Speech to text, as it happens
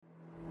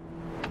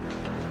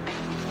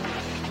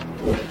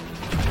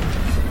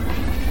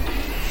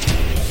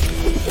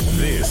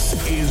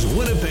This is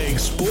Winnipeg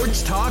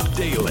Sports Talk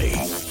Daily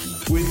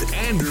with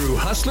Andrew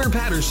Hustler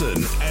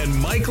Patterson and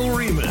Michael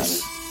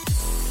Remus.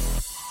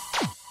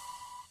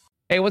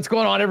 Hey, what's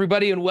going on,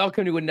 everybody, and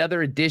welcome to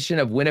another edition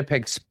of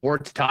Winnipeg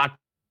Sports Talk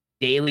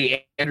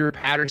Daily. Andrew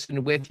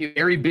Patterson with you.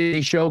 Very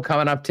busy show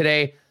coming up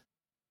today.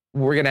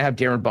 We're going to have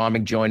Darrin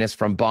Bauming join us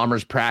from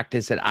Bombers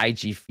practice at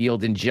IG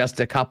Field in just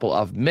a couple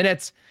of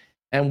minutes.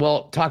 And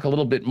we'll talk a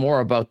little bit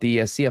more about the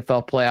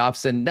CFL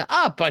playoffs and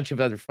a bunch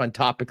of other fun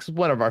topics.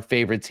 One of our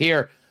favorites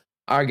here,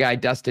 our guy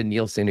Dustin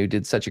Nielson, who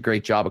did such a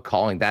great job of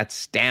calling that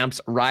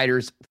Stamps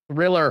Riders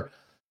thriller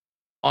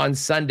on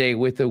Sunday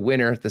with the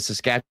winner, the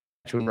Saskatchewan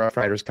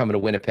Roughriders, coming to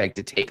Winnipeg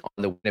to take on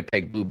the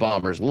Winnipeg Blue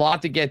Bombers. A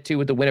lot to get to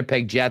with the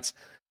Winnipeg Jets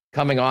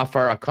coming off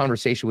our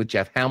conversation with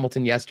Jeff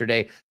Hamilton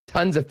yesterday.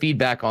 Tons of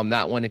feedback on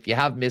that one. If you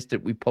have missed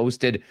it, we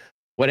posted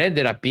what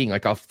ended up being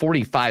like a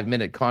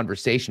 45-minute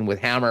conversation with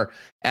Hammer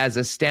as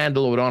a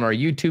standalone on our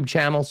YouTube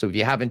channel. So if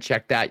you haven't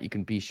checked that, you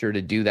can be sure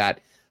to do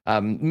that.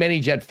 Many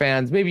Jet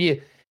fans, maybe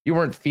you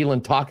weren't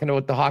feeling talking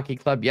about the hockey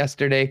club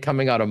yesterday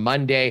coming out of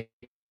Monday,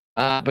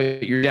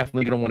 but you're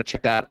definitely going to want to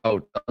check that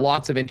out.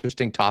 Lots of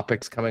interesting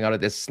topics coming out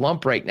of this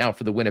slump right now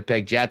for the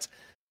Winnipeg Jets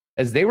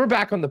as they were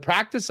back on the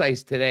practice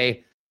ice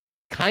today,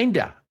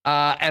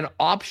 an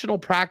optional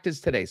practice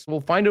today. So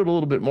we'll find out a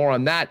little bit more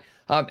on that.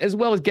 As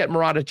well as get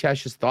Murat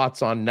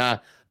thoughts on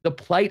the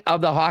plight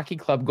of the hockey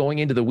club going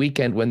into the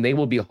weekend when they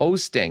will be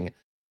hosting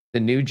the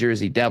New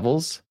Jersey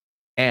Devils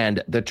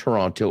and the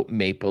Toronto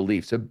Maple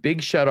Leafs. A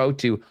big shout out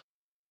to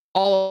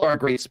all of our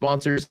great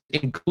sponsors,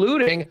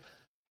 including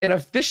an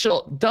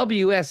official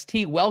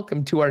WST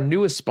welcome to our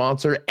newest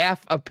sponsor,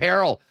 F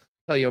Apparel.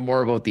 Tell you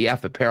more about the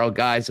F Apparel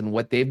guys and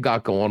what they've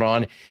got going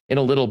on in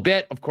a little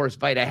bit. Of course,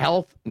 Vita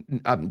Health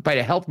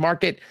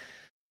Market,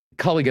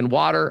 Culligan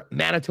Water,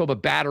 Manitoba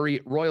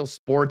Battery, Royal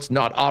Sports,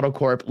 Not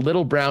Autocorp,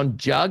 Little Brown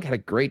Jug. Had a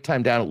great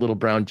time down at Little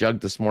Brown Jug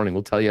this morning.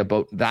 We'll tell you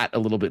about that a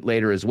little bit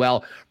later as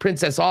well.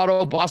 Princess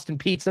Auto, Boston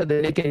Pizza,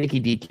 the Nick and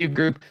Nicky DQ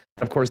Group,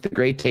 and of course, the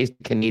Great Taste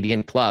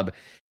Canadian Club,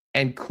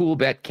 and Cool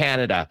Bet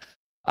Canada.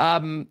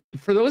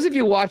 For those of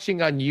you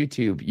watching on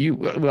YouTube,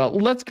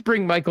 let's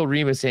bring Michael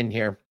Remus in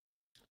here.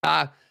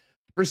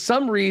 For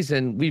some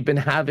reason, we've been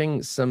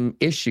having some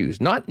issues,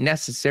 not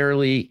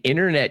necessarily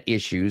internet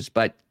issues,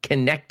 but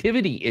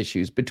connectivity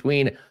issues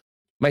between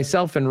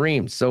myself and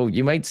Reams. So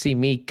you might see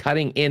me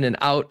cutting in and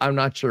out. I'm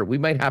not sure. We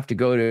might have to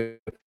go to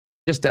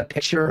just a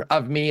picture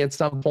of me at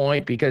some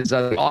point because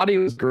the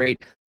audio is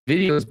great.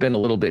 Video has been a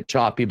little bit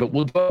choppy, but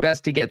we'll do our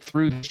best to get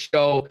through the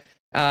show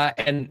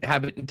and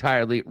have it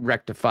entirely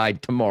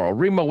rectified tomorrow.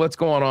 Remo, what's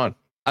going on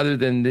other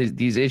than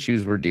these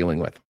issues we're dealing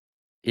with?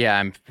 Yeah,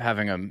 I'm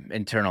having an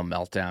internal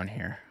meltdown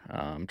here.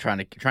 I'm trying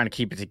to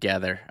keep it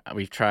together.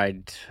 We've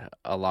tried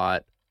a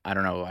lot. I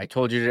don't know. I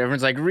told you,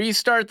 everyone's like,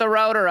 restart the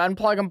router,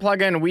 unplug and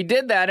plug in. We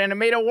did that, and it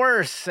made it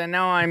worse. And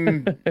now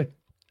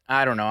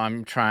I don't know.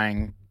 I'm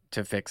trying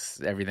to fix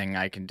everything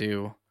I can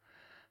do.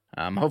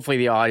 Hopefully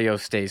the audio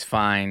stays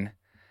fine.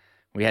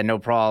 We had no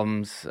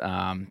problems,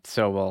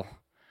 so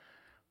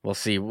we'll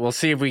see. We'll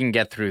see if we can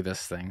get through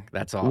this thing.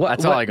 That's all.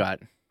 That's all I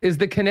got. Is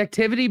the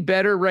connectivity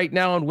better right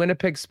now on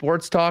Winnipeg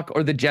Sports Talk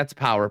or the Jets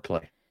power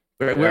play?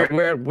 Where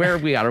are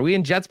we at? Are we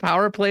in Jets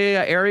power play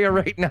area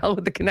right now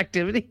with the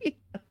connectivity?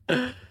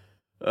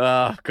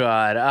 Oh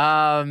God.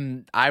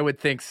 I would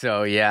think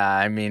so. Yeah.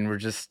 I mean,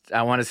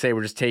 I want to say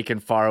we're just taking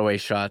faraway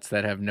shots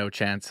that have no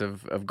chance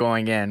of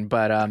going in,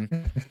 but, I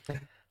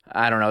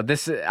don't know.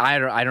 I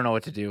don't know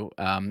what to do.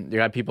 You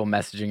got people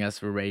messaging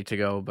us. We're ready to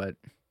go, but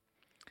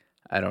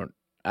I don't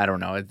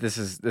know. This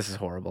is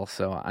horrible.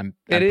 So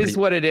it is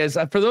what it is.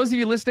 For those of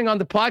you listening on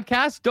the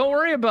podcast, don't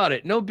worry about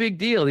it. No big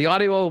deal. The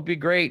audio will be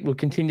great. We'll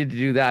continue to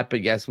do that.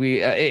 But yes,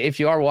 if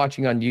you are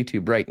watching on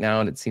YouTube right now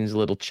and it seems a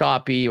little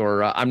choppy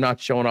or I'm not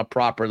showing up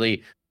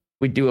properly,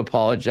 we do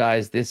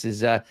apologize. This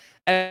is,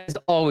 as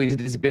always, it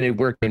has been a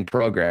work in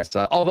progress.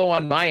 Although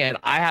on my end,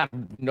 I have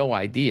no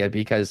idea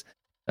because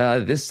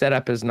this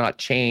setup has not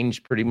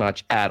changed pretty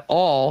much at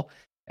all.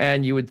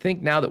 And you would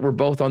think now that we're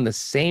both on the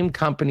same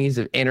companies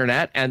of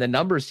internet and the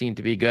numbers seem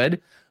to be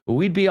good,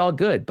 we'd be all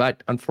good.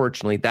 But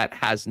unfortunately, that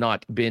has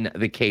not been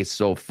the case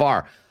so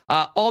far.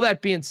 All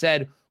that being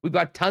said, we've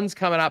got tons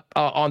coming up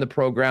on the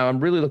program. I'm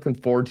really looking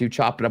forward to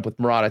chopping up with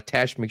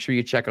Murat. Make sure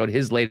you check out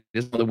his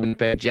latest on the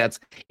Winnipeg Jets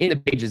in the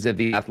pages of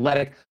The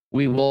Athletic.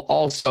 We will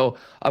also,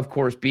 of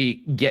course, be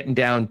getting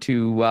down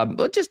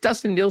to just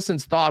Dustin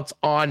Nielson's thoughts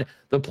on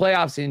the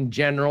playoffs in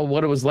general,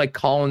 what it was like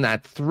calling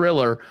that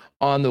thriller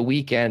on the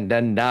weekend.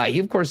 And he,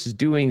 of course, is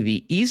doing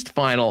the East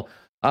Final,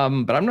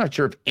 but I'm not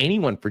sure if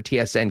anyone for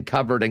TSN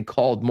covered and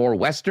called more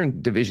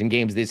Western Division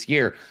games this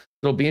year.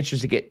 It'll be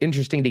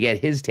interesting to get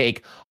his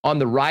take on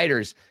the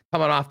Riders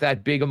coming off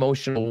that big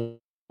emotional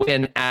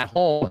win at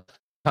home,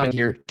 coming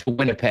here to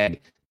Winnipeg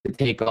to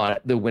take on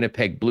the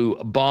Winnipeg Blue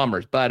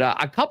Bombers. But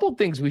a couple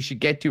things we should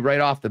get to right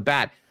off the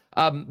bat.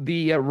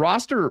 The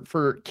roster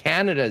for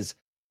Canada's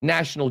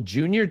national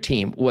junior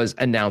team was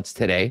announced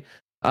today.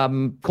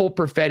 Cole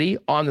Perfetti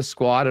on the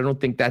squad. I don't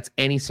think that's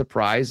any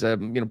surprise.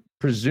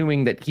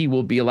 presuming that he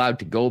will be allowed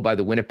to go by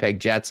the Winnipeg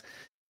Jets.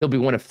 He'll be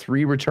one of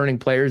 3 returning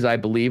players, I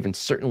believe, and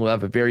certainly will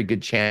have a very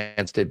good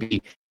chance to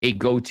be a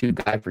go-to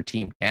guy for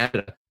Team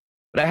Canada.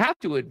 But I have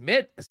to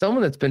admit,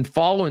 someone that's been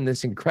following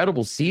this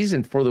incredible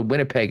season for the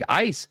Winnipeg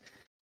Ice,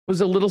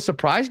 was a little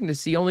surprising to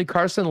see only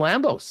Carson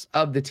Lambos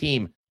of the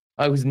team,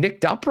 who's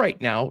nicked up right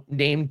now,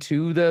 named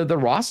to the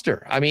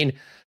roster. I mean,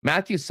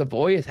 Matthew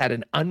Savoy has had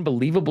an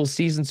unbelievable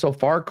season so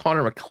far.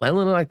 Connor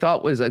McLennan, I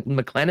thought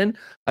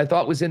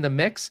was in the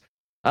mix,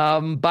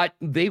 but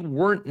they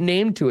weren't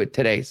named to it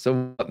today.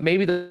 So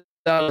maybe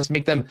that'll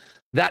make them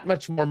that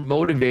much more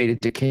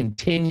motivated to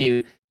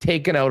continue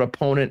taking out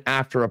opponent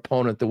after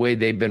opponent the way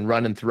they've been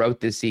running throughout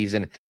this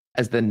season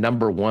as the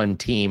number 1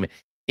 team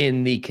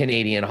in the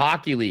Canadian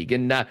Hockey League.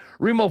 And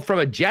Remo, from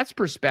a Jets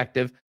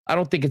perspective, I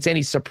don't think it's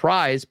any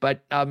surprise,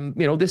 but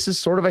this is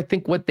sort of, I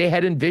think, what they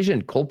had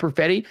envisioned. Cole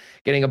Perfetti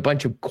getting a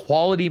bunch of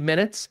quality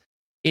minutes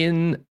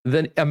in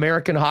the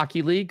American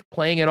Hockey League,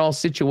 playing in all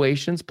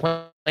situations,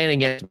 playing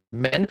against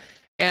men,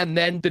 and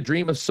then the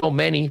dream of so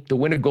many to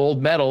win a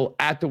gold medal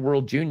at the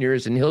World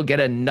Juniors, and he'll get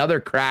another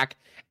crack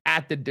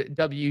at the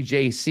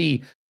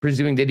WJC,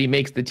 presuming that he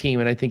makes the team.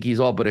 And I think he's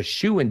all but a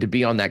shoo-in to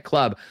be on that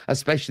club,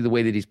 especially the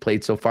way that he's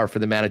played so far for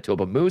the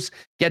Manitoba Moose.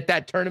 Get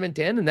that tournament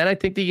in, and then I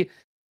think the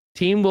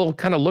team will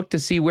kind of look to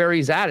see where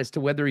he's at as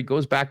to whether he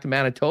goes back to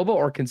Manitoba,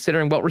 or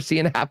considering what we're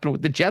seeing happen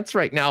with the Jets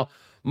right now,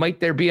 might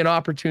there be an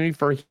opportunity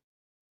for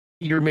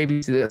or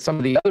maybe some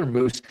of the other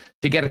Moose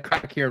to get a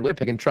crack here in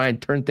Winnipeg and try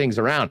and turn things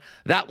around.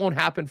 That won't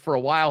happen for a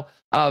while,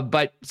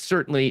 but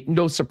certainly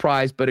no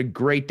surprise, but a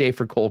great day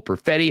for Cole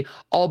Perfetti,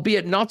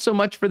 albeit not so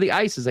much for the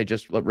Ice as I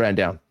just ran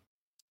down.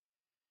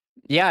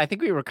 Yeah, I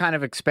think we were kind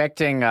of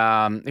expecting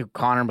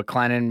Connor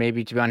McLennan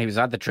maybe to be on. He was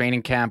at the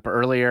training camp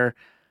earlier.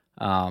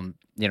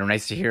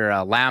 Nice to hear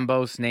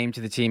Lambos named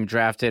to the team,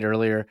 drafted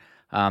earlier.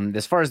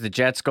 As far as the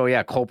Jets go,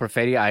 yeah, Cole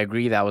Perfetti, I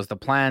agree. That was the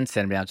plan.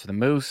 Send him down to the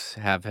Moose,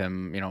 have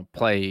him,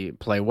 play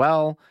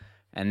well.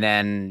 And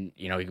then,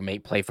 he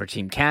can play for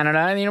Team Canada.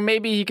 And,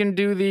 maybe he can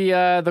do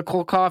the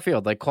Cole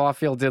Caulfield like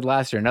Caulfield did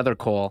last year. Another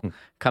Cole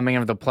coming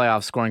into the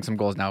playoffs, scoring some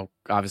goals. Now,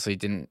 obviously, it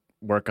didn't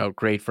work out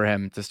great for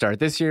him to start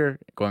this year,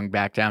 going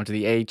back down to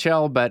the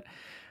AHL. But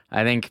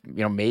I think,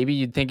 maybe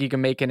you'd think he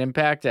can make an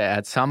impact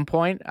at some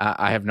point.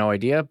 I have no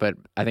idea, but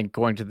I think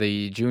going to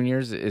the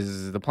juniors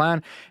is the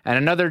plan. And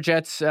another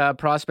Jets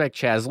prospect,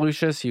 Chaz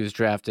Lucius, he was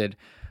drafted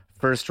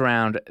first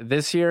round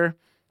this year.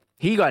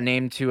 He got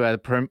named to a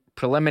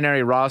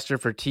preliminary roster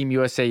for Team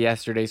USA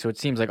yesterday, so it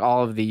seems like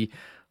all of the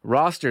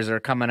rosters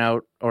are coming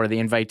out, or the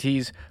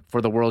invitees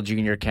for the World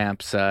Junior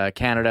Camps,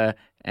 Canada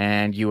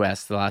and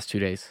US, the last 2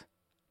 days.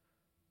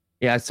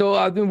 Yeah,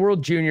 so the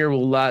World Junior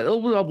we'll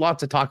have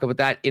lots of talk about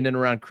that in and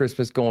around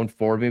Christmas going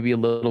forward. Maybe a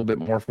little bit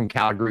more from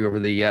Calgary over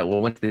the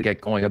once they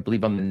get going, I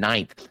believe on the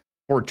 9th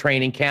for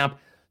training camp.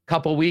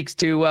 Couple weeks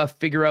to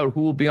figure out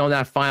who will be on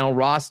that final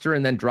roster,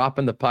 and then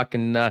dropping the puck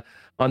and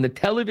on the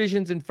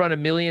televisions in front of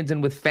millions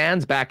and with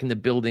fans back in the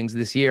buildings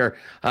this year,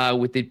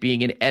 with it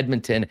being in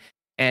Edmonton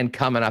and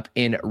coming up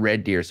in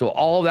Red Deer. So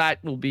all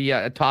that will be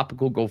a topic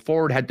we'll go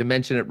forward. Had to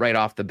mention it right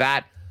off the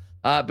bat.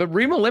 But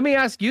Remo, let me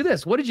ask you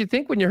this. What did you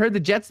think when you heard the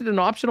Jets did an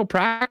optional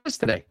practice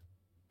today?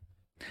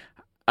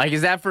 Like,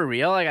 is that for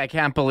real? Like, I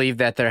can't believe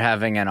that they're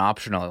having an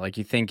optional. Like,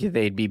 you think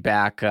they'd be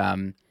back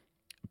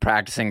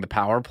practicing the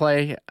power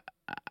play?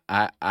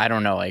 I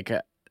don't know. Like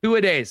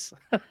 2-a-days.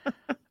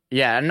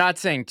 Yeah, I'm not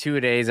saying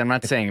 2-a-days. I'm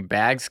not saying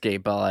bag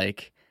skate, but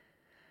like,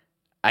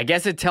 I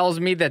guess it tells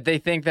me that they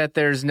think that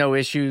there's no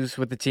issues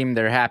with the team.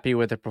 They're happy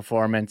with the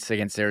performance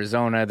against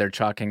Arizona. They're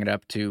chalking it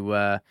up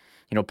to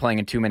playing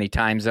in too many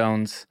time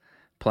zones,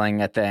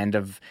 playing at the end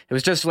of, it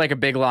was just like a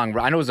big long,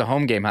 I know it was a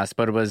home game, Huss,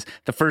 but it was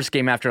the first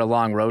game after a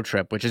long road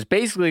trip, which is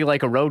basically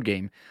like a road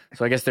game.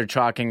 So I guess they're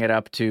chalking it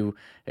up to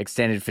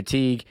extended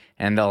fatigue,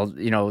 and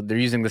they're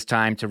using this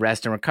time to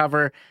rest and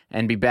recover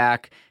and be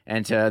back,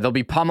 and they'll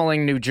be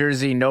pummeling New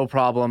Jersey, no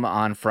problem,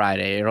 on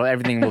Friday.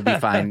 Everything will be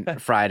fine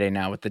Friday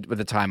now with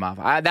the time off.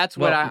 That's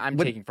what I'm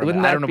taking from it.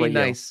 I don't know about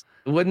nice?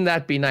 Wouldn't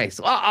that be nice?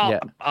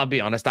 I'll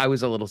be honest. I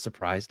was a little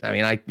surprised. I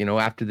mean,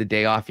 after the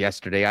day off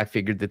yesterday, I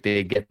figured that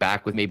they'd get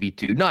back with maybe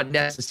 2, not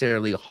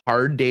necessarily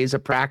hard days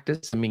of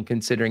practice. I mean,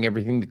 considering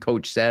everything the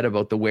coach said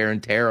about the wear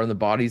and tear on the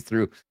bodies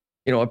through,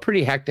 a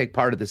pretty hectic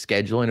part of the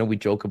schedule. I know we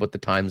joke about the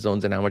time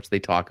zones and how much they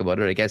talk about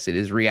it. I guess it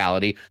is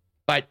reality,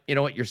 but you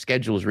know what? Your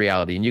schedule is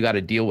reality, and you got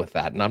to deal with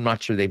that. And I'm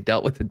not sure they've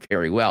dealt with it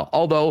very well,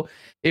 although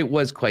it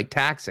was quite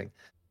taxing.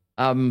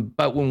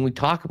 But when we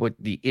talk about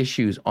the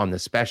issues on the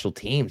special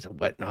teams and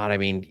whatnot, I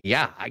mean,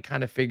 yeah, I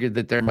kind of figured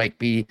that there might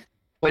be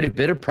quite a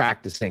bit of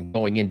practicing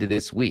going into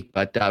this week.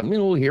 But,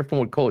 we'll hear from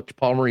what Coach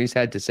Paul Maurice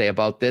had to say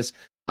about this,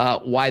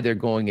 why they're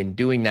going and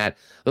doing that.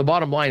 The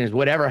bottom line is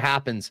whatever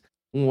happens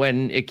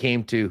when it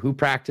came to who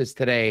practiced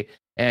today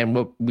and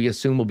what we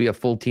assume will be a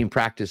full team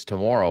practice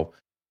tomorrow,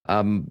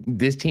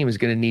 this team is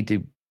going to need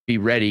to be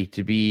ready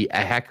to be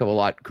a heck of a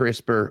lot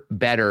crisper,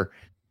 better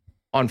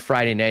on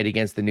Friday night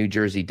against the New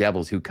Jersey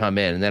Devils, who come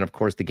in. And then, of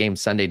course, the game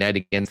Sunday night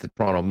against the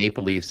Toronto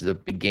Maple Leafs is a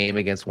big game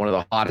against one of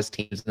the hottest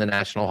teams in the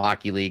National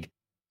Hockey League.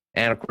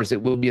 And of course,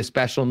 it will be a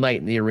special night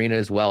in the arena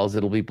as well, as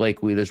it'll be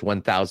Blake Wheeler's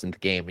 1,000th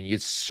game. And you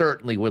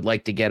certainly would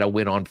like to get a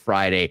win on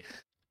Friday,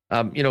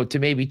 to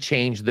maybe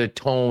change the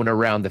tone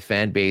around the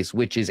fan base,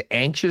 which is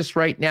anxious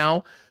right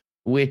now,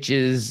 which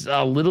is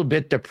a little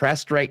bit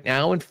depressed right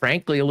now, and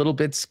frankly, a little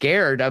bit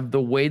scared of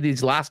the way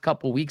these last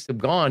couple of weeks have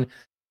gone.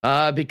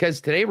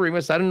 Because today,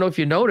 Remus, I don't know if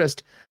you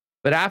noticed,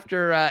 but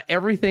after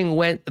everything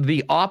went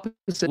the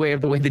opposite way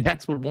of the way the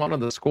Nets would want on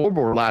the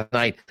scoreboard last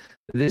night,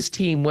 this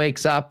team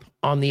wakes up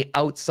on the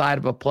outside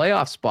of a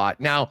playoff spot.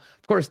 Now,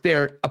 of course,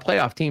 they're a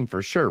playoff team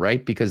for sure,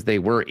 right? Because they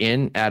were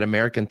in at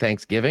American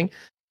Thanksgiving,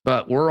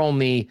 but we're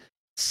only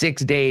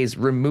 6 days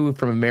removed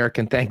from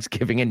American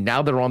Thanksgiving, and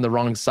now they're on the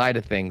wrong side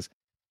of things.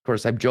 Of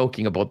course, I'm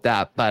joking about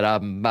that, but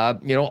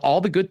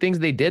all the good things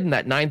they did in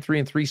that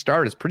 9-3-3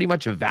 start has pretty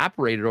much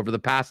evaporated over the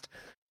past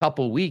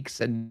couple of weeks,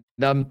 and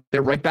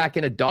they're right back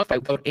in a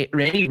dogfight without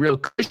any real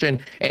cushion.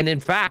 And in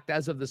fact,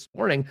 as of this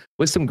morning,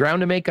 with some ground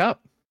to make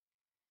up.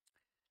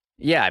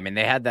 Yeah, I mean,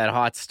 they had that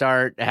hot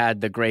start,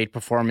 had the great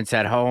performance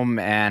at home,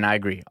 and I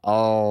agree,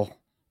 all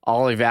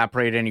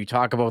evaporated. And you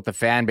talk about the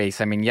fan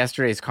base. I mean,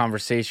 yesterday's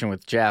conversation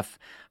with Jeff,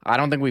 I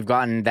don't think we've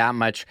gotten that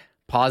much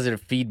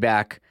positive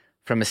feedback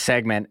from a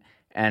segment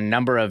and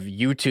number of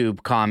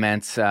YouTube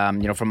comments,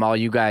 from all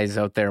you guys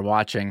out there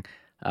watching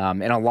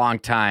in a long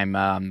time.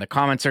 The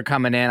comments are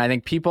coming in. I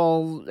think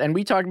people, and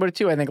we talked about it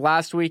too, I think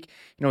last week,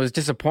 it was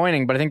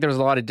disappointing, but I think there was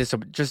a lot of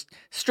just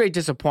straight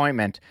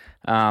disappointment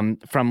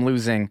from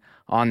losing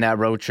on that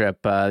road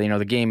trip,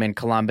 the game in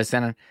Columbus.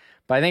 But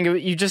I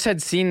think you just had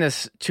seen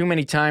this too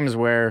many times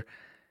where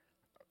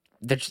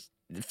they just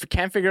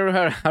can't figure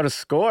out how to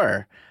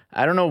score.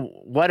 I don't know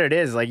what it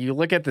is. Like, you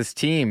look at this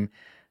team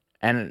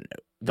and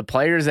the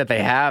players that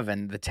they have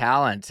and the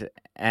talent,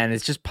 and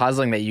it's just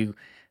puzzling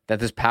that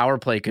this power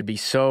play could be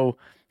so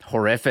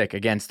horrific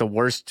against the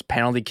worst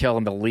penalty kill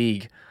in the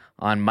league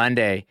on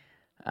Monday.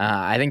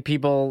 I think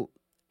people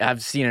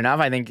have seen enough.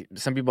 I think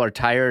some people are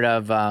tired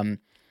of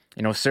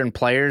certain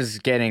players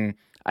getting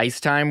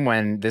ice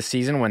time this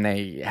season when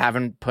they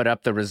haven't put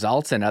up the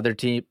results, and other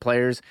team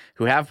players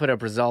who have put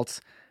up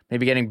results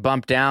maybe getting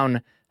bumped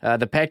down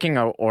the pecking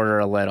order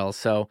a little.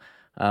 So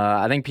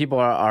I think people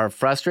are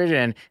frustrated,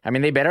 and I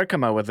mean, they better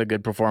come out with a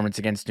good performance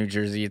against New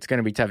Jersey. It's going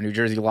to be tough. New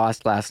Jersey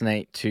lost last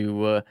night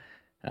to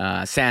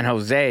San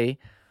Jose,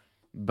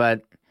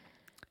 but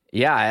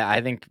yeah, I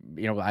think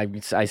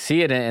I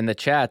see it in the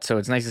chat, so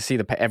it's nice to see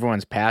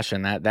everyone's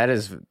passion. That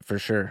is for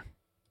sure.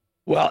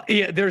 Well,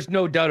 yeah, there's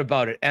no doubt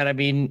about it. And I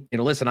mean,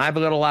 listen, I've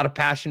got a lot of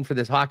passion for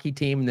this hockey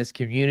team and this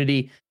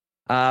community.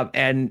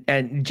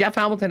 And Jeff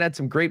Hamilton had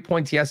some great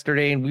points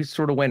yesterday, and we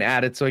sort of went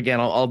at it. So again,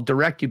 I'll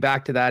direct you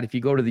back to that. If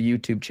you go to the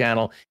YouTube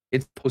channel,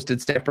 it's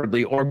posted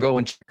separately, or go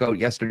and check out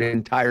yesterday's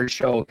entire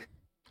show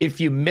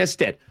if you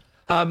missed it.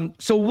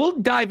 So we'll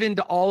dive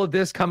into all of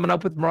this coming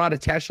up with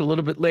Murat a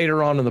little bit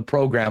later on in the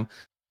program.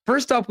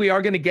 First up, we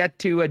are going to get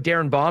to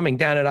Darrin Bauming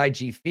down at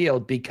IG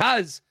Field,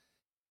 because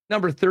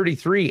number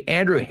 33,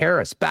 Andrew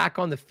Harris, back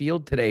on the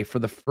field today for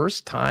the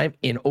first time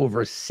in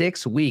over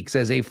 6 weeks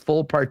as a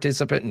full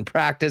participant in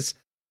practice.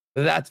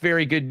 That's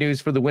very good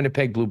news for the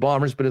Winnipeg Blue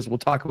Bombers, but as we'll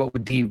talk about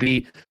with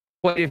DB,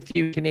 quite a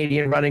few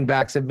Canadian running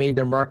backs have made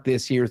their mark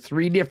this year.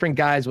 3 different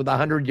guys with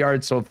 100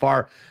 yards so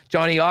far.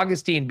 Johnny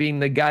Augustine being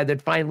the guy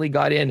that finally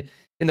got in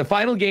the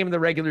final game of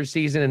the regular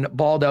season and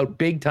balled out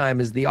big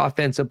time as the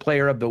offensive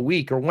player of the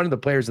week, or one of the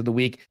players of the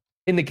week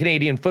in the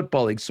Canadian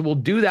Football League. So we'll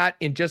do that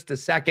in just a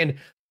second.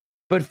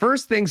 But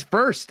first things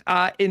first,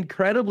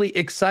 incredibly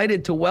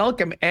excited to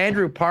welcome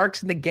Andrew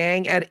Parks and the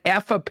gang at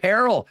F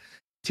Apparel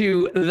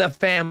to the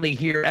family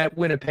here at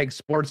Winnipeg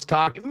Sports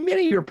Talk.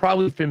 Many of you are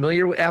probably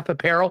familiar with F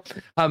Apparel,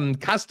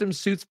 custom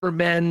suits for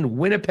men,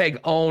 Winnipeg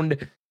owned,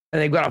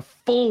 and they've got a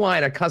full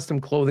line of custom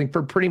clothing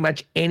for pretty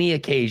much any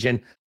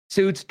occasion.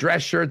 Suits,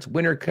 dress shirts,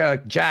 winter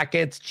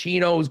jackets,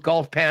 chinos,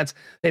 golf pants,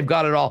 they've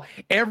got it all.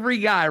 Every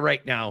guy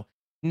right now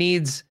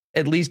needs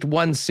at least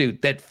one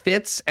suit that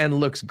fits and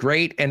looks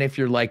great. And if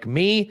you're like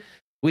me,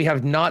 we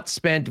have not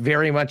spent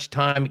very much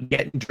time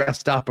getting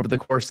dressed up over the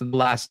course of the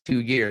last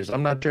 2 years.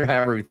 I'm not sure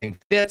how everything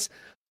fits,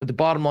 but the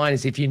bottom line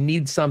is, if you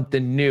need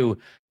something new,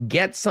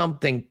 get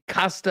something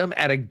custom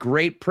at a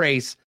great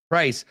price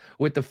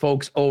with the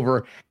folks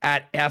over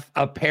at F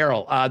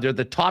Apparel. They're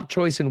the top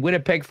choice in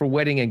Winnipeg for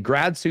wedding and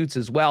grad suits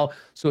as well.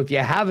 So if you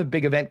have a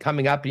big event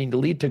coming up and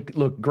you need to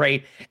look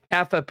great,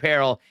 F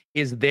Apparel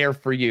is there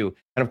for you.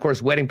 And of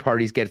course, wedding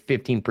parties get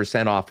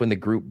 15% off when the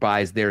group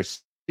buys their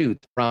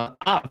suits from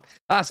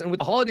us. And with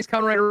the holidays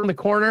coming right around the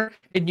corner,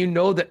 and you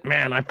know that,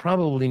 man, I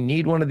probably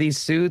need one of these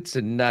suits,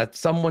 and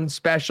someone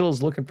special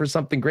is looking for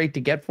something great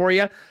to get for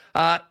you,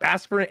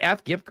 ask for an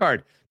F gift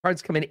card.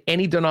 Cards come in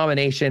any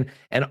denomination,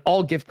 and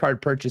all gift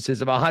card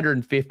purchases of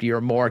 $150 or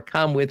more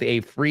come with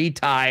a free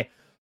tie.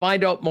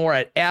 Find out more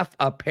at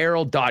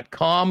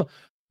fapparel.com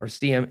or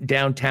see them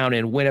downtown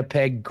in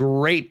Winnipeg.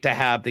 Great to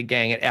have the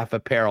gang at F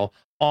Apparel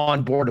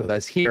on board with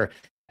us here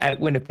at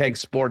Winnipeg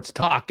Sports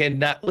Talk.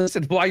 And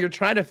listen, while you're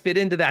trying to fit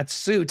into that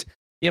suit,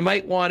 you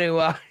might want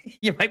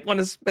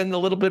to spend a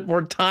little bit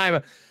more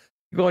time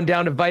Going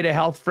down to Vita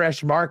Health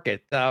Fresh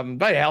Market.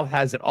 Vita Health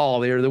has it all.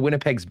 They're the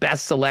Winnipeg's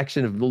best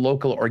selection of the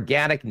local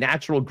organic,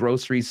 natural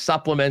groceries,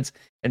 supplements,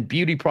 and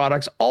beauty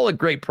products, all at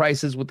great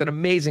prices with an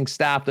amazing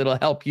staff that'll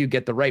help you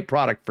get the right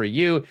product for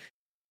you.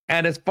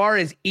 And as far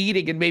as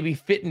eating and maybe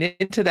fitting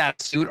into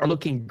that suit or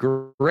looking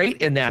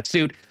great in that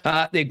suit,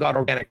 they've got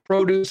organic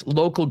produce,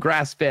 local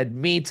grass-fed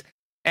meats,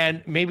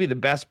 and maybe the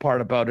best part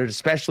about it,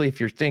 especially if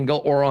you're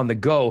single or on the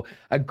go,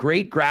 a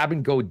great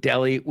grab-and-go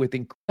deli with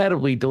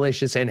incredibly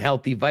delicious and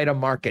healthy Vita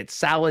Market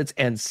salads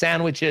and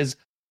sandwiches,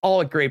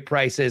 all at great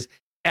prices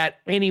at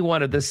any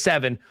one of the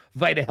 7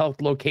 Vita Health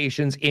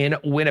locations in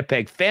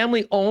Winnipeg.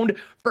 Family-owned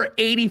for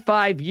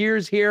 85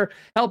 years here,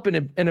 helping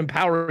and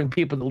empowering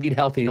people to lead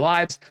healthy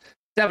lives.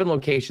 7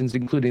 locations,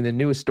 including the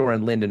newest store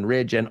in Linden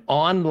Ridge, and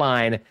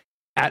online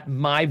at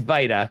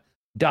myvita.ca.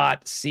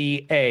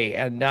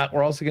 And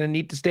we're also going to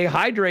need to stay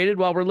hydrated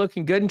while we're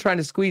looking good and trying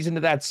to squeeze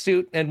into that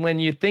suit. And when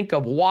you think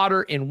of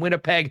water in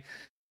Winnipeg,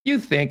 you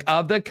think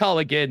of the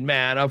Culligan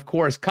man. Of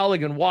course,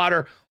 Culligan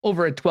Water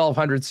over at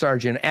 1200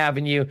 Sargent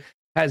Avenue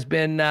has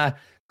been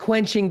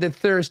quenching the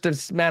thirst of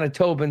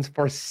Manitobans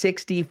for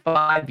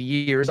 65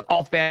 years,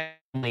 all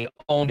family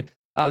owned.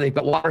 They've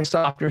got water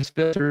softeners,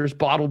 filters,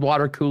 bottled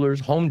water coolers,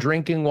 home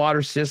drinking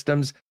water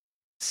systems,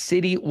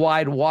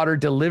 city-wide water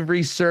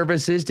delivery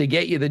services to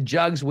get you the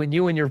jugs when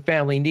you and your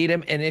family need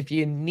them. And if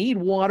you need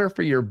water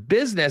for your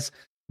business,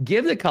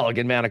 give the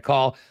Culligan man a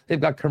call.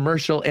 They've got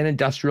commercial and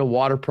industrial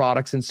water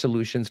products and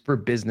solutions for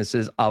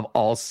businesses of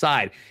all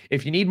sides.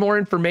 If you need more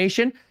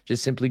information,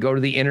 just simply go to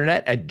the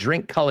internet at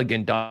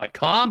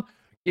drinkculligan.com.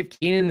 Give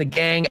Keenan and the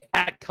gang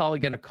at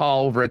Culligan a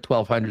call over at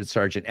 1200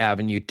 Sargent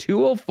Avenue,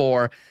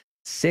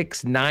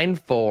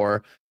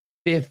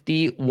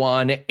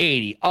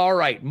 204-694-5180. All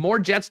right, more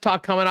Jets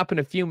talk coming up in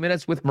a few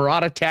minutes with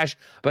Murat.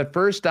 But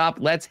first up,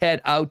 let's head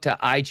out to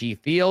IG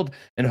Field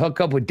and hook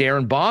up with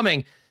Darrin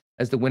Bauming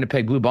as the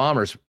Winnipeg Blue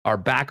Bombers are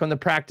back on the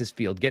practice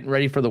field, getting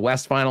ready for the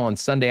West Final on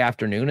Sunday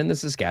afternoon in the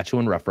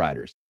Saskatchewan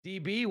Roughriders.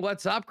 DB,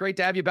 what's up? Great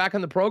to have you back on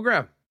the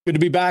program. Good to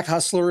be back,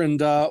 Hustler,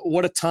 and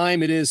what a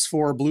time it is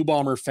for Blue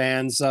Bomber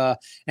fans.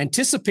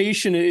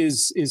 Anticipation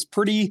is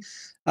pretty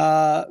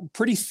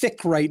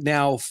thick right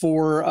now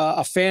for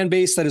a fan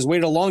base that has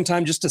waited a long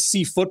time just to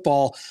see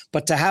football,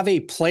 but to have a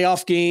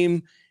playoff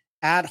game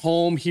at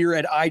home here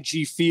at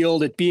IG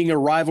Field, it being a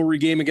rivalry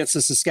game against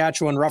the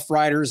Saskatchewan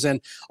Roughriders, and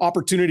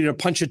opportunity to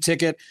punch a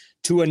ticket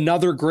to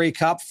another Grey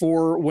Cup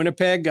for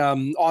Winnipeg.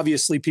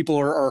 Obviously, people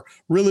are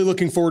really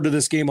looking forward to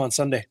this game on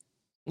Sunday.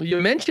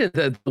 You mentioned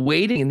the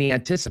waiting and the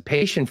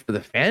anticipation for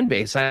the fan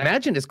base. I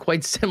imagine it's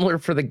quite similar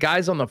for the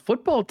guys on the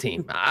football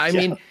team. I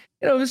mean,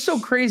 it's so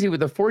crazy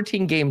with a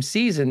 14-game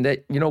season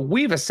that,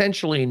 we've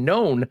essentially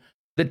known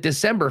that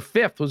December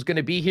 5th was going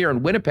to be here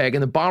in Winnipeg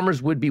and the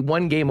Bombers would be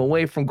one game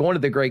away from going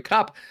to the Grey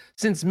Cup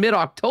since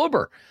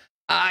mid-October.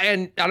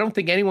 And I don't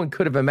think anyone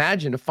could have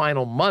imagined a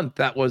final month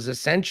that was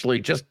essentially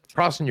just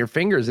crossing your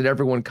fingers that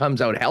everyone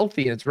comes out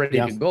healthy and it's ready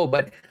to go.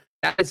 But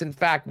that is, in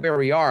fact, where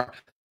we are.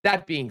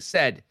 That being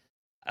said,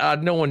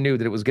 no one knew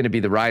that it was going to be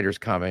the Riders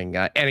coming.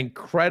 An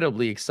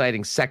incredibly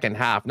exciting second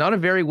half. Not a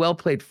very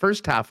well-played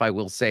first half, I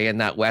will say, in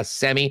that West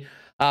semi.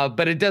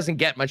 But it doesn't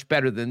get much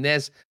better than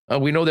this.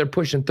 We know they're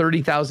pushing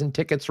 30,000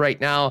 tickets right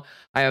now.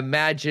 I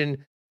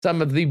imagine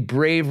some of the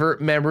braver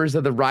members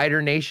of the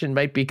Rider Nation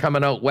might be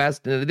coming out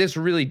west. And this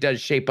really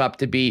does shape up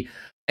to be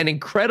an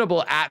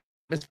incredible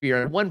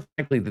atmosphere, and one,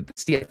 frankly, that the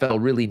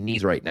CFL really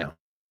needs right now.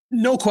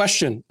 No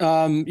question.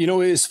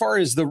 As far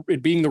as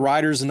it being the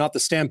Riders and not the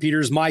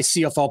Stampeders, my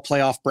CFL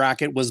playoff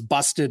bracket was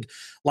busted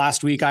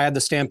last week. I had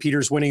the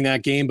Stampeders winning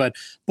that game, but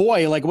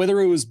boy, whether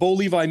it was Bo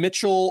Levi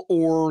Mitchell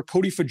or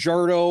Cody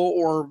Fajardo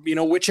or,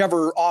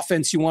 whichever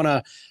offense you want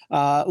to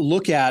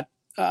look at,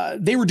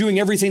 they were doing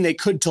everything they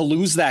could to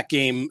lose that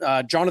game.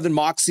 Jonathan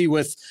Moxey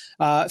with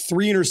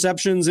 3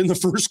 interceptions in the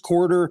first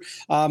quarter.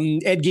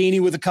 Ed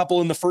Gainey with a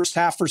couple in the first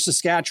half for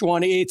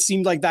Saskatchewan. It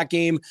seemed like that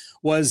game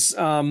was,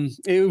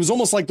 it was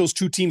almost like those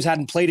two teams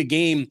hadn't played a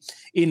game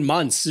in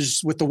months,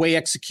 just with the way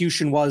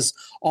execution was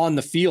on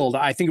the field.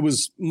 I think it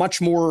was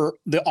much more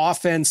the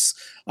offense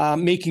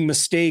making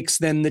mistakes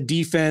than the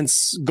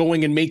defense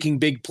going and making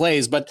big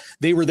plays, but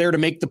they were there to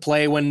make the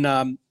play when,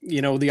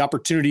 the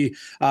opportunity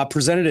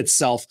presented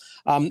itself.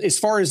 As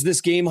far as this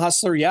game,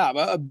 Hustler,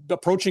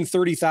 approaching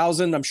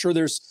 30,000. I'm sure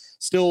there's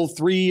still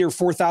 3,000 or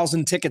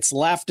 4,000 tickets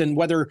left, and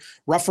whether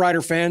Rough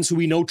Rider fans who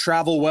we know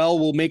travel well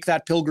will make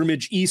that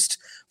pilgrimage east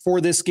for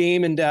this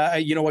game and, a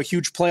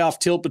huge playoff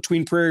tilt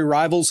between prairie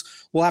rivals,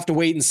 we'll have to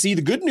wait and see.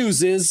 The good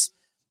news is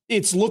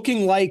it's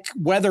looking like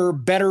weather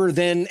better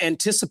than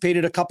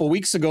anticipated a couple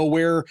weeks ago,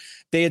 where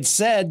they had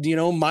said,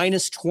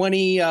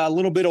 -20, a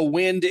little bit of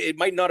wind. It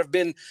might not have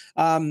been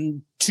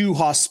too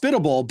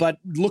hospitable, but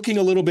looking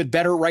a little bit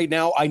better right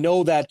now. I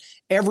know that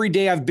every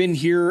day I've been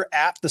here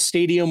at the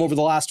stadium over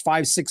the last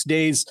 5-6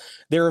 days,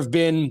 there have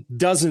been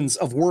dozens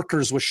of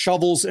workers with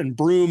shovels and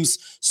brooms,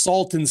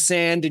 salt and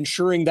sand,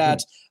 ensuring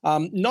that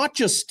not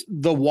just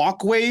the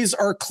walkways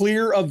are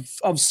clear of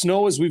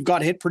snow, as we've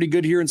got hit pretty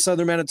good here in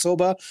southern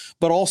Manitoba,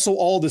 but also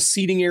all the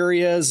seating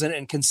areas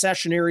and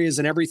concession areas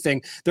and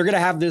everything. They're going to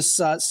have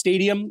this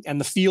stadium and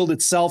the field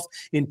itself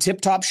in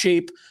tip-top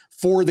shape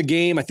for the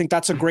game. I think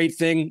that's a great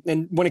thing.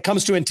 And when it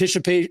comes to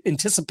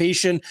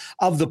anticipation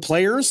of the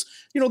players,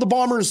 the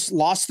Bombers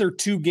lost their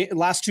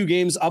last two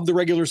games of the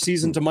regular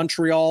season to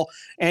Montreal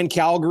and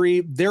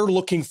Calgary. They're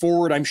looking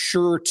forward, I'm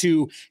sure,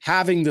 to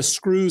having the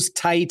screws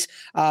tight,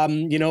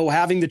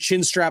 having the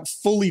chin strap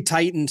fully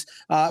tightened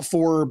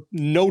for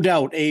no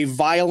doubt a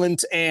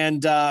violent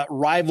and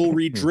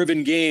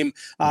rivalry-driven game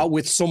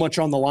with so much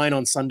on the line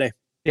on Sunday.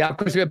 Yeah, of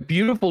course, we have a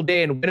beautiful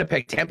day in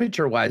Winnipeg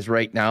temperature-wise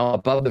right now,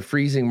 above the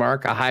freezing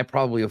mark, a high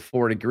probably of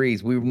 4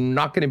 degrees. We're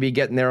not going to be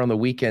getting there on the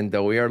weekend,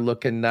 though. We are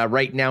looking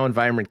right now,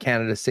 Environment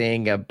Canada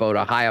saying about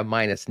a high of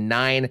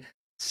 -9,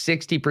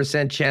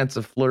 60% chance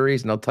of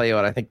flurries. And I'll tell you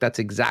what, I think that's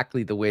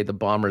exactly the way the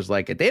Bombers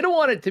like it. They don't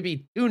want it to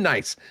be too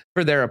nice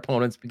for their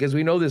opponents because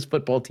we know this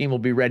football team will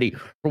be ready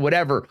for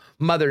whatever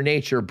Mother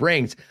Nature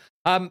brings.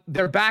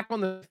 They're back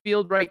on the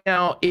field right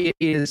now. It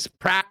is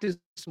practice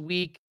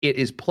week. It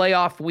is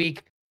playoff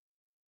week.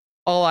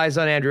 All eyes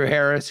on Andrew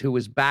Harris, who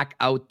was back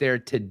out there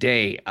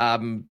today.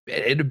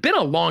 It had been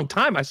a long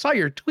time. I saw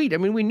your tweet. I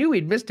mean, we knew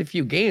he'd missed a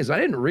few games. I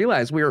didn't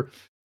realize we were,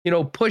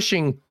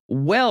 pushing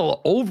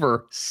well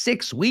over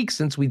 6 weeks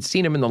since we'd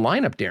seen him in the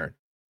lineup, Darrin.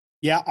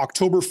 Yeah,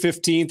 October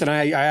 15th, and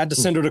I had to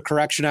send out a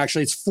correction,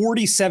 actually. It's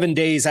 47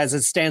 days as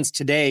it stands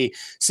today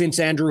since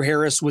Andrew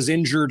Harris was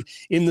injured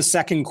in the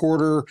second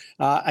quarter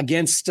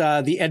against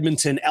the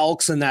Edmonton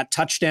Elks, and that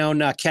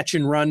touchdown catch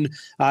and run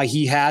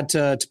he had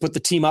to put the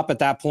team up at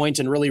that point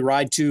and really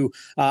ride to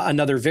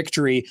another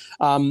victory.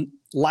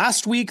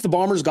 Last week, the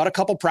Bombers got a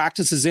couple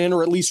practices in,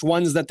 or at least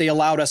ones that they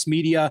allowed us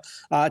media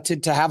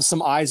to have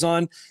some eyes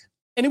on.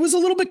 And it was a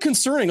little bit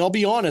concerning, I'll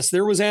be honest.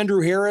 There was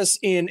Andrew Harris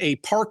in a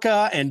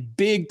parka and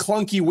big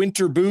clunky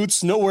winter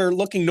boots,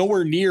 looking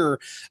nowhere near,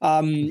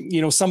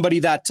 somebody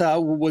that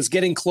was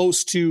getting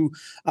close to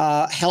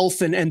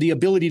health and the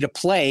ability to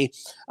play.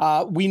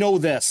 We know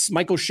this.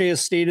 Mike O'Shea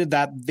has stated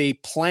that the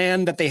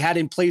plan that they had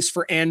in place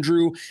for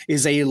Andrew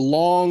is a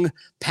long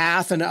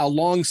path and a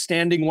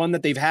long-standing one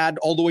that they've had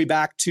all the way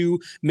back to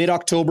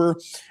mid-October.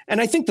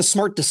 And I think the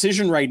smart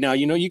decision right now,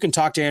 you can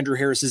talk to Andrew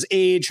Harris's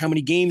age, how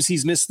many games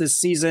he's missed this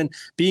season,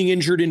 being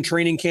injured in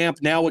training camp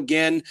now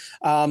again,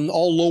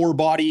 all lower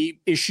body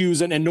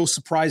issues, and no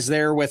surprise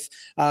there with,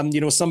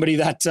 somebody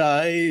that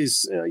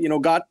is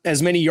got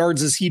as many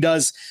yards as he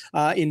does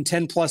in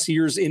 10 plus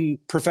years in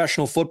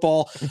professional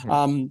football.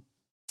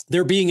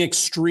 They're being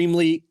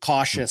extremely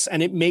cautious,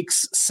 and it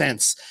makes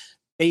sense.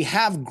 They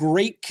have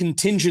great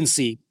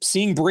contingency.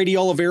 Seeing Brady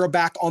Oliveira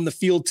back on the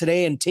field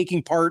today and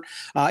taking part,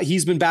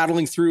 he's been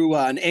battling through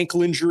an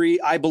ankle injury,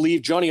 I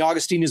believe. Johnny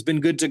Augustine has been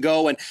good to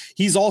go, and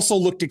he's also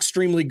looked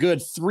extremely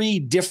good. 3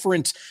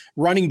 different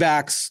running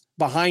backs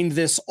behind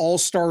this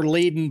all-star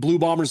laden Blue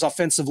Bombers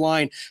offensive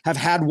line have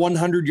had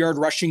 100-yard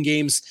rushing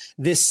games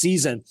this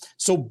season.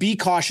 So be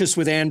cautious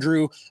with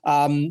Andrew,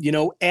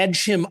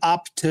 edge him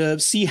up to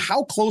see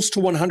how close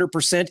to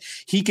 100%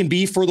 he can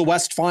be for the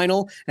West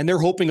Final. And they're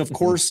hoping, of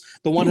course,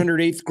 the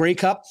 108th Grey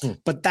Cup,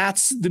 but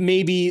that's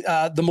maybe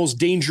the most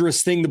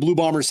dangerous thing the Blue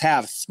Bombers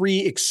have.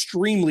 3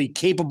 extremely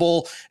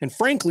capable and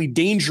frankly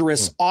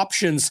dangerous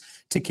options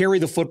to carry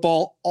the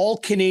football, all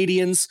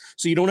Canadians,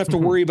 so you don't have to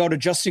worry about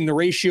adjusting the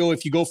ratio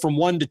if you go from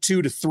 1 to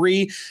 2 to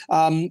 3.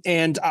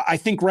 And I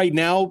think right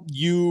now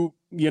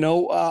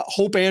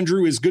hope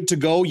Andrew is good to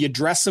go. You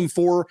dress him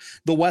for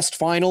the West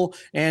Final.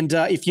 And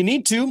if you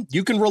need to,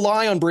 you can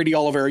rely on Brady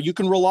Oliveira. You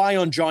can rely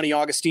on Johnny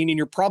Augustine, and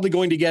you're probably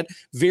going to get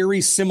very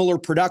similar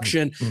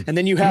production. And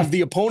then you have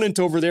the opponent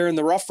over there in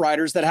the Rough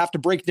Riders that have to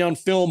break down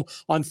film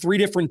on 3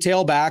 different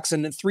tailbacks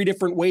and 3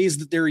 different ways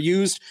that they're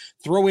used.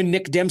 Throw in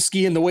Nick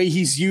Dembski and the way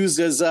he's used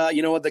as,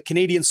 the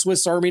Canadian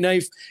Swiss Army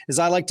knife, as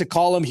I like to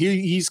call him.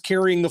 He's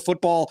carrying the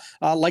football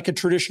like a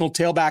traditional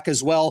tailback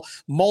as well.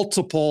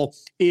 Multiple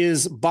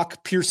is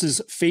Buck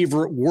Pierce's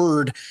favorite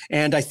word,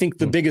 and I think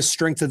the biggest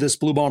strength of this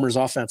Blue Bombers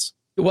offense.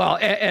 Well,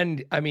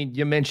 and I mean,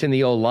 you mentioned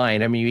the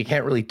O-line. I mean, we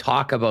can't really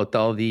talk about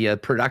all the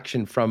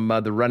production from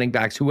the running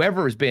backs,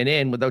 whoever has been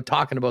in, without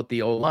talking about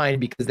the O-line,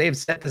 because they've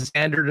set the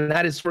standard, and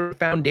that is sort of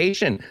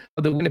foundation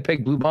of the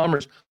Winnipeg Blue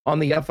Bombers on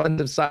the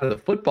offensive side of the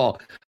football.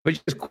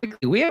 But just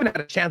quickly, we haven't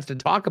had a chance to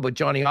talk about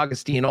Johnny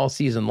Augustine all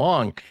season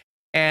long,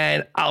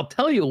 and I'll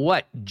tell you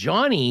what,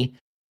 Johnny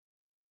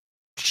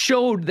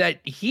showed that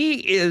he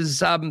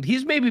is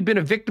he's maybe been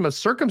a victim of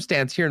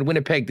circumstance here in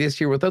Winnipeg this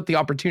year without the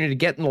opportunity to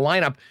get in the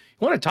lineup.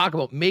 You want to talk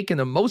about making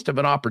the most of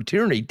an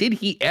opportunity. Did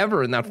he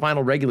ever in that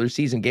final regular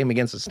season game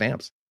against the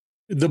Stamps?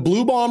 The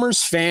Blue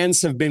Bombers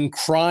fans have been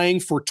crying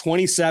for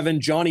 27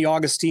 Johnny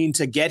Augustine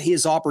to get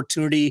his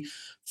opportunity,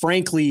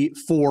 frankly,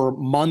 for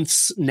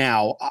months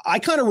now. I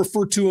kind of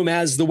refer to him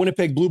as the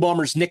Winnipeg Blue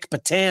Bombers' Nick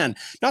Patan,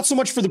 not so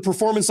much for the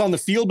performance on the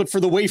field, but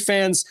for the way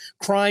fans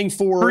crying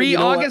for free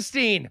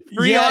Augustine.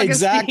 Free Augustine.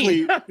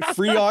 Exactly.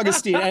 Free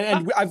Augustine.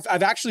 And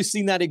I've actually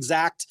seen that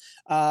exact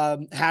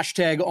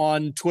hashtag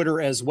on Twitter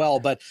as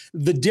well. But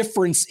the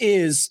difference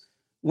is,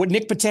 what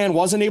Nick Patan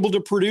wasn't able to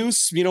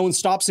produce, in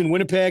stops in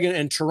Winnipeg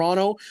and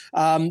Toronto,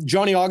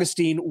 Johnny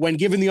Augustine, when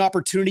given the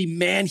opportunity,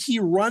 man, he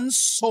runs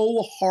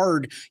so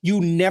hard. You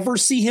never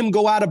see him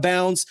go out of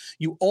bounds.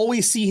 You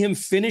always see him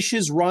finish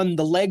his run.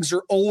 The legs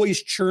are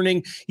always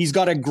churning. He's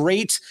got a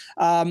great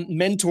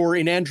mentor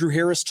in Andrew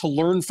Harris to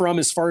learn from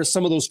as far as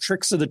some of those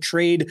tricks of the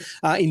trade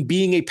in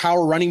being a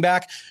power running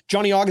back.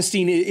 Johnny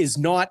Augustine is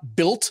not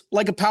built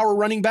like a power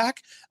running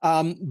back,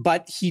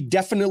 but he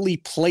definitely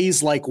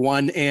plays like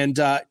one. And,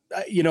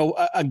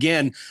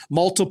 again,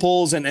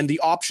 multiples and the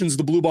options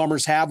the Blue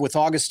Bombers have with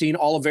Augustine,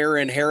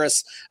 Oliveira, and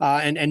Harris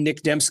and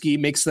Nick Dembski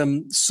makes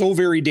them so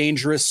very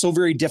dangerous, so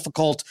very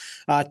difficult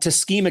to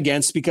scheme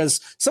against, because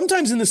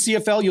sometimes in the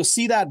CFL, you'll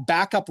see that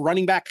backup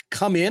running back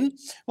come in.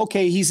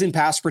 Okay, he's in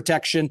pass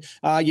protection.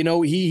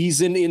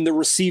 He's in the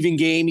receiving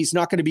game. He's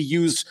not going to be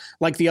used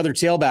like the other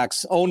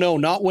tailbacks. Oh, no,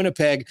 not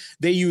Winnipeg.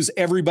 They use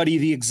everybody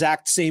the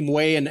exact same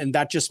way, and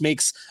that just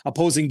makes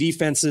opposing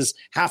defenses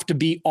have to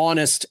be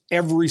honest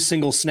every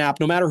single snap,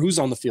 no matter who's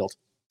on the field.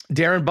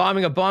 Darrin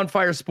Bauming of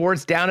Bonfire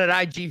Sports down at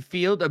IG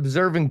Field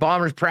observing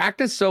Bombers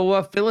practice.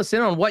 So fill us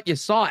in on what you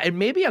saw, and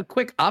maybe a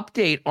quick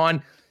update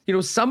on,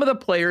 some of the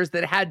players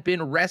that had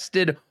been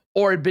rested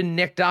or had been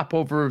nicked up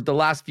over the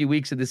last few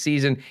weeks of the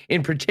season,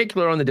 in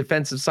particular on the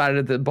defensive side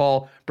of the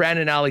ball,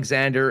 Brandon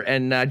Alexander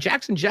and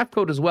Jackson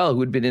Jeffcoat as well, who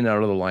had been in and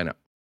out of the lineup.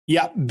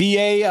 Yeah,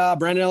 BA,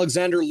 Brandon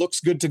Alexander looks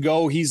good to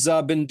go. He's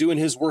been doing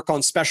his work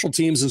on special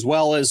teams as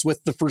well as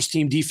with the first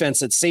team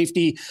defense at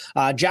safety.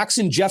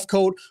 Jackson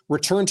Jeffcoat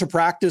returned to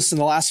practice in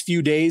the last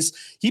few days.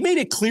 He made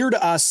it clear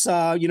to us,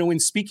 in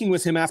speaking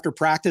with him after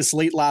practice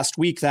late last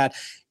week, that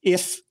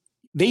if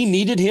they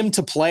needed him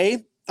to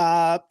play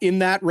in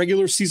that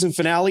regular season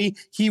finale,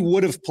 he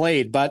would have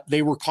played, but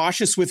they were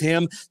cautious with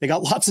him. They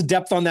got lots of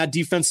depth on that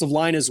defensive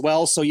line as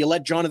well. So you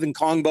let Jonathan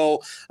Kongbo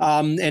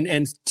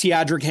and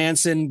Teodric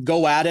Hansen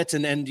go at it.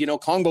 And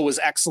Kongbo was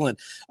excellent,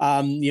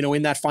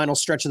 in that final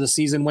stretch of the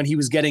season when he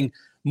was getting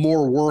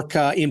more work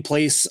in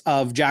place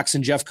of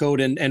Jackson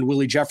Jeffcoat and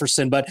Willie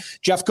Jefferson. But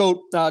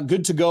Jeffcoat,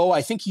 good to go.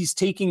 I think he's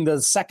taking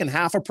the second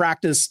half of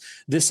practice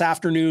this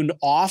afternoon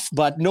off,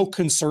 but no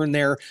concern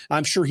there.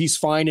 I'm sure he's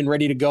fine and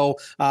ready to go.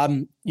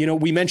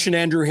 We mentioned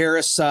Andrew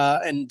Harris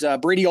and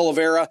Brady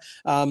Oliveira.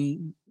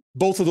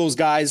 Both of those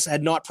guys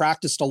had not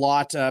practiced a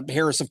lot.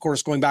 Harris, of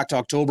course, going back to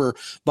October,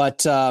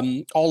 but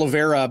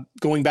Oliveira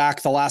going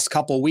back the last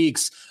couple of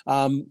weeks.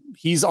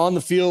 He's on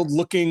the field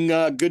looking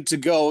good to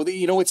go.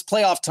 It's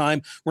playoff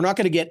time. We're not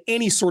going to get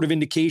any sort of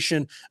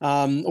indication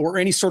or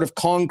any sort of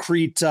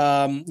concrete,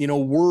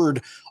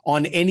 word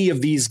on any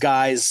of these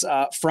guys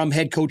from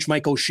head coach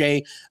Mike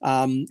O'Shea.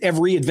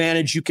 Every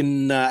advantage you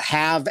can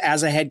have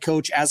as a head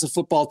coach, as a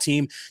football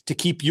team, to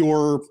keep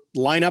your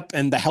lineup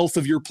and the health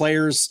of your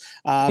players,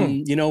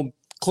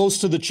 close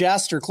to the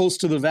chest or close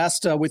to the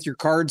vest with your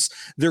cards,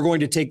 they're going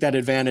to take that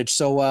advantage.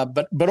 So,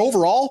 but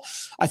overall,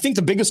 I think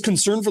the biggest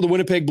concern for the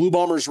Winnipeg Blue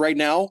Bombers right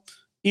now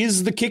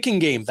is the kicking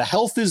game. The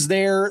health is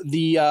there.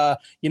 I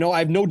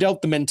have no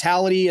doubt the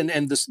mentality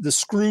and the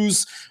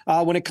screws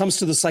when it comes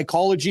to the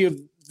psychology of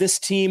this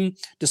team,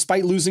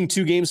 despite losing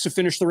 2 games to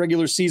finish the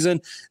regular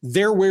season,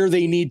 they're where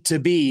they need to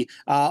be.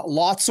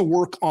 Lots of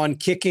work on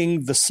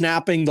kicking, the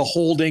snapping, the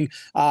holding,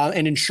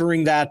 and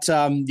ensuring that,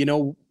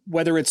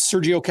 whether it's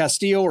Sergio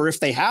Castillo or if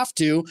they have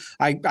to,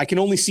 I can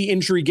only see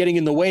injury getting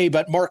in the way,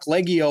 but Mark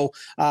Leggio,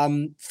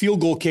 field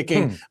goal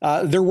kicking,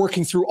 they're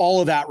working through all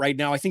of that right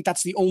now. I think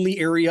that's the only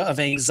area of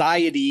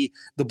anxiety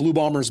the Blue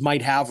Bombers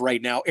might have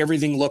right now.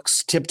 Everything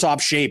looks tip-top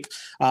shape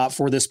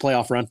for this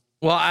playoff run.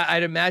 Well,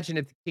 I'd imagine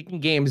if the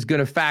kicking game is going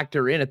to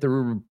factor in it,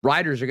 the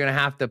Riders are going to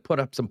have to put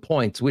up some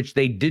points, which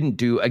they didn't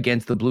do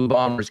against the Blue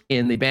Bombers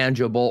in the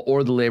Banjo Bowl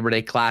or the Labor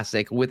Day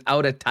Classic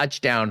without a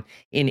touchdown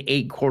in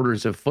 8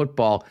 quarters of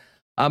football.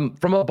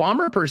 From a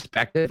Bomber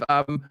perspective,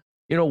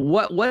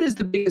 what is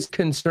the biggest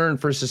concern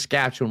for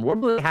Saskatchewan? What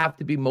will they have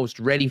to be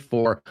most ready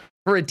for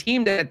a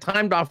team that at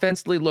times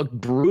offensively looked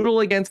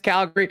brutal against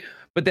Calgary,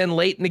 but then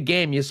late in the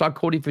game, you saw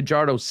Cody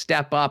Fajardo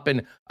step up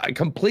and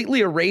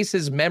completely erase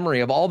his memory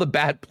of all the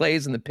bad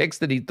plays and the picks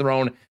that he'd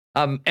thrown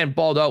and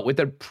balled out with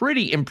a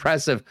pretty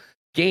impressive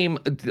game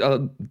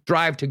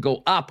drive to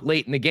go up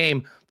late in the game.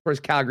 Of course,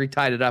 Calgary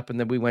tied it up, and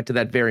then we went to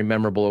that very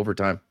memorable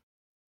overtime.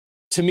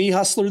 To me,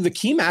 Hustler, the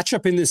key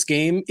matchup in this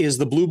game is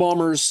the Blue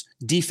Bombers'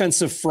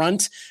 defensive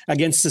front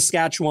against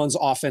Saskatchewan's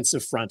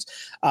offensive front.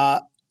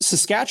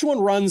 Saskatchewan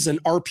runs an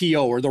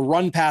RPO, or the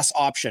run pass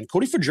option.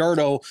 Cody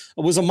Fajardo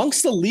was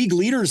amongst the league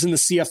leaders in the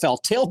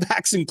CFL,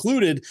 tailbacks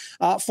included,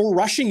 for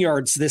rushing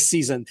yards this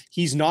season.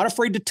 He's not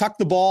afraid to tuck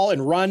the ball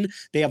and run.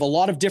 They have a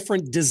lot of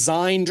different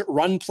designed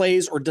run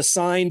plays or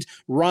designed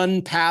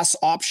run pass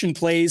option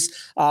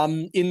plays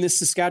in this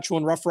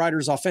Saskatchewan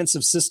Roughriders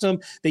offensive system.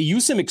 They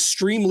use him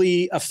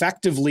extremely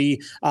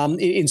effectively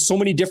in so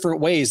many different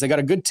ways. They got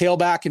a good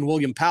tailback in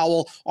William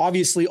Powell.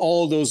 Obviously,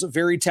 all of those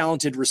very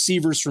talented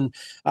receivers from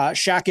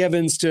Shaq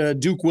Evans to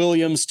Duke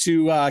Williams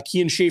to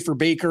Kean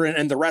Schaefer-Baker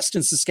and the rest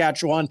in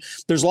Saskatchewan.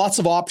 There's lots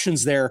of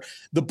options there.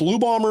 The Blue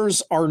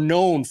Bombers are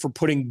known for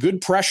putting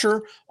good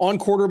pressure on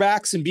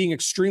quarterbacks and being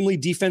extremely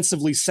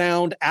defensively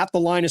sound at the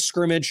line of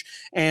scrimmage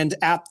and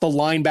at the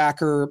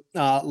linebacker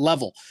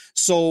level.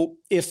 So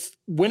if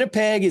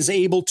Winnipeg is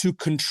able to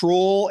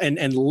control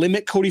and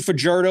limit Cody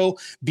Fajardo,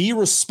 be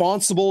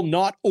responsible,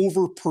 not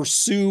over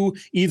pursue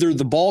either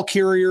the ball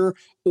carrier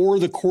or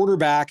the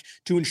quarterback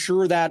to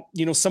ensure that,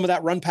 some of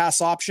that run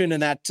pass option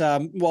and that,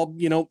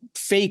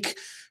 fake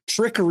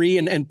trickery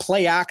and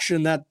play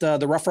action that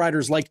the Rough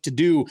Riders like to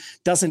do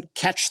doesn't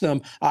catch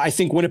them, I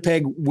think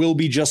Winnipeg will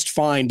be just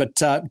fine. But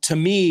to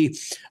me,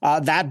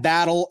 that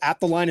battle at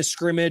the line of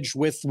scrimmage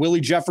with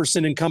Willie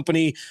Jefferson and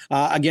company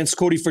against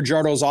Cody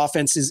Fajardo's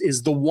offense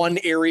is the one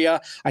area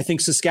I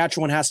think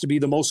Saskatchewan has to be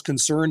the most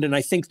concerned. And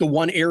I think the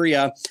one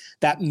area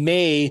that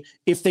may,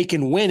 if they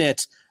can win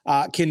it,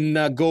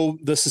 can go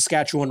the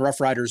Saskatchewan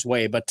Roughriders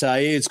way. But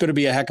it's going to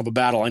be a heck of a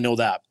battle. I know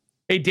that.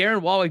 Hey,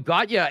 Darrin, while we've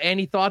got you,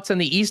 any thoughts on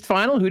the East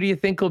Final? Who do you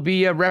think will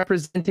be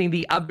representing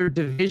the other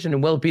division,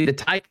 and will it be the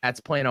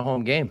Ticats playing a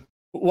home game?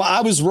 Well,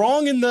 I was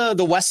wrong in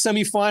the West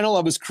semifinal.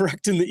 I was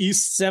correct in the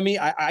East semi.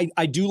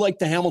 I do like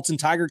the Hamilton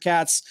Tiger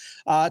Cats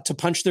to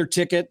punch their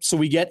ticket, so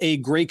we get a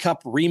Grey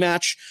Cup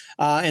rematch,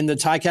 and the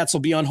Ticats will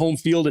be on home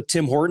field at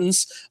Tim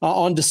Hortons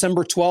on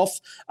December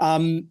 12th.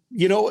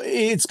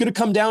 It's going to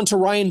come down to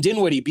Ryan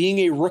Dinwiddie being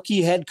a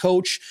rookie head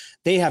coach.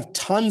 They have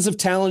tons of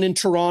talent in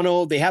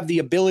Toronto. They have the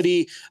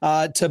ability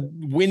to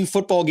win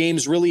football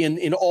games really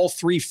in all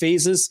three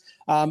phases.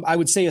 I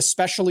would say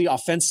especially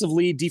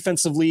offensively,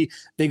 defensively,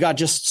 they got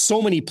just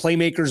so many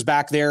playmakers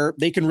back there.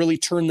 They can really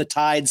turn the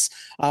tides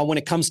when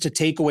it comes to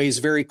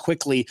takeaways very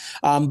quickly.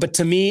 But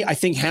to me, I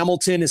think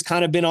Hamilton has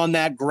kind of been on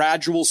that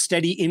gradual,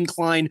 steady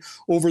incline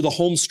over the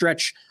home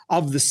stretch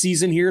of the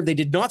season here. They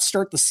did not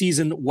start the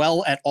season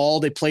well at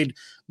all. They played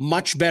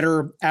much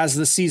better as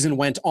the season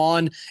went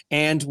on.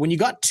 And when you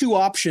got two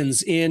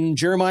options in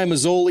Jeremiah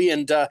Mazzoli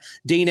and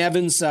Dane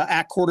Evans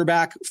at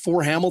quarterback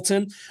for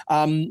Hamilton,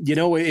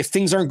 if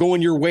things aren't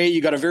going your way,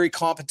 you got a very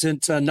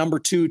competent number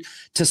two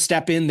to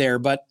step in there.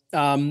 But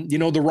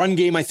the run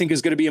game, I think,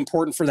 is going to be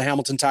important for the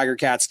Hamilton Tiger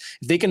Cats.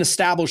 If they can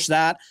establish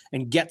that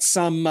and get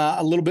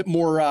a little bit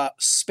more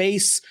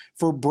space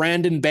for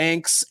Brandon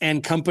Banks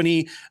and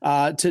company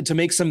to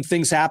make some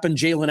things happen,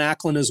 Jalen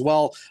Acklin as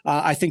well,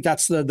 I think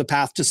that's the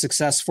path to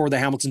success for the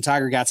Hamilton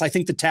Tiger Cats. I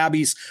think the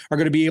Tabbies are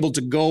going to be able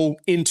to go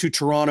into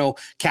Toronto,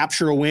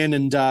 capture a win,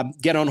 and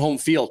get on home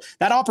field.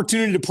 That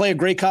opportunity to play a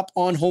Grey Cup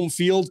on home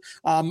field,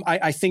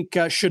 I think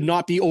should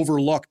not be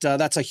overlooked.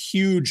 That's a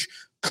huge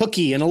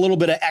cookie and a little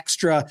bit of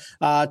extra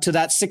to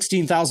that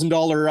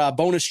 $16,000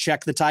 bonus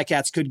check the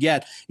Ticats could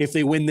get if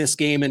they win this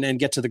game and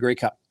get to the Grey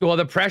Cup. Well,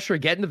 the pressure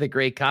getting to the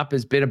Grey Cup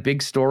has been a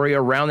big story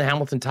around the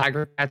Hamilton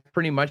Tiger Cats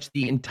pretty much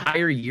the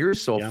entire year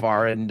so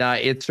far, and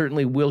it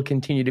certainly will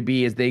continue to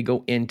be as they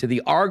go into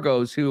the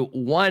Argos, who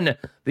won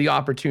the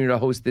opportunity to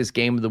host this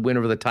game with the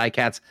winner of the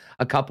Ticats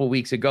a couple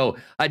weeks ago.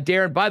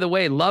 Darrin, by the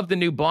way, love the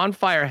new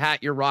bonfire hat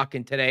you're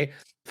rocking today.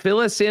 Fill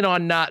us in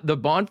on the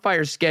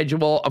bonfire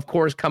schedule, of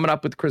course, coming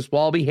up with Chris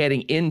Walby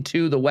heading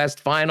into the West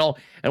Final,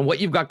 and what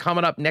you've got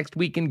coming up next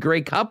week in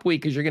Grey Cup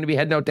week, because you're going to be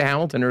heading out to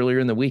Hamilton earlier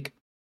in the week.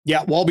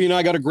 Yeah, Walby and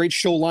I got a great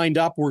show lined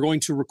up. We're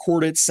going to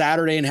record it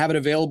Saturday and have it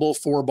available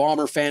for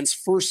Bomber fans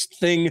first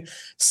thing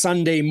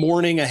Sunday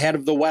morning ahead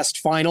of the West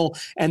Final.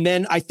 And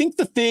then I think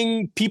the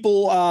thing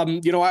people, I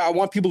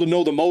want people to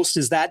know the most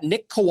is that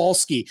Nick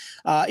Kowalski,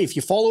 if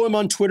you follow him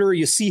on Twitter,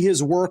 you see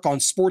his work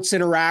on Sports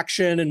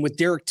Interaction and with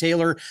Derek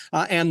Taylor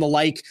and the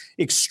like,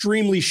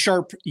 extremely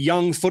sharp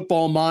young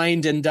football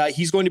mind. And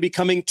he's going to be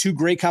coming to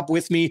Grey Cup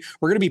with me.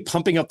 We're going to be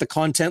pumping up the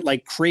content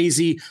like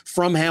crazy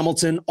from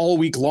Hamilton all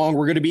week long.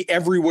 We're going to be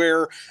everywhere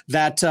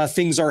that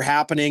things are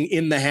happening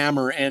in the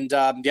Hammer. And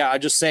I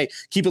just say,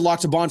 keep it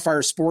locked to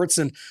Bonfire Sports.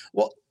 And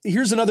well,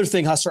 here's another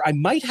thing, Hustler. I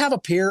might have a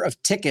pair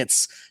of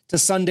tickets to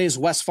Sunday's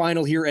West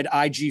Final here at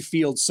IG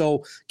Field.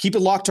 So keep it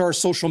locked to our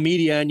social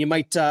media and you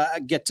might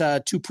get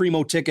two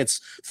primo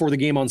tickets for the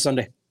game on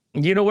Sunday.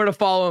 You know where to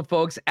follow him,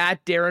 folks,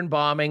 at Darrin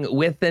Bauming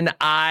with an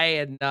I,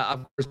 and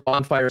of course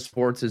Bonfire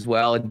Sports as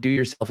well. And do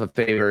yourself a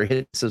favor,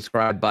 hit the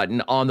subscribe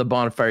button on the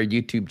Bonfire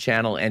YouTube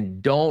channel,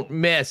 and don't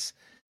miss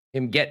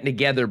him getting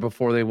together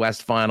before the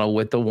West Final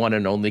with the one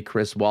and only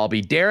Chris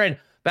Walby. Darrin,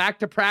 back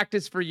to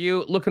practice for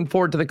you. Looking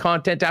forward to the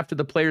content after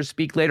the players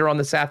speak later on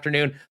this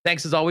afternoon.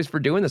 Thanks as always for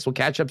doing this. We'll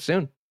catch up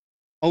soon.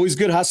 Always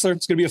good, Hustler.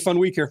 It's going to be a fun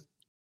week here.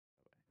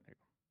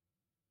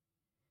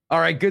 All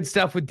right, good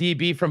stuff with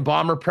DB from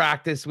Bomber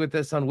Practice with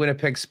us on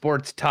Winnipeg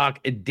Sports Talk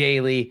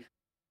Daily.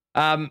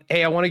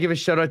 Hey, I want to give a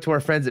shout out to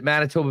our friends at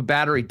Manitoba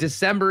Battery.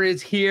 December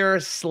is here.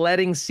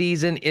 Sledding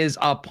season is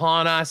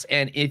upon us.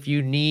 And if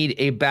you need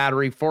a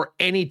battery for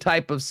any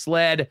type of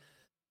sled,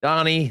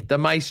 Donnie, the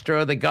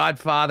maestro, the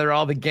godfather,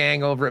 all the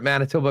gang over at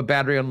Manitoba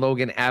Battery on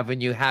Logan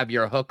Avenue have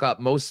your hookup.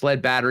 Most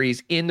sled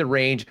batteries in the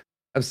range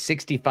of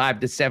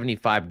 $65 to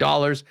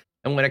 $75.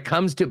 And when it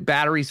comes to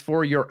batteries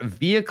for your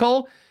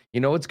vehicle, you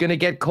know it's going to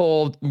get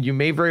cold. You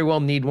may very well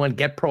need one.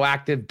 Get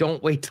proactive.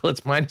 Don't wait till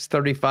it's minus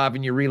 35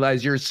 and you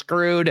realize you're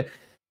screwed.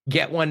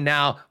 Get one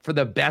now for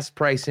the best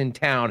price in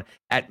town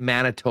at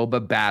Manitoba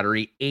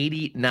Battery,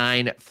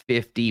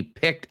 $89.50.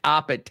 Picked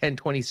up at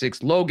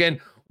 1026 Logan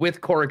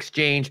with Core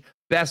Exchange.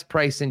 Best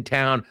price in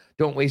town.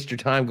 Don't waste your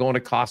time going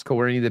to Costco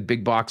or any of the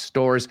big box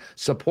stores.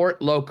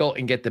 Support local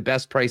and get the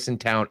best price in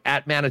town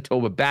at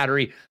Manitoba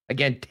Battery.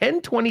 Again,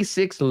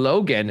 1026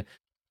 Logan.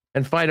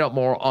 And find out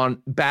more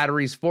on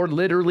batteries for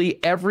literally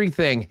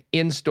everything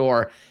in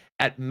store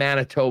at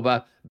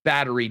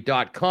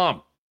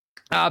manitobabattery.com.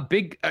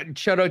 Big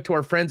shout out to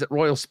our friends at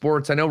Royal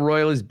Sports. I know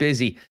Royal is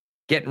busy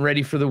getting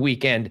ready for the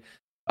weekend.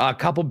 A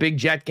couple big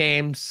Jet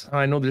games.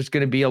 I know there's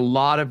going to be a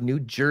lot of new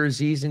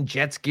jerseys and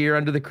Jets gear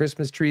under the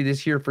Christmas tree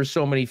this year for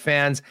so many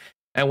fans.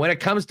 And when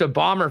it comes to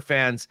Bomber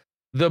fans,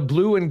 the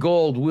blue and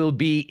gold will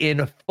be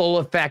in full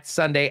effect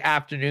Sunday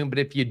afternoon. But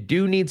if you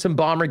do need some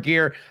Bomber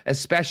gear,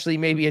 especially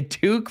maybe a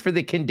toque for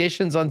the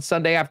conditions on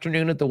Sunday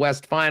afternoon at the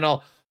West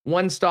Final,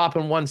 one stop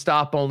and one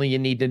stop only you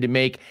need to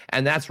make.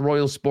 And that's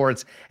Royal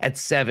Sports at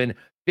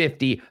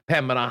 750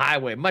 Pembina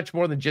Highway. Much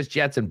more than just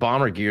Jets and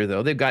Bomber gear,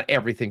 though. They've got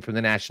everything from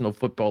the National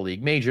Football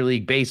League, Major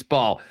League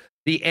Baseball,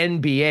 the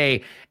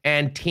NBA,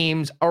 and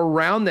teams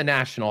around the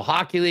National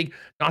Hockey League,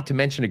 not to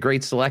mention a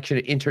great selection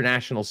of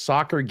international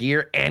soccer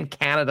gear and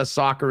Canada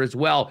soccer as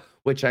well,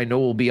 which I know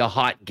will be a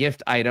hot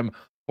gift item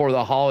for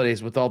the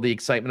holidays with all the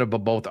excitement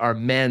about both our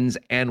men's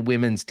and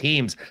women's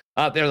teams.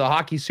 They're the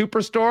Hockey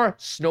Superstore,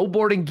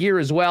 snowboarding gear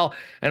as well,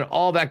 and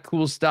all that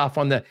cool stuff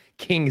on the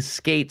King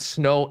Skate,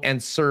 snow,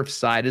 and surf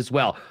side as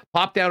well.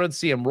 Pop down and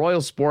see them, Royal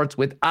Sports,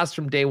 with us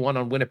from day one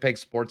on Winnipeg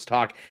Sports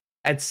Talk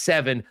at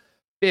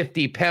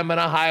 750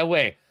 Pembina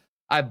Highway.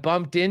 I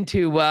bumped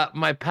into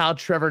my pal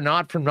Trevor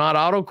Knott from Knott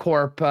Auto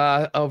Corp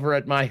over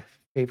at my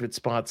favorite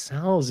spot,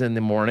 Sal's, in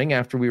the morning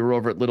after we were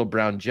over at Little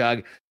Brown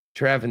Jug.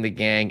 Trev and the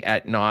gang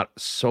at Knott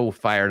so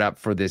fired up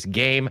for this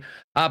game.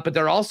 But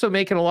they're also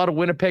making a lot of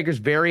Winnipeggers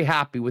very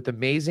happy with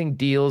amazing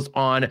deals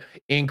on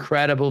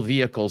incredible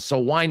vehicles. So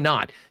why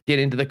not get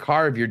into the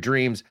car of your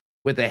dreams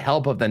with the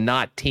help of the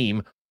Knott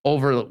team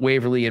over at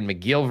Waverly and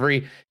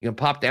McGillivray? You can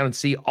pop down and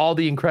see all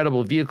the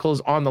incredible vehicles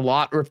on the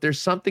lot, or if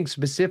there's something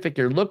specific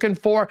you're looking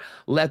for,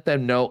 let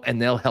them know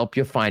and they'll help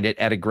you find it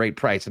at a great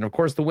price. And of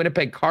course, the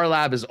Winnipeg Car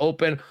Lab is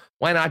open.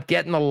 Why not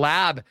get in the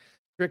lab?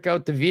 Trick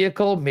out the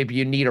vehicle. Maybe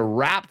you need a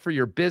wrap for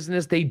your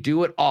business. They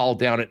do it all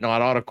down at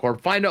Knott Auto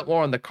Corp. Find out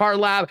more on the Car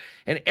Lab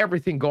and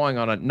everything going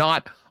on at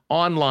Knott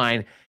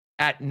online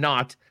at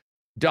knott.ca.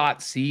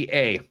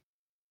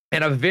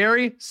 And a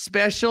very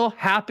special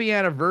happy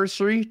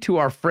anniversary to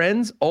our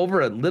friends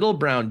over at Little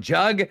Brown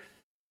Jug.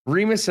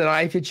 Remus and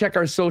I, if you check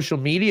our social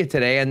media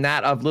today and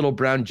that of Little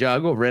Brown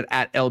Jug over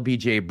at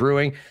LBJ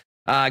Brewing,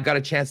 got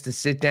a chance to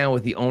sit down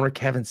with the owner,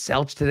 Kevin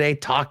Selch, today,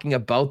 talking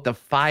about the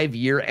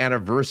 5-year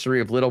anniversary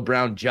of Little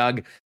Brown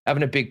Jug,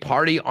 having a big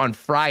party on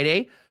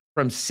Friday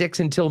from 6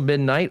 until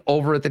midnight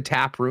over at the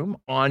tap room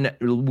on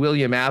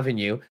William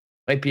Avenue.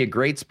 Might be a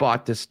great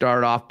spot to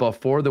start off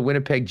before the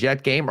Winnipeg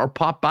Jet game or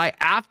pop by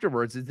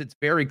afterwards, as it's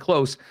very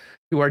close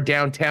to our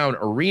downtown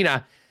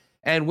arena.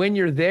 And when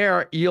you're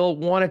there, you'll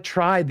want to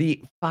try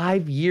the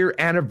 5-year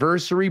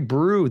anniversary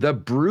brew, the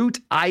Brute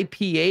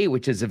IPA,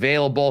 which is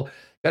available.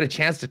 Got a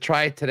chance to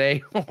try it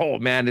today. Oh,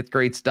 man, it's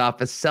great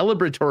stuff. A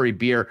celebratory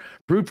beer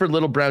brewed for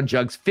Little Brown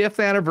Jug's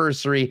 5th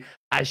anniversary,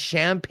 a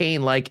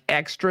champagne-like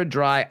extra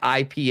dry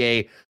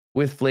IPA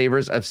with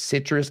flavors of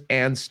citrus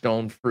and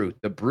stone fruit.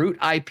 The Brute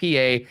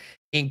IPA,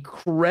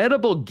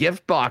 incredible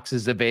gift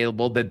boxes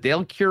available that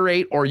they'll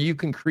curate or you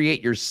can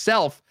create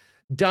yourself,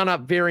 done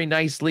up very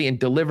nicely and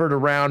delivered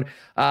around.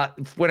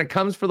 When it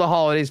comes for the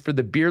holidays, for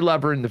the beer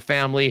lover in the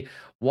family,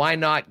 why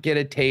not get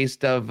a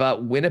taste of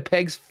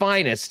Winnipeg's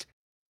finest,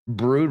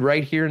 brewed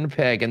right here in the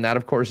Peg, and that,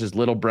 of course, is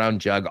Little Brown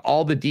Jug.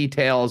 All the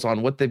details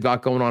on what they've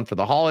got going on for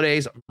the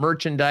holidays,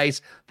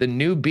 merchandise, the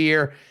new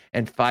beer,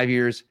 and 5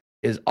 years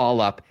is all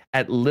up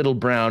at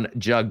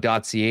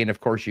littlebrownjug.ca. And, of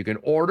course, you can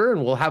order,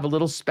 and we'll have a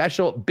little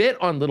special bit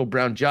on Little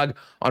Brown Jug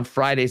on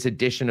Friday's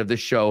edition of the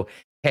show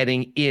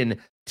heading in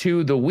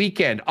to the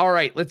weekend. All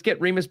right, let's get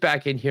Remus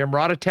back in here.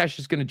 Murat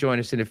is going to join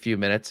us in a few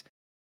minutes.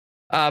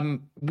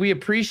 We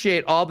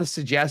appreciate all the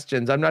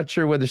suggestions. I'm not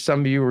sure whether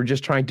some of you were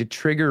just trying to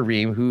trigger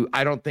Reem, who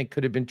I don't think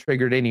could have been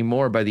triggered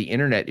anymore by the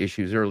internet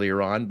issues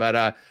earlier on.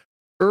 But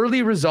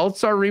early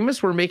results are,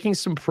 Remus, we're making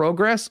some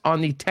progress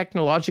on the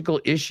technological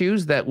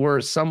issues that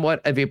were somewhat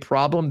of a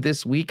problem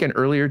this week and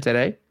earlier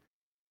today.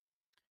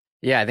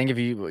 Yeah, I think if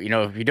you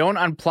don't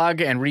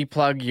unplug and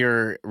replug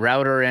your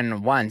router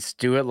in once,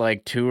 do it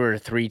like 2 or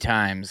 3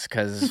 times,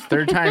 because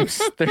third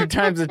time's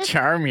a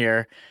charm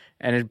here,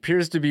 and it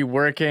appears to be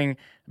working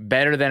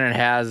better than it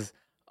has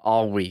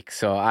all week.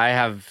 So I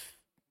have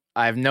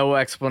no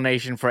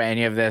explanation for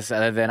any of this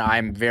other than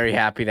I'm very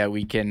happy that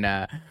we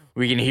can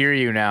hear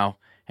you now,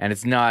 and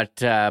it's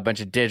not a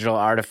bunch of digital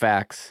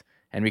artifacts,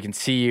 and we can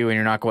see you, and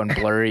you're not going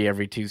blurry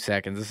every 2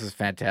 seconds. This is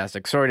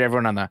fantastic. Sorry to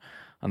everyone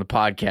on the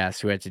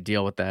podcast who had to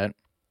deal with that.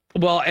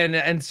 Well,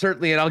 and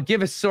certainly, and I'll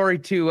give a sorry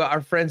to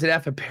our friends at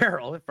F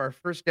Apparel if our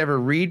first ever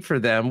read for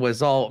them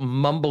was all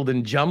mumbled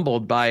and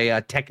jumbled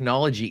by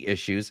technology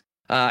issues.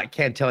 I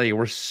can't tell you,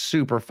 we're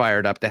super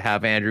fired up to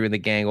have Andrew and the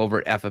gang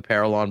over at F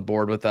Apparel on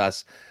board with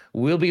us.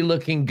 We'll be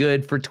looking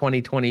good for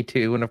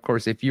 2022. And of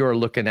course, if you're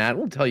looking at,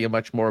 we'll tell you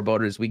much more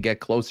about it as we get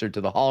closer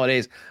to the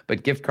holidays,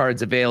 but gift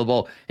cards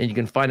available, and you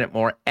can find it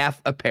more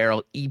F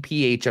Apparel,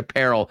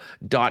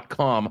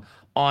 EPHapparel.com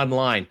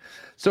online.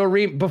 So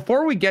Reem,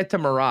 before we get to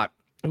Murat,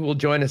 who will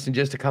join us in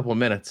just a couple of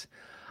minutes,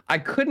 I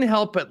couldn't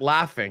help but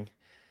laughing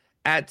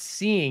at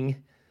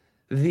seeing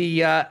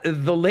the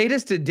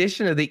latest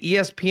edition of the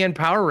ESPN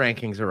Power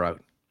Rankings are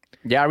out.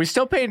 Yeah, are we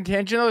still paying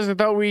attention to those? I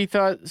thought we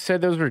said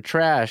those were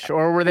trash,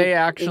 or were they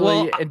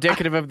actually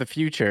indicative of the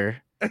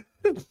future?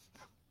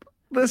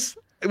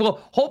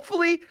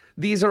 Hopefully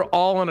these are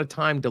all on a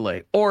time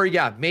delay, or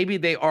maybe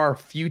they are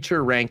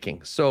future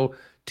rankings. So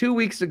 2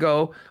 weeks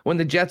ago, when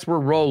the Jets were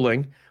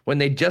rolling, when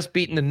they'd just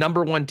beaten the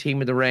number 1 team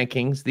in the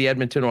rankings, the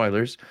Edmonton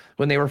Oilers,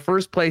 when they were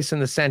first place in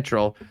the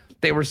Central,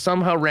 they were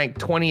somehow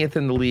ranked 20th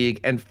in the league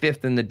and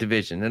 5th in the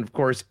division. And of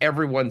course,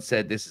 everyone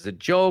said this is a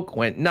joke,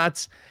 went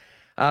nuts.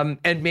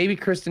 And maybe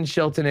Kristen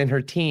Shilton and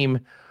her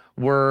team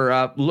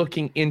were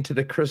looking into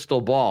the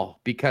crystal ball,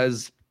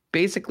 because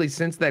basically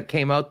since that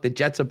came out, the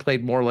Jets have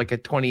played more like a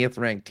 20th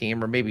ranked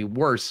team, or maybe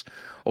worse,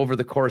 over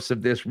the course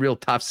of this real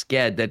tough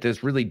sked that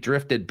has really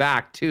drifted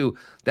back to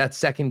that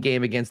second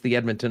game against the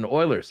Edmonton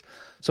Oilers.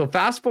 So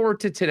fast forward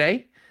to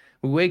today,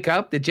 we wake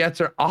up, the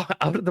Jets are out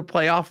of the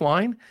playoff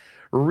line,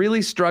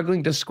 really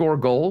struggling to score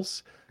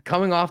goals,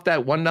 coming off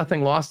that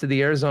 1-0 loss to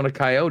the Arizona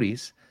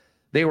Coyotes.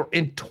 They were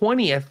in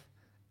 20th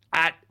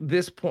at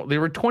this point. They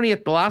were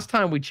 20th the last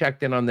time we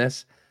checked in on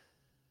this.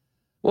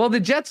 Well, the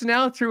Jets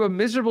now, through a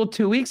miserable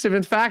 2 weeks, have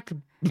in fact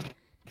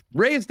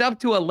raised up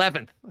to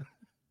 11th.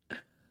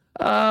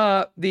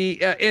 And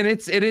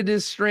it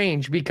is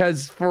strange,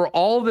 because for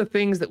all the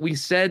things that we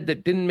said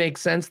that didn't make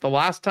sense the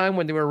last time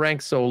when they were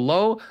ranked so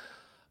low,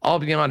 I'll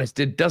be honest,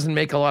 it doesn't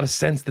make a lot of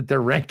sense that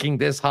they're ranking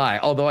this high.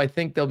 Although I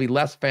think there'll be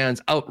less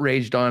fans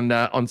outraged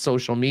on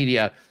social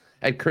media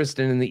at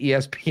Kristen and the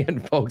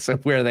ESPN folks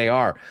of where they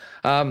are.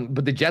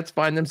 But the Jets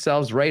find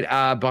themselves right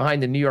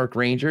behind the New York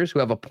Rangers, who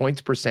have a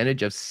points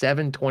percentage of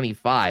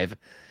 .725.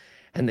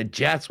 And the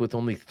Jets, with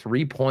only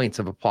 3 points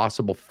of a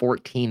possible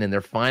 14 in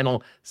their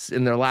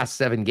last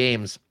 7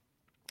 games,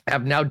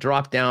 have now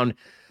dropped down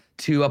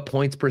to a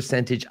points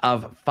percentage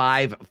of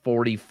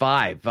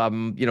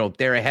 .545.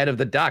 They're ahead of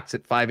the Ducks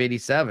at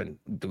 .587,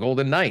 the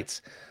Golden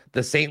Knights,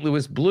 the St.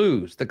 Louis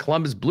Blues, the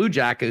Columbus Blue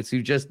Jackets,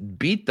 who just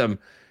beat them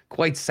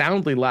quite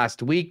soundly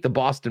last week, the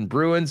Boston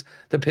Bruins,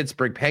 the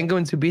Pittsburgh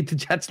Penguins, who beat the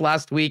Jets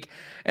last week.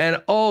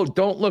 And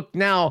don't look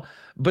now,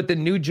 but the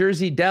New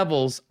Jersey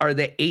Devils are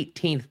the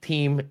 18th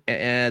team,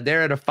 and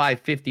they're at a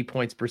 .550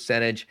 points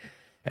percentage,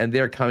 and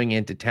they're coming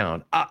into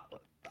town.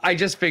 I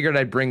just figured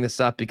I'd bring this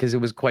up because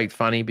it was quite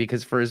funny,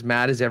 because for as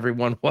mad as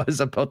everyone was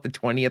about the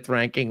 20th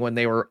ranking when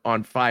they were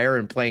on fire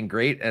and playing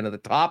great and at the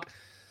top,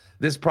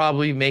 this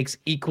probably makes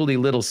equally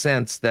little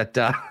sense that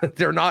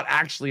they're not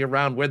actually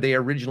around where they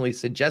originally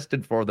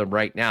suggested for them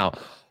right now.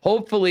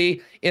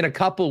 Hopefully, in a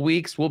couple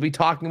weeks, we'll be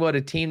talking about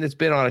a team that's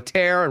been on a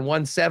tear and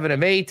won 7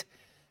 of 8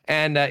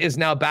 and is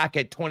now back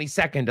at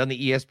 22nd on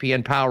the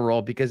ESPN Power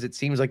Roll, because it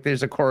seems like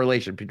there's a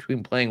correlation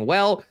between playing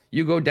well,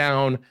 you go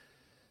down,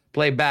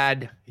 play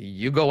bad,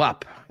 you go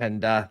up.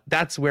 And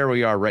that's where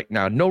we are right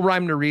now. No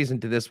rhyme or reason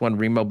to this one,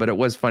 Remo, but it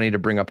was funny to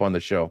bring up on the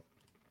show.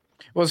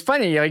 Well, it's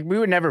funny, like, we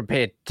would never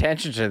pay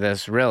attention to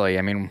this, really.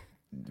 I mean,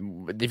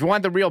 if you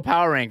want the real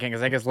power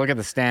rankings, I guess look at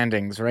the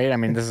standings, right? I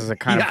mean, this is a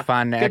kind of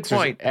fun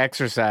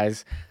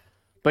exercise.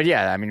 But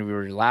yeah, I mean, we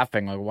were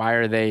laughing, like, why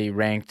are they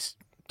ranked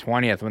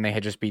 20th when they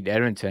had just beat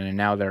Edmonton, and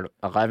now they're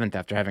 11th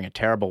after having a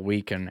terrible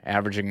week and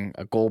averaging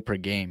a goal per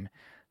game,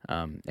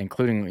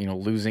 including,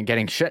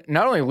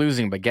 not only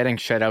losing, but getting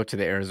shut out to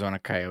the Arizona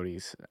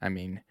Coyotes. I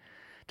mean,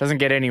 it doesn't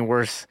get any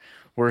worse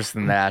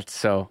than that.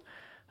 So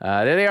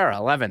there they are,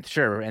 11th,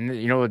 sure. And,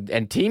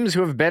 and teams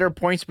who have better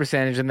points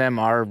percentage than them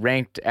are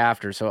ranked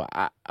after. So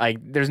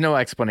there's no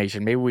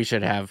explanation. Maybe I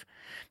should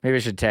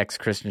text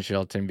Kristen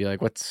Shilton and be like,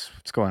 what's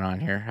going on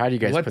here? How do you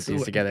guys put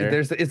these together?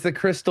 It's the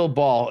crystal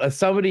ball.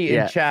 Somebody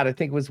in chat, I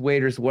think it was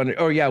Waiters, wondered,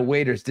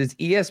 Waiters, does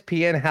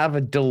ESPN have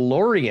a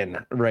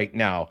DeLorean right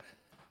now?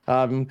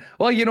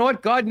 Well, you know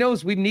what? God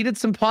knows we've needed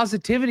some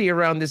positivity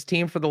around this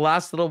team for the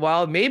last little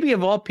while. Maybe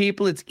of all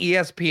people, it's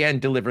ESPN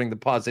delivering the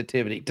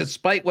positivity.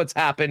 Despite what's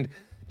happened,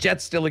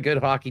 Jets still a good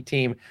hockey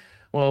team.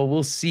 Well,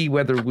 we'll see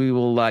whether we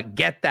will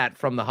get that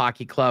from the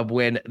hockey club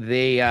when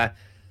they are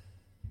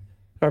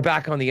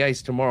back on the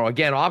ice tomorrow.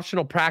 Again,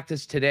 optional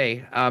practice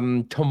today.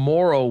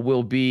 Tomorrow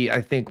will be,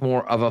 I think,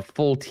 more of a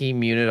full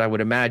team unit. I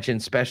would imagine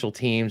special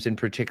teams, in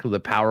particular, the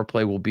power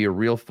play will be a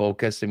real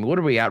focus. I mean, what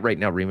are we at right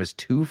now, Remus?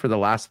 2 for the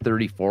last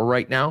 34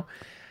 right now.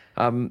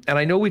 And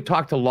I know we've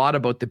talked a lot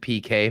about the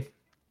PK,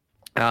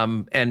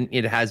 and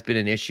it has been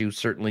an issue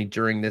certainly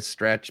during this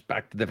stretch,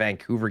 back to the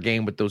Vancouver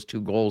game with those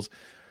 2 goals.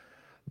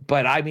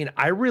 But I mean,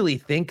 I really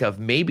think of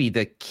maybe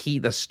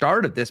the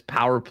start of this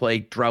power play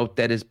drought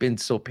that has been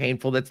so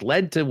painful, that's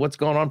led to what's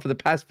going on for the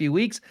past few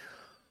weeks,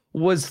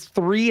 was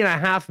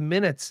 3.5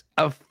 minutes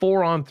of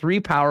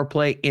 4-on-3 power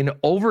play in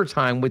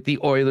overtime with the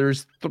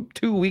Oilers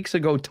 2 weeks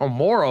ago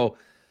tomorrow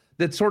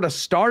that sort of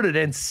started.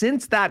 And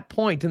since that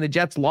point, and the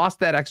Jets lost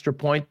that extra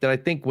point that I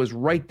think was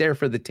right there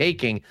for the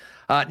taking,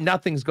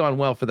 nothing's gone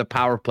well for the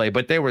power play.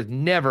 But there was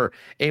never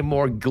a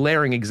more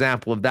glaring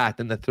example of that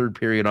than the third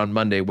period on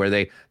Monday, where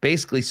they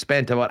basically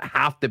spent about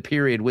half the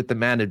period with the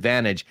man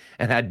advantage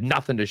and had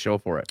nothing to show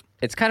for it.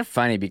 It's kind of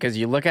funny because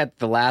you look at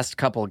the last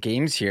couple of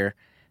games here,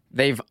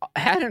 they've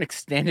had an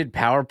extended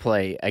power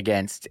play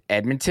against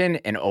Edmonton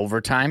in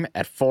overtime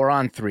at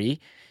 4-on-3.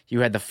 You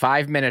had the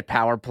 5-minute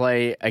power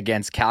play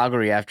against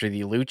Calgary after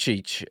the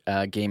Lucic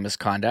game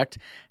misconduct,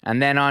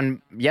 and then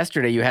on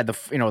yesterday you had the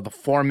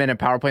 4-minute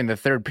power play in the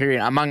third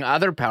period, among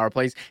other power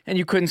plays, and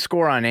you couldn't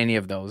score on any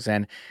of those.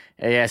 And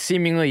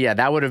seemingly,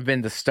 that would have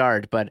been the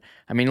start. But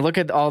I mean, look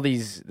at all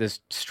this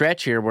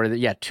stretch here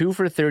where 2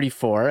 for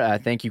 34.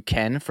 Thank you,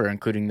 Ken, for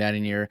including that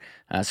in your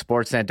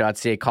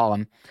Sportsnet.ca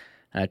column.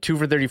 2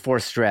 for 34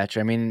 stretch.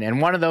 I mean,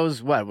 and one of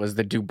those, what was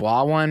the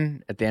Dubois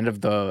one at the end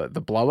of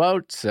the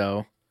blowout?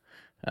 So.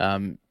 I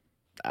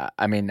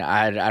mean,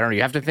 I don't know.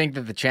 You have to think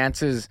that the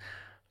chances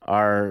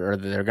are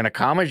they're going to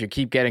come as you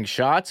keep getting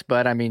shots.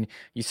 But I mean,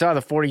 you saw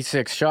the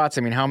 46 shots.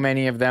 I mean, how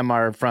many of them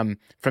are from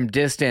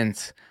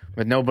distance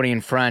with nobody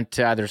in front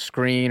to either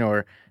screen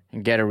or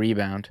get a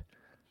rebound?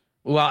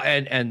 Well,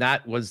 and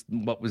that was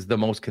what was the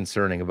most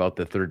concerning about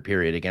the third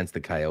period against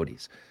the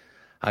Coyotes.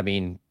 I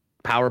mean,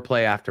 power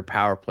play after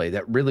power play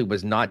that really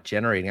was not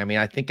generating. I mean,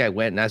 I think I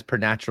went, and as per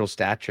natural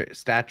stat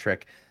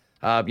trick,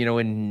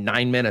 in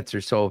 9 minutes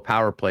or so of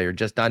power play, or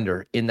just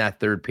under, in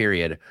that third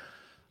period,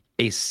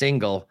 a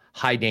single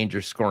high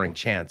danger scoring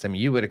chance. I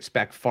mean, you would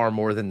expect far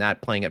more than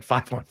that playing at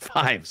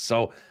 5-on-5.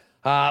 So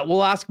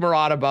we'll ask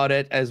Murat about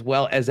it, as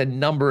well as a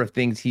number of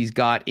things he's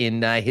got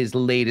in his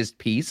latest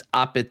piece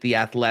up at The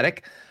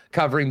Athletic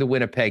covering the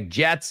Winnipeg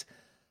Jets.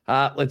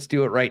 Let's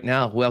do it right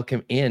now.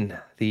 Welcome in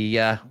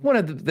the one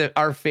of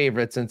our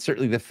favorites, and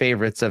certainly the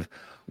favorites of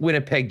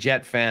Winnipeg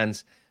Jet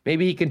fans.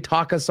 Maybe he can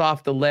talk us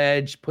off the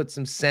ledge, put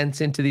some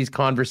sense into these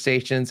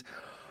conversations,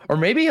 or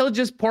maybe he'll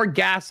just pour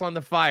gas on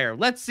the fire.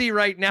 Let's see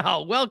right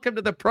now. Welcome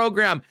to the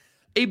program.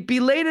 A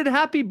belated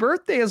happy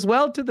birthday as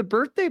well to the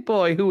birthday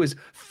boy who was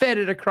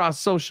feted across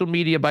social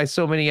media by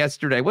so many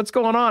yesterday. What's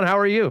going on? How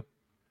are you?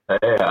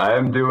 Hey, I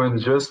am doing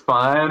just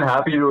fine.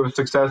 Happy to have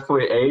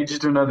successfully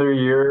aged another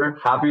year.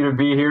 Happy to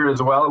be here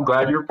as well.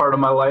 Glad you're part of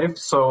my life.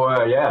 So,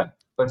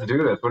 let's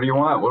do this. What do you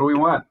want? What do we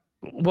want?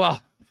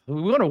 Well,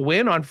 we want to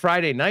win on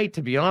Friday night,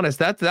 to be honest.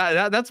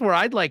 That's where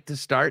I'd like to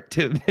start,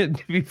 to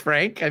be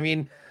frank. I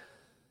mean,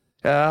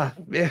 what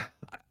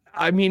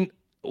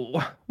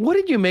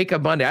did you make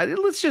of Monday?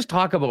 Let's just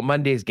talk about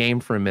Monday's game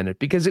for a minute,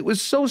 because it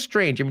was so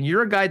strange. I mean,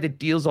 you're a guy that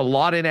deals a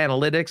lot in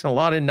analytics and a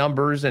lot in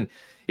numbers, and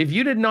if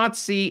you did not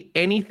see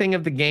anything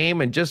of the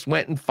game and just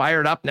went and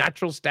fired up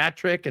natural stat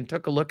trick and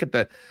took a look at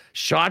the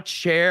shot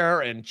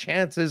share and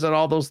chances and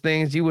all those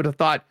things, you would have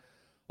thought,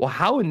 well,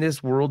 how in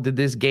this world did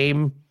this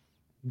game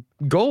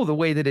go the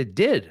way that it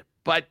did?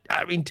 But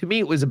I mean, to me,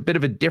 it was a bit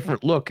of a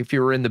different look if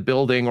you were in the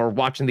building or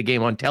watching the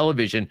game on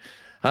television,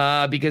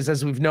 because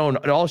as we've known,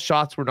 all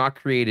shots were not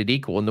created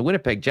equal, and the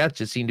Winnipeg Jets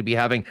just seem to be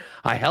having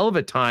a hell of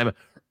a time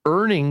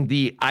earning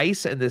the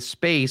ice and the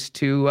space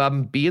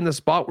to be in the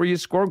spot where you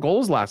score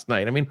goals last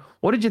night. I mean,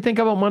 what did you think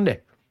about Monday?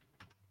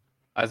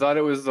 I thought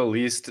it was the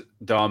least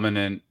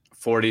dominant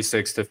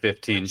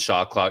 46-15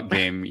 shot clock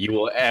game you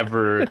will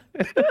ever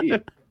see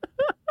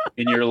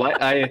in your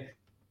life.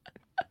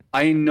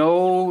 I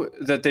know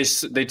that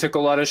they took a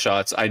lot of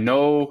shots. I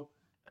know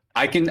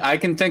I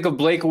can think of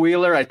Blake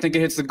Wheeler. I think it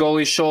hits the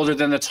goalie's shoulder,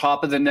 then the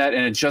top of the net,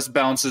 and it just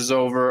bounces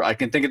over. I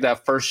can think of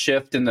that first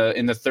shift in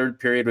the third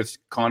period with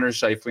Connor,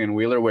 Scheifele, and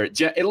Wheeler, where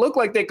it looked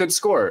like they could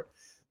score.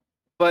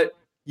 But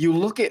you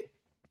look at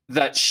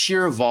that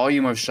sheer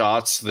volume of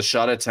shots, the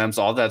shot attempts,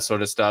 all that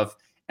sort of stuff,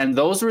 and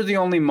those were the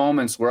only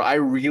moments where I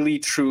really,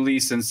 truly,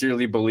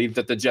 sincerely believed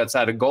that the Jets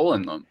had a goal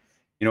in them.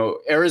 You know,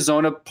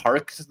 Arizona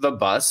parked the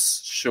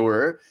bus,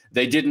 sure.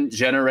 They didn't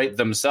generate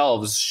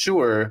themselves,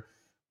 sure.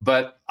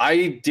 But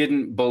I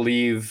didn't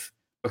believe,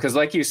 because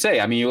like you say,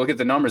 I mean, you look at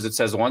the numbers, it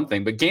says one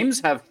thing, but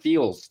games have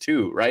feels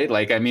too, right?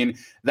 Like, I mean,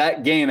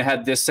 that game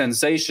had this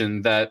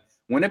sensation that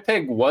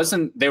Winnipeg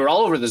they were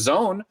all over the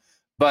zone,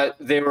 but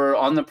they were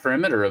on the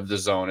perimeter of the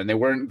zone, and they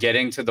weren't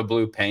getting to the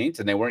blue paint,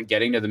 and they weren't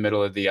getting to the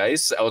middle of the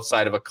ice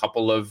outside of a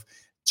couple of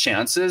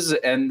chances.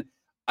 And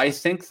I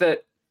think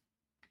that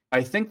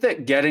I think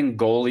that getting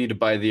goalied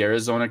by the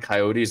Arizona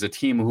Coyotes, a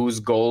team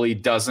whose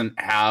goalie doesn't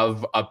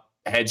have a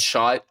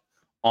headshot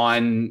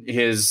on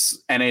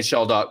his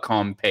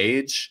NHL.com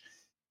page,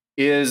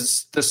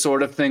 is the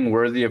sort of thing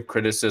worthy of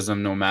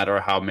criticism no matter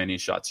how many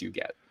shots you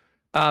get.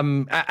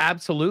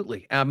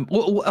 Absolutely.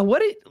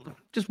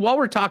 Just while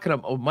we're talking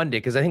about Monday,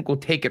 because I think we'll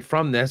take it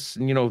from this,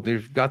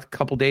 they've got a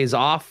couple days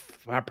off,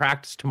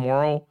 practice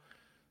tomorrow,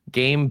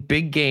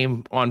 big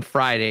game on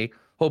Friday,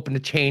 hoping to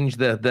change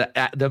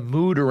the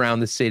mood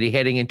around the city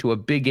heading into a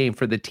big game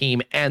for the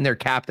team and their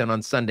captain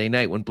on Sunday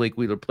night when Blake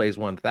Wheeler plays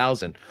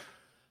 1,000.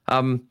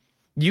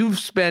 You've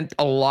spent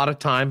a lot of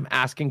time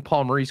asking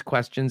Paul Maurice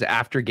questions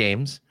after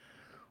games.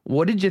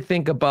 What did you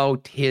think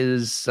about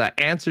his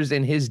answers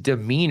and his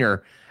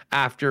demeanor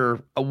after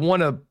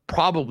one of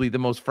probably the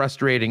most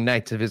frustrating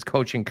nights of his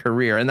coaching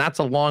career? And that's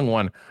a long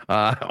one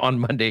on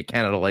Monday at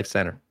Canada Life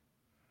Center.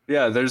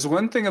 Yeah, there's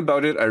one thing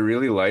about it I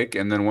really like,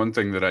 and then one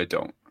thing that I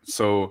don't.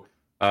 So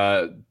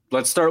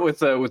let's start with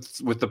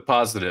the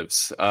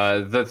positives.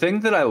 The thing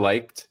that I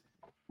liked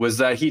was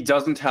that he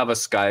doesn't have a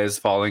sky is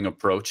falling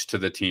approach to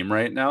the team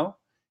right now.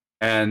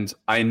 And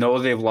I know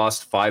they've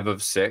lost 5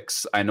 of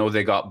 6. I know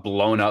they got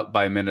blown up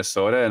by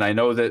Minnesota, and I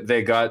know that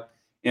they got,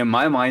 in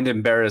my mind,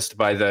 embarrassed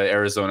by the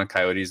Arizona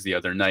Coyotes the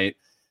other night.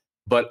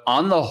 But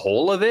on the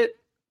whole of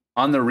it,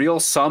 on the real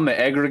sum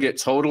aggregate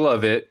total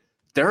of it,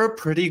 they're a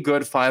pretty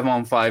good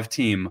 5-on-5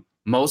 team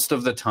most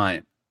of the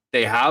time.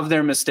 They have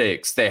their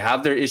mistakes. They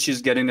have their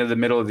issues getting to the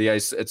middle of the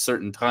ice at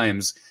certain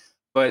times.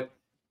 But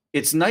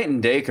it's night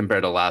and day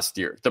compared to last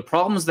year. The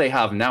problems they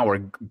have now are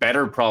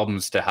better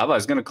problems to have. I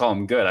was going to call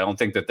them good. I don't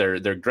think that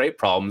they're great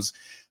problems.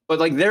 But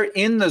like, they're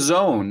in the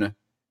zone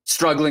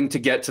struggling to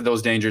get to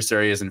those dangerous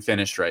areas and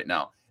finish right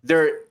now.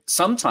 They're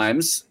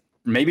sometimes,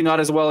 maybe not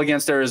as well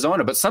against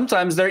Arizona, but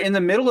sometimes they're in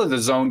the middle of the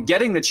zone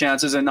getting the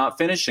chances and not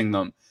finishing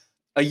them.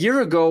 A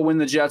year ago, when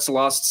the Jets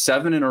lost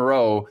 7 in a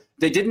row,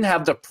 they didn't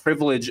have the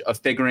privilege of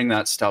figuring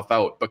that stuff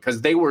out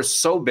because they were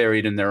so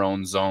buried in their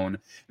own zone.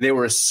 They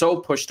were so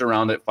pushed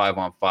around at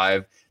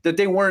 5-on-5 that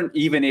they weren't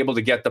even able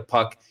to get the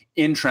puck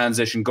in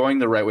transition, going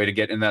the right way to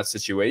get in that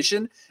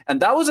situation.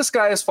 And that was a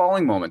sky is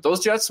falling moment.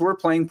 Those Jets were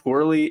playing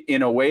poorly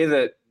in a way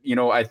that,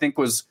 I think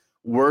was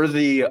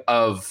worthy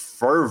of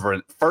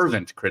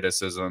fervent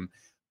criticism.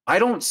 I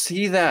don't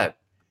see that.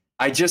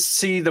 I just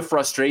see the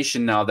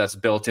frustration now that's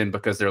built in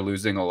because they're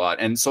losing a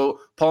lot. And so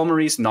Paul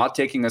Maurice not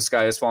taking a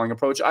sky is falling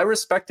approach, I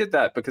respected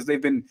that because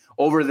they've been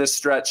over this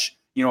stretch,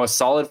 a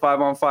solid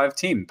 5-on-5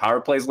 team.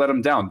 Power plays let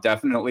them down.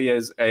 Definitely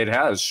as it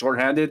has.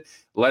 Shorthanded,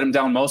 let them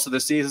down most of the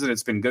season.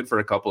 It's been good for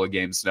a couple of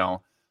games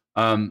now.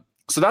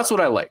 So that's what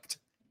I liked.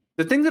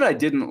 The thing that I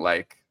didn't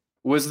like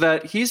was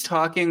that he's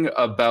talking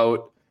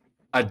about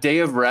a day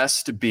of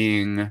rest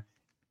being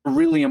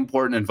really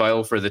important and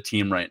vital for the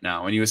team right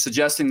now. And he was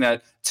suggesting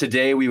that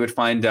today we would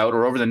find out,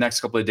 or over the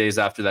next couple of days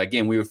after that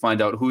game, we would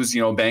find out who's,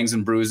 bangs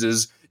and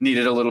bruises,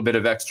 needed a little bit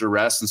of extra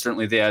rest. And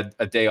certainly they had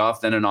a day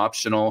off, then an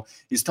optional.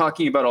 He's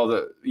talking about all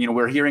the,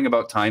 we're hearing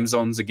about time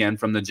zones again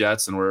from the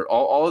Jets, and we're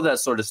all of that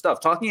sort of stuff,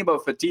 talking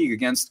about fatigue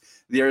against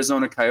the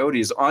Arizona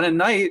Coyotes on a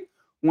night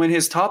when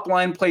his top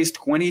line plays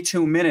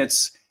 22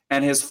 minutes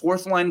and his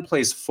fourth line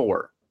plays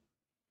 4.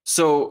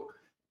 So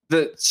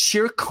the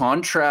sheer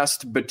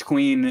contrast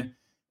between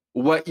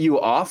what you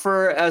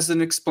offer as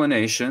an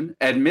explanation,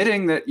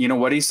 admitting that,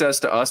 what he says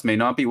to us may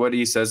not be what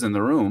he says in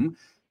the room,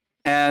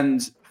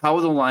 and how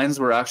the lines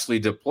were actually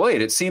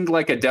deployed. It seemed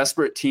like a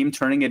desperate team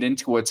turning it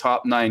into a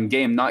top 9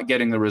 game, not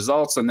getting the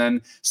results, and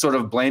then sort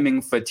of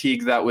blaming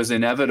fatigue that was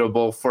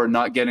inevitable for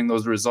not getting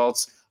those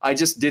results. I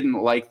just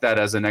didn't like that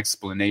as an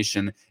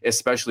explanation,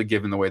 especially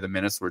given the way the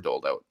minutes were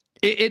doled out.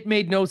 It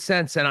made no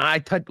sense. And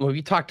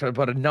we talked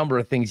about a number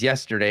of things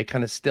yesterday,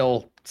 kind of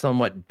still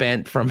somewhat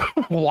bent from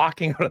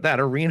walking out of that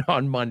arena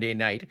on Monday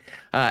night,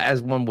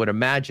 as one would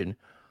imagine.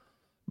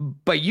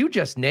 But you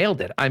just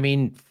nailed it. I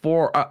mean,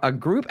 for a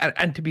group,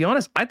 and to be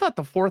honest, I thought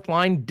the fourth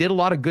line did a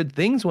lot of good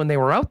things when they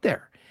were out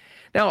there.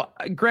 Now,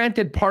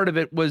 granted, part of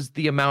it was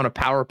the amount of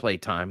power play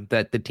time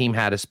that the team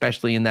had,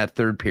 especially in that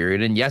third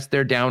period. And yes,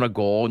 they're down a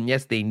goal, and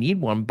yes, they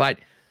need one. But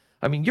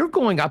I mean, you're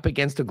going up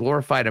against a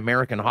glorified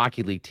American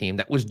Hockey League team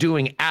that was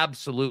doing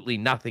absolutely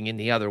nothing in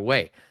the other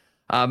way.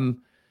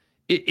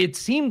 It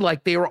seemed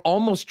like they were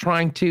almost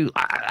trying to,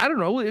 I don't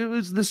know, it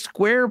was the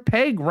square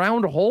peg,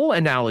 round hole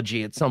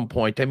analogy at some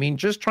point. I mean,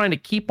 just trying to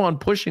keep on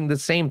pushing the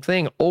same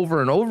thing over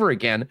and over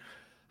again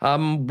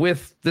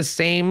with the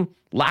same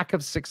lack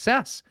of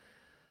success.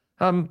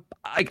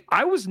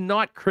 I was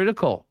not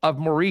critical of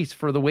Maurice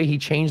for the way he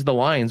changed the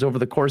lines over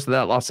the course of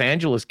that Los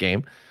Angeles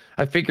game.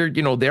 I figured,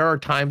 there are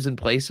times and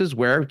places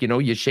where,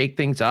 you shake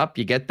things up,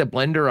 you get the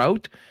blender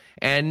out,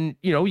 and,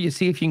 you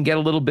see if you can get a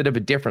little bit of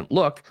a different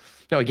look.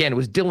 Now, again, it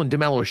was Dylan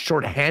DeMello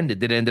shorthanded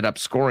that ended up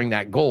scoring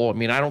that goal. I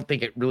mean, I don't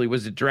think it really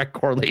was a direct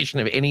correlation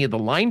of any of the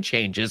line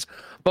changes,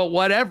 but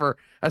whatever.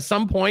 At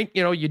some point,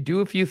 you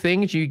do a few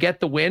things, you get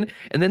the win,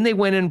 and then they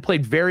went in and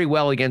played very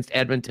well against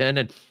Edmonton.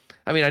 And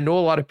I mean, I know a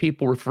lot of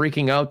people were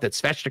freaking out that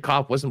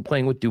Svechnikov wasn't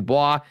playing with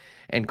Dubois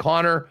and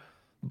Connor,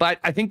 But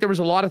I think there was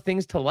a lot of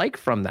things to like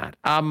from that.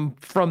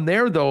 From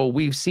there, though,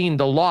 we've seen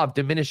the law of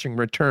diminishing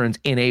returns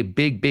in a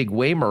big, big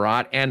way,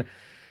 Murat. And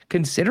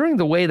considering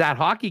the way that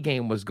hockey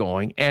game was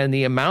going and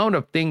the amount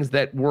of things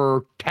that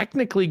were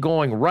technically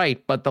going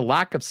right, but the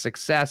lack of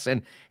success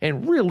and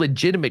real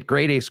legitimate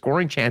grade A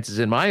scoring chances,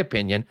 in my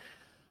opinion,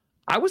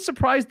 I was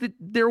surprised that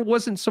there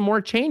wasn't some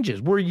more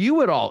changes. Were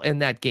you at all in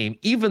that game,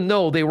 even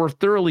though they were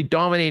thoroughly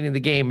dominating the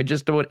game in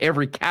just about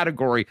every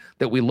category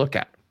that we look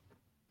at?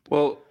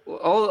 Well,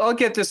 I'll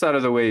get this out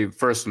of the way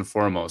first and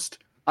foremost.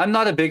 I'm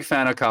not a big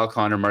fan of Kyle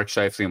Connor, Mark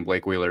Scheifele, and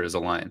Blake Wheeler as a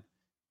line.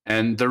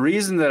 And the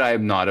reason that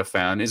I'm not a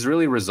fan is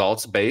really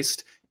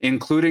results-based,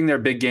 including their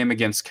big game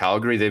against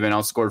Calgary. They've been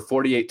outscored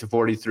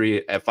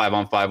 48-43 at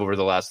 5-on-5 over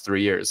the last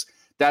 3 years.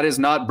 That is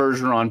not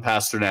Bergeron,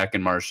 Pasternak,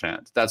 and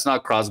Marchand. That's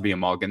not Crosby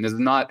and Malkin. This is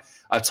not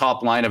a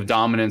top line of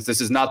dominance.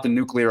 This is not the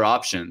nuclear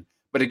option,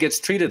 but it gets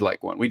treated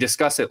like one. We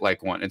discuss it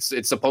like one.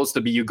 It's supposed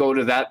to be you go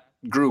to that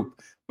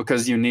group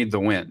because you need the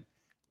win.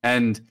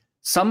 And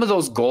some of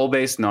those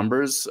goal-based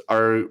numbers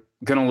are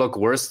going to look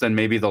worse than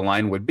maybe the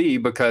line would be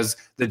because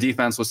the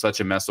defense was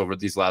such a mess over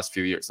these last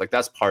few years. Like,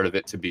 that's part of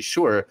it, to be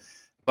sure.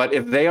 But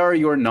if they are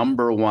your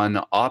number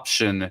one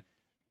option,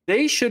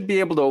 they should be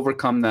able to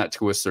overcome that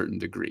to a certain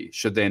degree,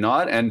 should they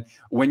not? And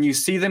when you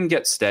see them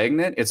get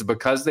stagnant, it's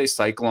because they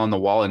cycle on the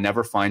wall and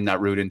never find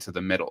that route into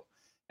the middle.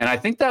 And I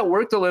think that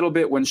worked a little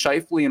bit when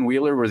Scheifele and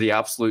Wheeler were the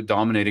absolute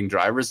dominating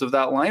drivers of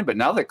that line. But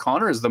now that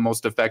Connor is the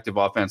most effective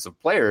offensive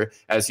player,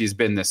 as he's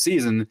been this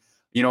season,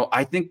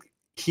 I think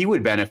he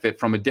would benefit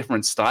from a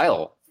different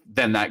style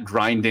than that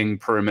grinding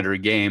perimeter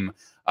game.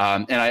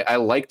 And I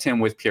liked him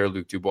with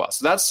Pierre-Luc Dubois.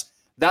 So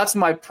that's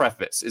my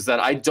preface, is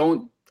that I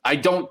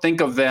don't think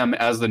of them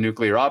as the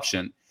nuclear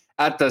option.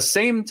 At the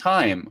same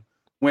time,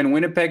 when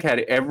Winnipeg had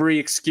every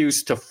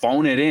excuse to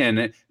phone it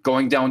in,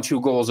 going down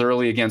 2 goals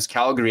early against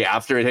Calgary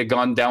after it had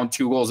gone down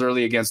 2 goals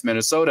early against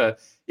Minnesota,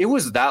 it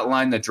was that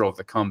line that drove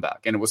the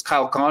comeback. And it was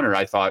Kyle Connor,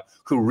 I thought,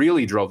 who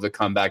really drove the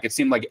comeback. It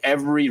seemed like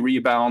every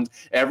rebound,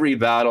 every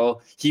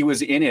battle, he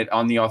was in it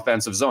on the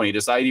offensive zone. He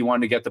decided he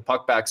wanted to get the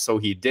puck back, so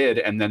he did,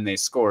 and then they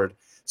scored.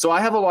 So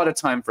I have a lot of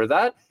time for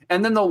that.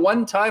 And then the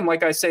one time,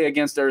 like I say,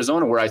 against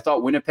Arizona, where I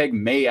thought Winnipeg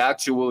may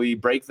actually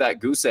break that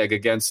goose egg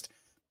against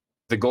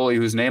the goalie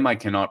whose name I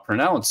cannot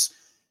pronounce,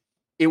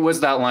 it was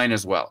that line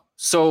as well.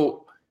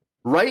 So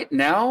right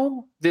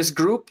now, this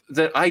group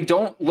that I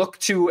don't look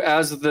to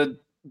as the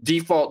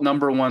default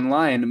number one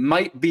line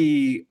might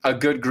be a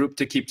good group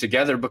to keep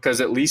together,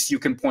 because at least you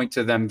can point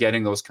to them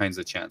getting those kinds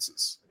of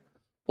chances.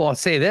 Well, I'll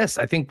say this.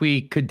 I think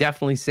we could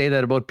definitely say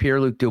that about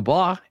Pierre-Luc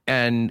Dubois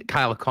and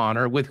Kyle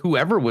Connor with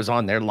whoever was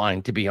on their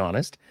line, to be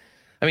honest.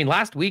 I mean,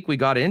 last week we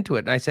got into it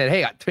and I said,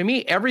 hey, to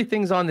me,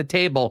 everything's on the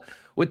table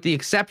with the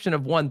exception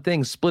of one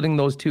thing, splitting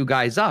those two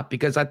guys up,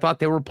 because I thought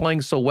they were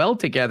playing so well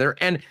together.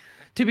 And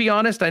to be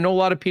honest, I know a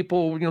lot of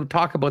people,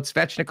 talk about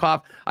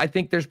Svechnikov. I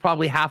think there's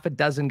probably half a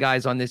dozen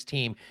guys on this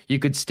team you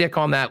could stick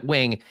on that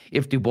wing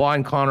if Dubois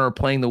and Connor are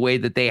playing the way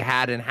that they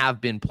had and have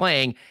been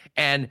playing,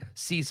 and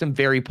see some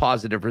very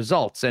positive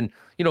results. And,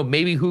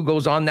 maybe who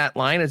goes on that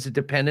line is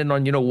dependent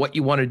on, what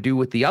you want to do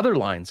with the other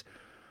lines.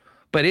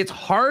 But it's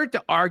hard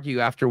to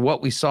argue after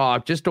what we saw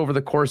just over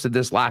the course of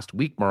this last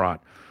week,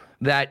 Murat,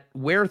 that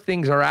where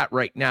things are at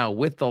right now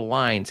with the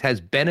lines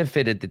has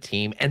benefited the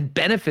team and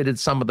benefited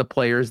some of the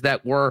players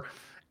that were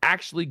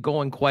actually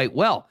going quite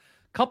well.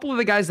 A couple of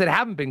the guys that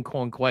haven't been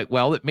going quite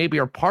well that maybe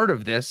are part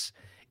of this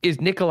is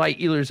Nikolai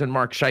Ehlers and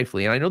Mark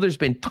Scheifele. And I know there's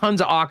been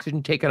tons of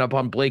oxygen taken up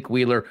on Blake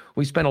Wheeler.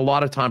 We spent a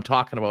lot of time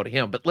talking about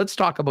him, but let's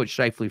talk about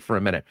Scheifele for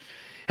a minute.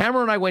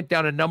 Hammer and I went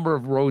down a number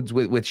of roads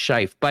with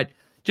Scheif, but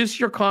just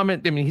your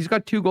comment. I mean, he's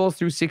got 2 goals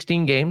through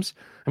 16 games.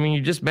 I mean,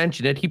 you just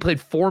mentioned it. He played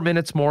 4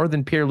 minutes more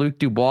than Pierre-Luc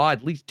Dubois,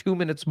 at least 2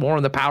 minutes more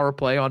on the power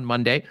play on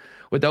Monday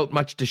without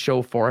much to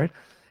show for it.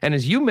 And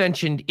as you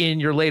mentioned in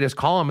your latest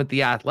column at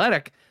The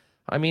Athletic,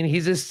 I mean,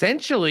 he's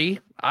essentially,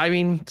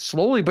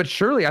 slowly but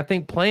surely, I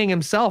think, playing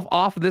himself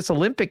off of this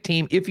Olympic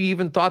team, if you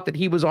even thought that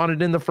he was on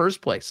it in the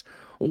first place.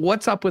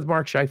 What's up with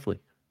Mark Scheifele?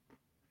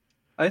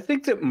 I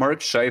think that Mark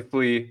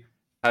Scheifele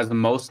has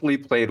mostly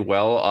played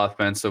well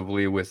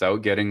offensively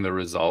without getting the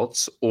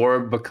results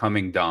or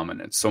becoming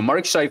dominant. So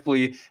Mark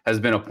Scheifele has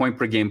been a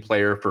point-per-game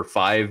player for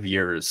 5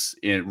 years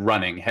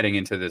heading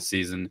into this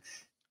season.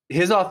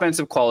 His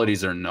offensive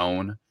qualities are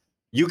known.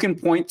 You can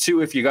point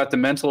to, if you got the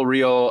mental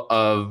reel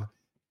of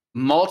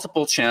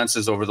multiple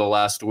chances over the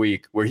last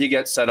week where he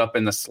gets set up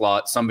in the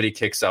slot, somebody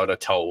kicks out a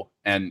toe,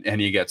 and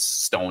he gets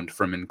stoned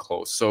from in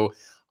close. So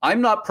I'm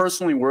not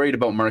personally worried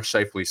about Mark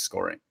Scheifele's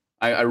scoring.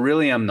 I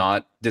really am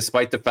not,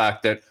 despite the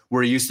fact that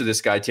we're used to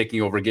this guy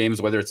taking over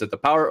games, whether it's on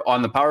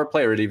the power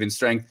play or at even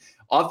strength.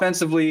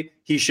 Offensively,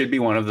 he should be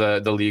one of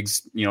the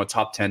league's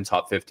top 10,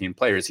 top 15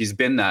 players. He's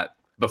been that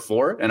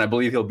before, and I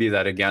believe he'll be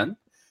that again.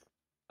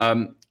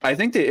 I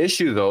think the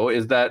issue, though,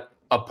 is that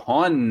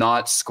upon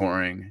not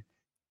scoring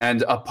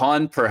and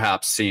upon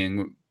perhaps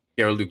seeing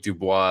Pierre-Luc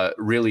Dubois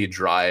really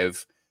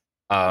drive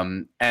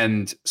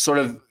and sort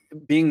of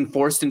being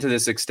forced into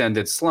this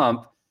extended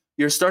slump,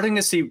 you're starting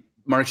to see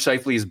Mark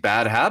Scheifele's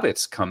bad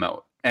habits come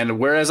out. And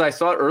whereas I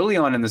thought early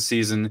on in the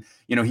season,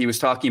 he was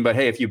talking about,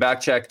 hey, if you back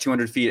check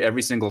 200 feet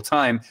every single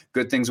time,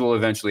 good things will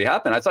eventually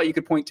happen. I thought you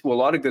could point to a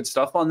lot of good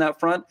stuff on that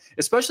front,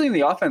 especially in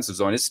the offensive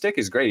zone. His stick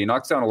is great. He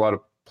knocks down a lot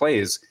of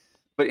plays.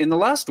 But in the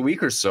last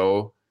week or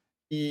so,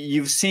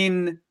 you've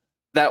seen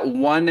that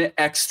one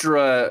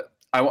extra,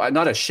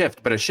 not a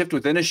shift, but a shift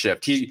within a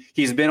shift.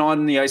 He's been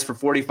on the ice for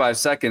 45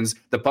 seconds.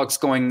 The puck's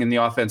going in the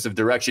offensive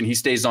direction. He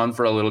stays on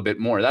for a little bit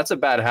more. That's a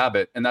bad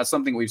habit, and that's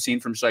something we've seen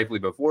from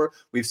Scheifele before.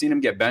 We've seen him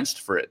get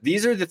benched for it.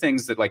 These are the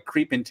things that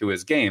creep into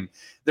his game.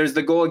 There's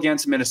the goal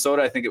against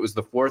Minnesota. I think it was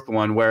the fourth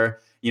one where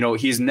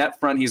he's net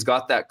front. He's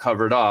got that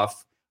covered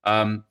off.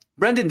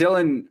 Brendan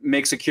Dillon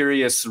makes a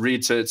curious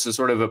read to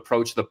sort of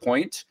approach the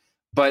point.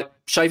 But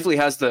Scheifele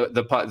has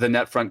the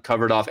net front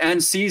covered off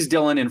and sees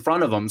Dillon in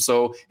front of him.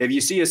 So if you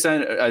see a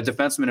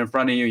defenseman in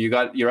front of you, you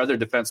got your other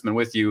defenseman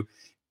with you.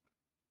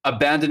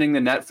 Abandoning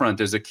the net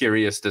front is a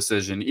curious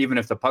decision, even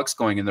if the puck's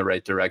going in the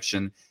right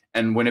direction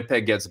and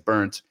Winnipeg gets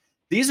burnt.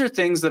 These are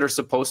things that are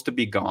supposed to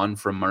be gone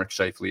from Mark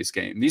Scheifele's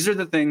game. These are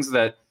the things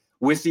that,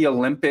 with the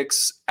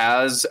Olympics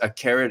as a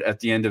carrot at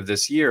the end of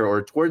this year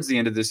or towards the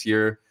end of this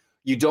year,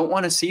 you don't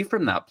want to see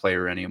from that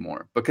player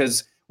anymore,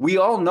 because we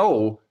all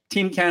know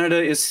Team Canada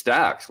is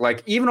stacked.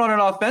 Even on an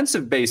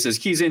offensive basis,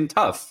 he's in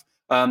tough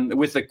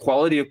with the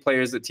quality of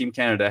players that Team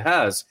Canada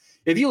has.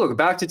 If you look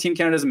back to Team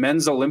Canada's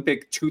men's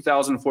Olympic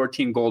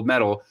 2014 gold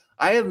medal,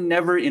 I have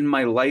never in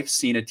my life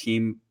seen a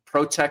team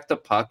protect the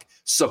puck,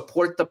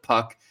 support the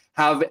puck,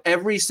 have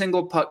every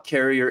single puck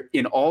carrier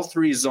in all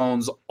three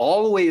zones,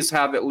 always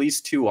have at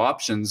least two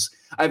options.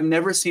 I've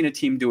never seen a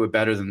team do it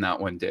better than that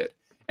one did.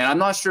 And I'm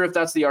not sure if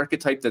that's the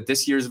archetype that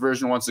this year's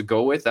version wants to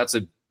go with. That's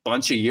a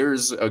bunch of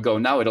years ago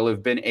now. It'll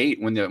have been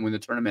 8 when the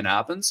tournament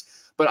happens.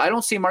 But I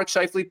don't see Mark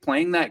Scheifele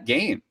playing that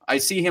game. I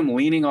see him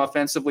leaning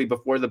offensively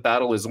before the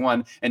battle is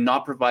won and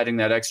not providing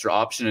that extra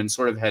option and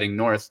sort of heading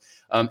north,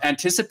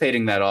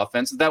 anticipating that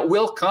offense that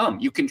will come.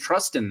 You can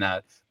trust in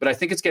that. But I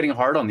think it's getting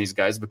hard on these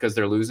guys because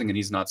they're losing and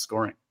he's not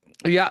scoring.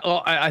 Yeah,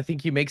 well, I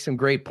think you make some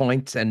great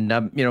points,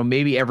 and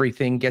maybe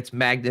everything gets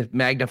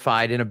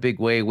magnified in a big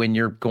way when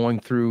you're going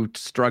through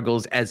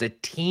struggles as a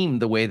team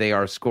the way they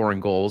are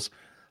scoring goals.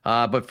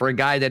 But for a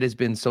guy that has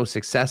been so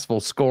successful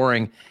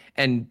scoring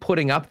and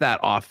putting up that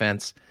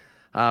offense,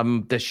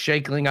 the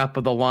shaking up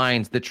of the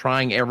lines, the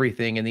trying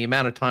everything, and the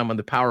amount of time on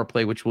the power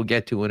play, which we'll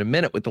get to in a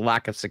minute with the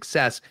lack of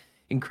success,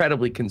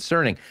 incredibly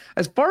concerning.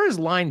 As far as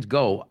lines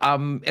go,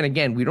 and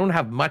again, we don't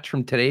have much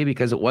from today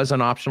because it was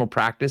an optional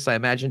practice. I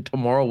imagine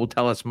tomorrow will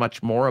tell us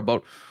much more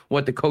about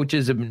what the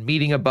coaches have been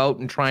meeting about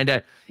and trying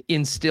to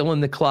instill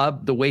in the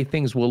club, the way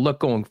things will look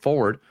going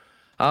forward.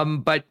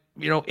 But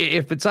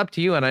if it's up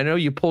to you, and I know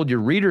you pulled your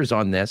readers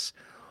on this,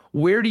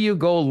 where do you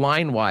go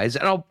line-wise?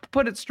 And I'll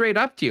put it straight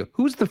up to you.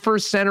 Who's the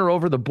first center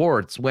over the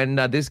boards when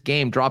this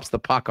game drops the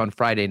puck on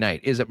Friday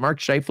night? Is it Mark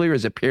Scheifele or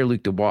is it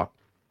Pierre-Luc Dubois?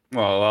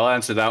 Well, I'll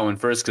answer that one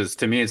first because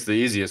to me it's the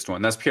easiest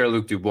one. That's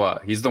Pierre-Luc Dubois.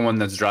 He's the one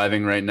that's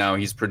driving right now.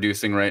 He's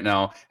producing right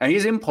now. And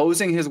he's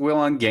imposing his will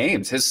on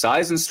games. His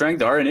size and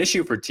strength are an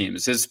issue for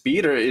teams. His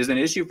speed is an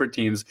issue for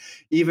teams.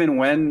 Even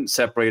when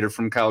separated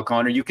from Kyle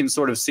Connor, you can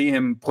sort of see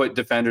him put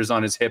defenders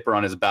on his hip or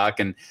on his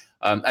back. And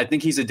I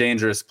think he's a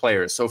dangerous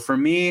player. So for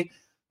me,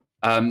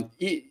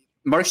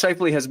 Mark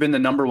Scheifele has been the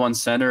number one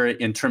center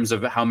in terms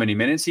of how many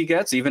minutes he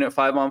gets, even at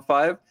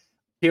 5-on-5.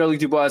 Pierre-Luc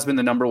Dubois has been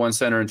the number one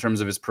center in terms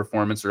of his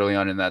performance early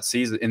on in this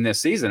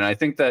season. And I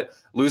think that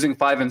losing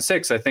 5 and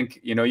 6, I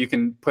think, you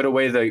can put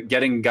away the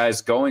getting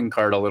guys going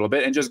card a little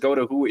bit and just go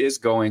to who is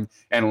going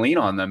and lean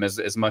on them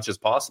as much as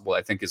possible,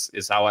 I think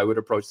is how I would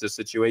approach this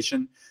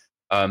situation.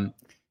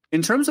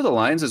 In terms of the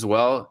lines as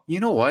well, you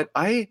know what?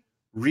 I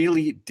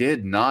really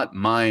did not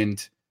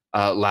mind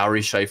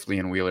Lowry, Scheifele,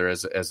 and Wheeler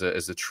as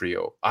a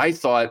trio. I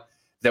thought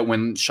that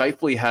when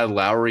Scheifele had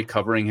Lowry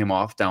covering him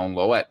off down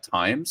low at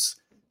times,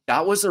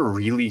 that was a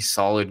really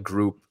solid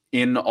group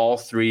in all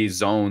three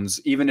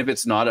zones, even if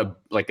it's not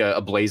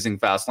a blazing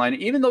fast line.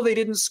 Even though they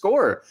didn't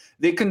score,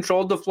 they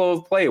controlled the flow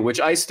of play,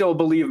 which I still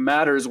believe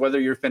matters whether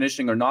you're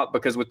finishing or not,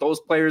 because with those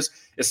players,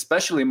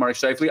 especially Mark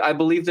Scheifele, I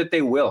believe that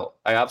they will.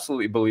 I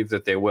absolutely believe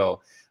that they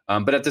will.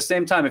 But at the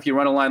same time, if you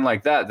run a line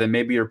like that, then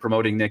maybe you're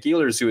promoting Nick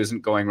Ehlers, who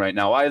isn't going right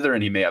now either,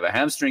 and he may have a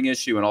hamstring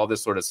issue and all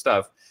this sort of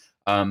stuff.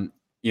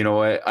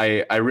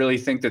 I really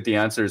think that the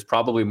answer is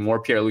probably more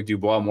Pierre-Luc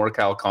Dubois, more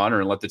Kyle Connor,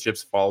 and let the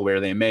chips fall where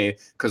they may,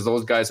 because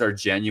those guys are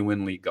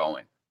genuinely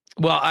going.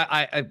 Well,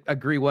 I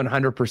agree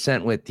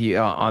 100% with you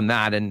on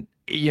that. And,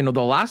 the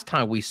last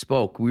time we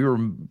spoke, we were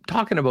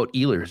talking about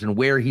Ehlers and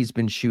where he's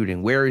been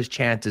shooting, where his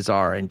chances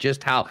are, and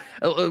just how,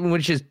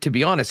 which is, to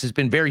be honest, has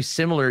been very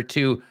similar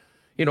to,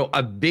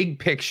 a big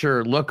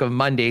picture look of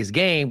Monday's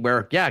game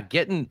where,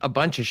 getting a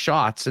bunch of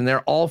shots and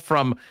they're all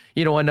from,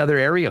 another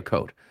area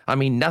code. I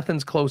mean,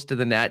 nothing's close to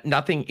the net.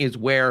 Nothing is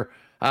where,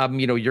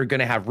 you're going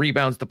to have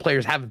rebounds. The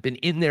players haven't been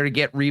in there to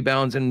get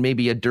rebounds and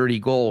maybe a dirty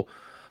goal.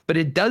 But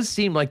it does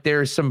seem like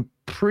there's some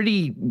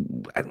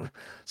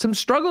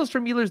struggles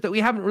from Ehlers that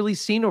we haven't really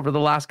seen over the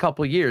last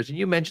couple of years. And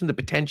you mentioned the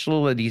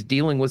potential that he's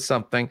dealing with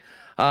something.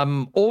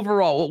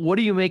 Overall, what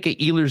do you make of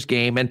Ehlers'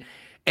 game? And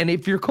And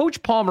if you're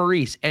Coach Paul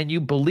Maurice and you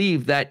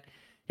believe that,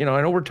 I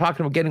know we're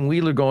talking about getting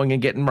Wheeler going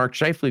and getting Mark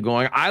Scheifele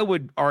going, I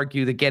would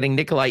argue that getting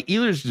Nikolai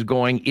Ehlers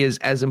going is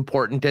as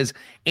important as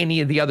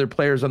any of the other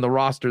players on the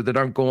roster that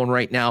aren't going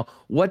right now.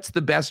 What's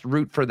the best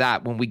route for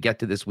that when we get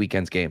to this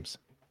weekend's games?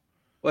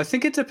 Well, I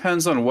think it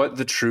depends on what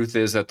the truth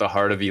is at the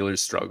heart of Ehlers'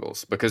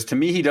 struggles. Because to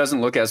me, he doesn't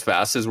look as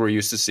fast as we're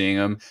used to seeing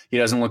him. He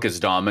doesn't look as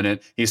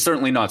dominant. He's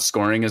certainly not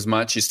scoring as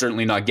much. He's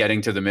certainly not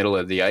getting to the middle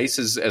of the ice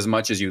as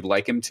much as you'd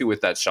like him to with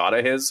that shot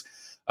of his.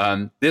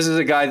 This is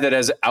a guy that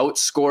has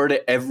outscored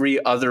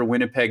every other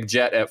Winnipeg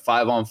Jet at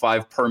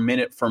 5-on-5 per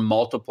minute for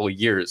multiple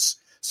years.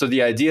 So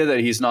the idea that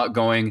he's not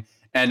going,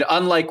 and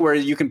unlike where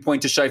you can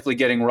point to Scheifele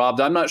getting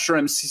robbed, I'm not sure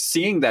I'm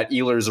seeing that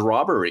Ehlers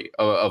robbery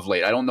of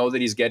late. I don't know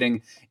that he's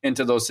getting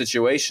into those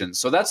situations.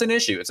 So that's an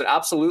issue. It's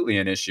absolutely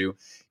an issue.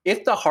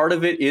 If the heart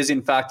of it is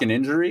in fact an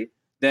injury,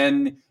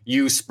 then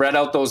you spread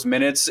out those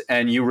minutes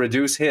and you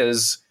reduce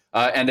his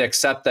and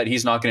accept that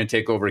he's not going to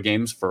take over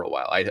games for a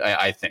while,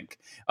 I think.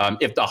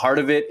 If the heart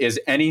of it is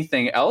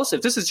anything else,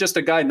 if this is just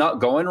a guy not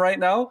going right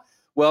now,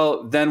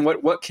 well, then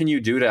what can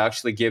you do to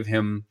actually give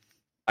him,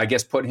 I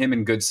guess, put him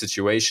in good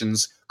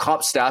situations?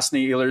 Cop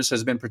Stastny Ehlers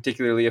has been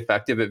particularly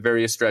effective at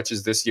various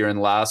stretches this year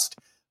and last.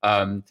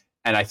 And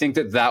I think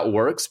that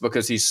works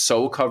because he's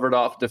so covered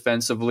off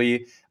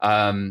defensively.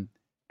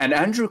 And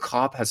Andrew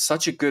Kopp has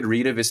such a good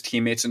read of his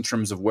teammates in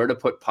terms of where to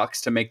put pucks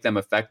to make them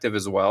effective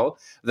as well,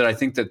 that I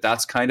think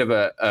that's kind of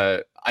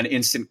an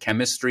instant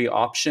chemistry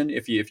option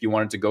if you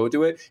wanted to go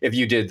to it. If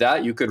you did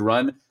that, you could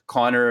run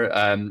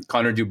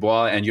Connor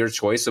Dubois and your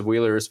choice of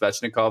Wheeler or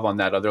Svechnikov on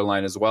that other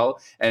line as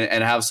well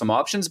and have some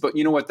options. But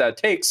you know what that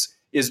takes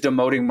is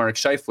demoting Mark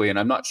Scheifele. And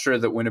I'm not sure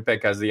that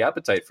Winnipeg has the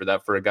appetite for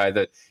that for a guy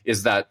that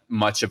is that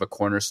much of a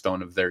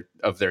cornerstone of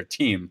their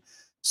team.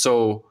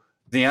 So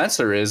the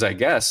answer is, I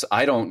guess,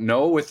 I don't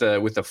know. With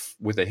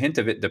a hint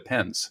of it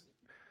depends.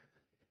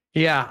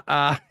 Yeah,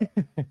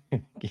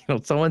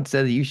 someone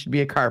said that you should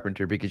be a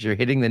carpenter because you're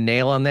hitting the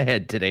nail on the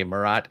head today,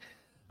 Murat.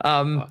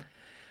 And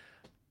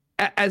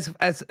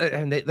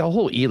the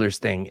whole Ehlers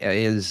thing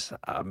is,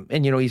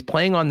 and he's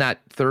playing on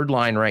that third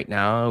line right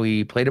now.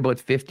 He played about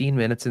 15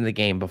 minutes in the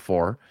game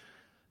before.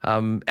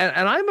 And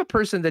I'm a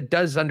person that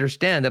does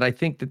understand that I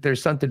think that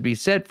there's something to be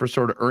said for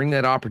sort of earning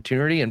that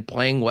opportunity and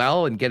playing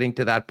well and getting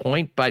to that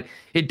point. But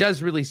it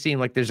does really seem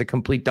like there's a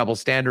complete double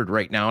standard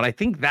right now. And I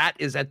think that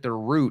is at the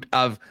root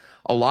of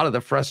a lot of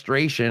the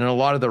frustration and a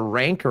lot of the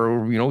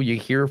rancor, you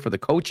hear for the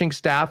coaching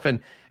staff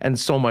and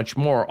so much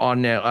more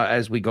on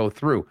as we go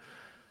through.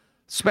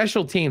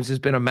 Special teams has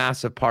been a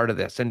massive part of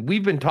this. And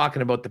we've been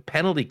talking about the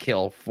penalty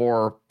kill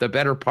for the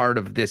better part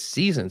of this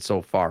season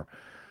so far.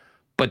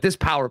 But this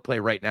power play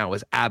right now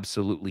is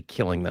absolutely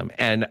killing them.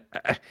 And,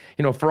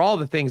 for all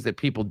the things that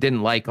people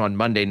didn't like on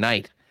Monday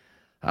night,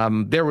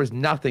 there was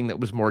nothing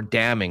that was more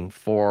damning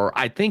for,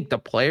 I think, the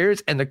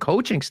players and the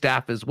coaching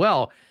staff as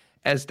well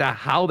as to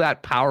how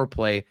that power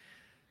play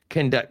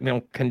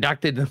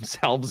conducted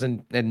themselves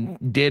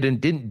and did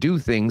and didn't do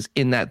things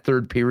in that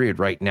third period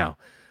right now.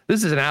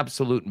 This is an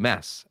absolute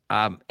mess.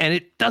 And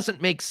it doesn't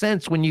make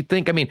sense when you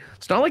think,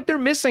 it's not like they're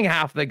missing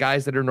half the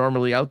guys that are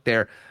normally out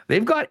there.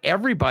 They've got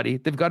everybody.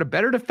 They've got a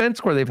better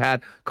defense core they've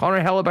had.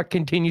 Connor Hellebuyck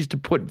continues to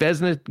put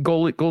Vezina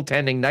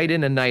goaltending night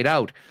in and night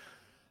out.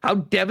 How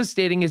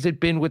devastating has it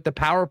been with the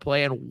power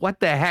play, and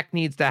what the heck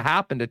needs to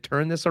happen to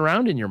turn this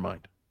around in your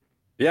mind?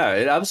 Yeah,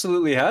 it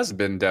absolutely has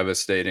been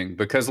devastating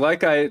because,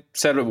 like I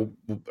said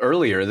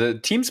earlier, the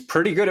team's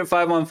pretty good at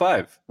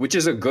 5-on-5, which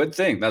is a good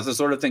thing. That's the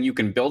sort of thing you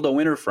can build a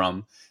winner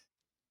from.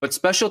 But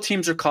special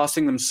teams are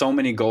costing them so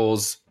many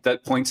goals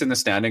that points in the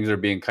standings are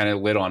being kind of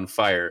lit on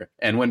fire.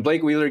 And when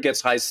Blake Wheeler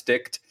gets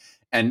high-sticked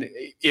and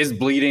is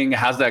bleeding,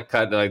 has that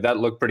cut, that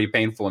looked pretty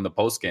painful in the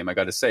postgame, I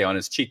got to say, on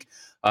his cheek.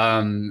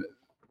 And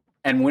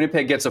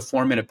Winnipeg gets a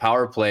 4-minute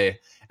power play,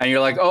 and you're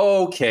like,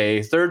 oh,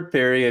 okay, third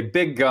period,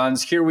 big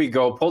guns, here we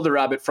go, pull the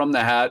rabbit from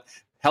the hat.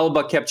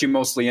 Hellebuyck kept you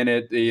mostly in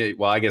it.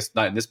 Well, I guess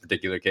not in this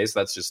particular case.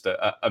 That's just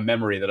a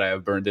memory that I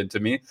have burned into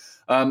me.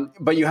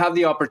 But you have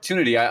the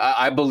opportunity.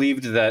 I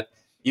believed that,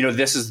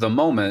 this is the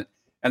moment.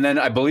 And then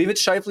I believe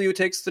it's Scheifele who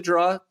takes the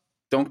draw.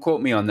 Don't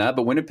quote me on that.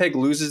 But Winnipeg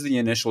loses the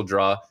initial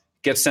draw,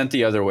 gets sent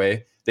the other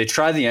way. They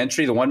try the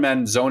entry. The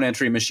one-man zone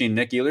entry machine,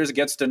 Nick Ehlers,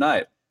 gets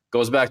denied.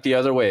 Goes back the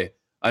other way.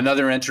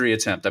 Another entry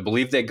attempt. I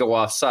believe they go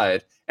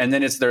offside. And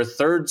then it's their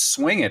third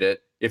swing at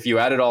it, if you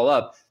add it all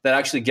up, that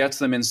actually gets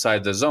them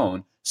inside the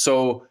zone.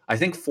 So I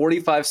think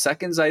 45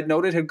 seconds I'd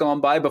noted had gone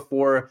by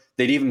before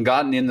they'd even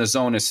gotten in the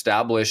zone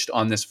established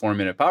on this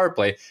 4-minute power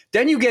play.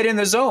 Then you get in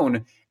the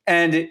zone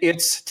and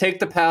it's take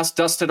the pass,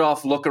 dust it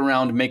off, look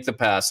around, make the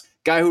pass.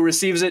 Guy who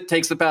receives it,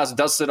 takes the pass,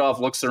 dusts it off,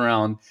 looks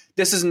around.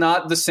 This is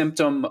not the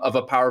symptom of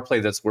a power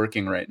play that's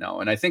working right now.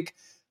 And I think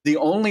the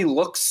only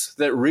looks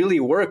that really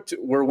worked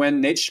were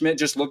when Nate Schmidt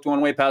just looked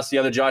one way past the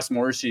other Josh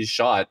Morrissey's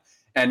shot.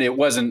 And it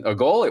wasn't a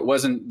goal. It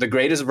wasn't the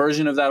greatest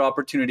version of that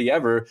opportunity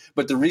ever.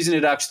 But the reason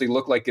it actually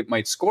looked like it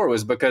might score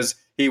was because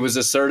he was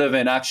assertive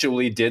and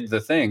actually did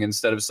the thing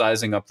instead of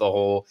sizing up the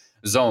whole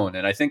zone.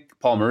 And I think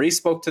Paul Maurice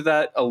spoke to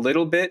that a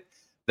little bit,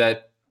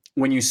 that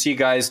when you see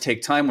guys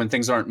take time, when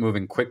things aren't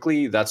moving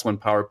quickly, that's when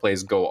power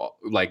plays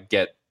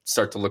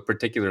start to look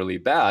particularly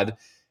bad.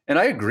 And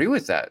I agree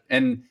with that.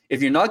 And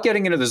if you're not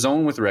getting into the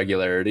zone with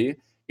regularity,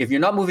 if you're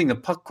not moving the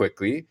puck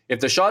quickly, if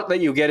the shot that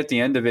you get at the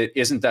end of it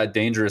isn't that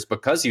dangerous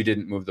because you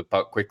didn't move the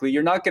puck quickly,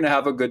 you're not going to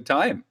have a good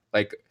time.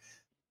 Like,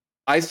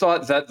 I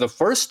thought that the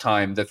first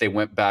time that they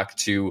went back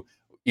to,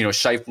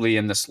 Scheifele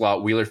in the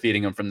slot, Wheeler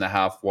feeding him from the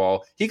half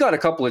wall, he got a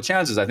couple of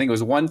chances. I think it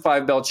was one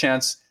 5-bell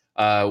chance.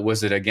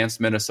 Was it against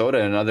Minnesota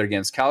and another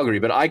against Calgary?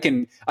 But I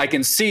can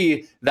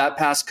see that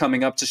pass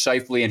coming up to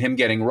Scheifele and him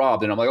getting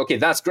robbed. And I'm like, okay,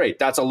 that's great.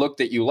 That's a look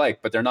that you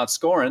like, but they're not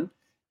scoring.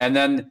 And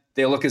then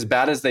they look as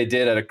bad as they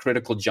did at a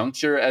critical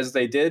juncture as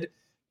they did.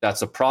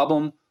 That's a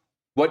problem.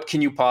 What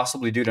can you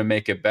possibly do to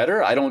make it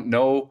better? I don't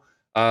know.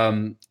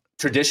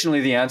 Traditionally,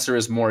 the answer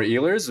is more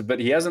Ehlers, but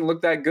he hasn't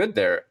looked that good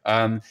there.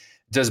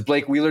 Does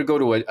Blake Wheeler go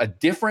to a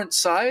different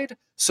side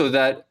so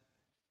that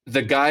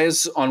the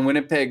guys on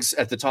Winnipeg's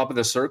at the top of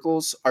the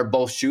circles are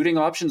both shooting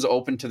options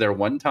open to their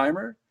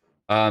one-timer?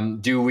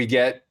 Do we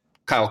get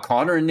Kyle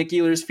Connor and Nick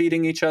Ehlers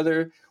feeding each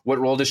other? What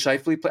role does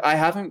Scheifele play? I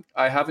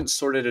haven't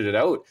sorted it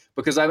out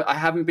because I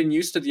haven't been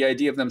used to the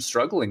idea of them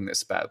struggling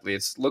this badly.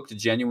 It's looked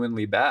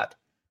genuinely bad.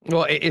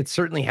 Well, it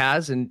certainly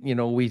has. And,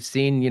 we've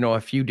seen,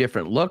 a few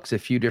different looks, a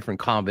few different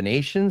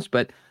combinations.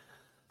 But,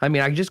 I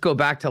mean, I just go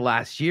back to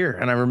last year,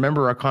 and I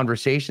remember our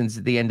conversations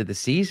at the end of the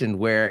season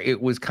where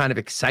it was kind of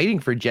exciting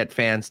for Jet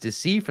fans to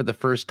see for the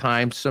first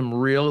time some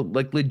real,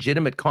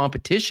 legitimate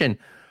competition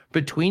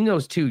between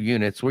those two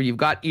units where you've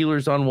got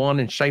Ehlers on one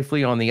and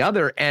Scheifele on the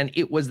other. And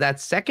it was that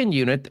second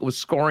unit that was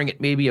scoring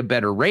at maybe a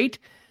better rate.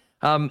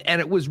 And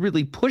it was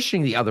really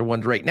pushing the other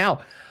ones right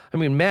now. I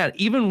mean, man,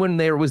 even when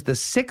there was the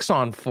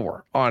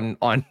 6-on-4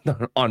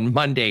 on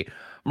Monday,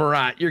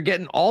 Murat, you're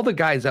getting all the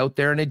guys out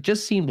there, and it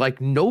just seemed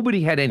like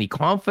nobody had any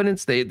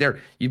confidence.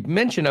 You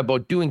mentioned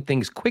about doing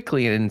things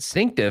quickly and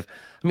instinctive.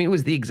 I mean, it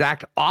was the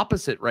exact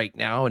opposite right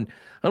now. And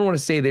I don't want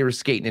to say they were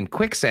skating in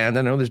quicksand.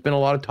 I know there's been a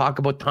lot of talk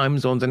about time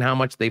zones and how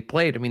much they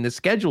played. I mean, the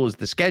schedule is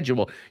the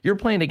schedule. You're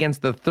playing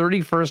against the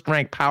 31st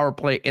ranked power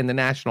play in the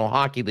National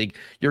Hockey League.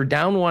 You're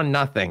down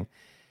 1-0.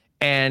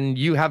 And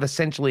you have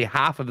essentially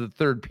half of the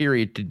third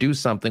period to do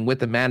something with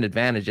the man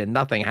advantage, and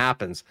nothing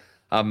happens.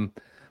 You'd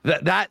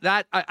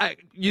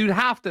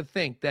have to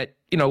think that,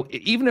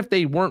 even if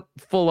they weren't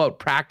full out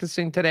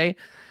practicing today,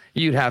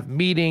 you'd have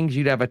meetings,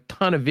 you'd have a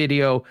ton of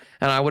video,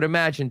 and I would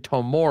imagine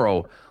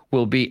tomorrow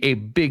will be a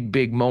big,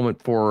 big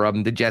moment for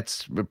the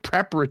Jets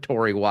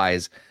preparatory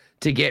wise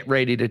to get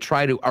ready to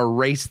try to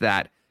erase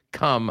that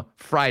come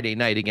Friday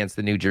night against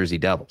the New Jersey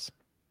Devils.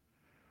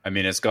 I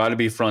mean, it's got to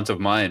be front of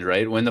mind,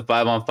 right? When the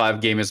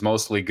 5-on-5 game is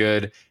mostly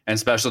good and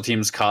special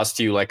teams cost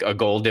you like a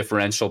goal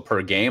differential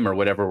per game or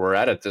whatever we're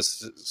at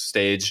this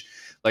stage,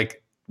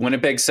 like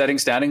Winnipeg setting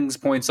standings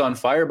points on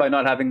fire by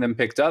not having them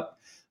picked up.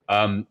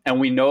 And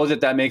we know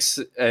that makes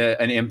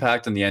an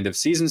impact on the end of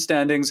season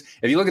standings.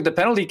 If you look at the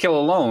penalty kill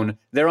alone,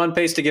 they're on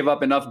pace to give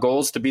up enough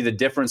goals to be the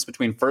difference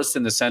between first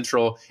in the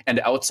Central and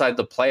outside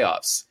the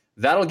playoffs.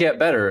 That'll get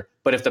better.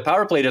 But if the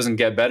power play doesn't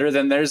get better,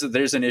 then there's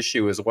an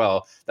issue as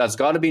well. That's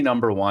got to be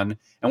number one.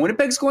 And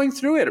Winnipeg's going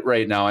through it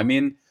right now. I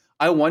mean,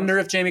 I wonder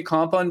if Jamie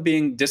Kompon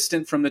being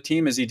distant from the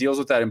team as he deals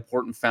with that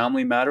important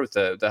family matter with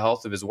the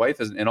health of his wife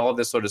and all of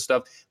this sort of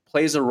stuff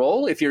plays a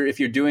role if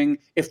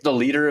the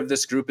leader of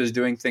this group is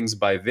doing things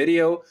by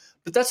video.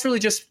 But that's really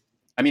just,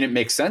 I mean, it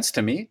makes sense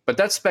to me, but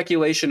that's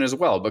speculation as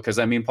well, because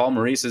I mean, Paul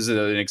Maurice is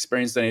an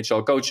experienced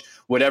NHL coach.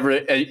 Whatever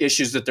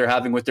issues that they're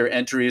having with their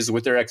entries,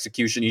 with their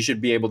execution, he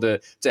should be able to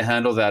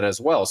handle that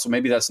as well. So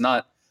maybe that's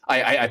not,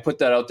 I put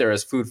that out there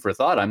as food for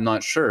thought. I'm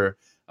not sure.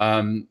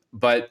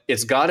 But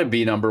it's got to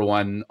be number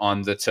one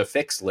on the to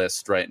fix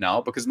list right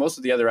now, because most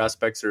of the other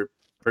aspects are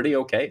pretty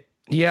okay.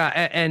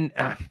 Yeah. And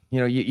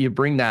you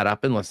bring that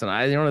up, and listen,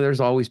 there's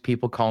always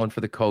people calling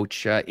for the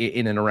coach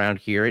in and around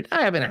here.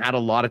 I haven't had a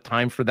lot of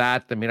time for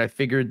that. I mean, I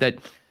figured that,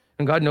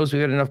 and God knows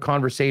we've had enough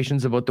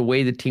conversations about the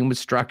way the team was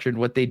structured,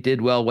 what they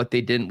did well, what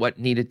they didn't, what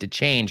needed to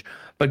change.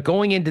 But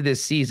going into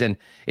this season,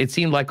 it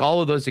seemed like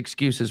all of those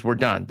excuses were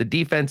done. The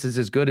defense is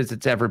as good as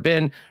it's ever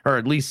been, or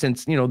at least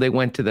since, they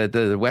went to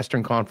the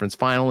Western Conference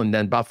Final and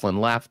then Byfuglien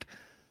left.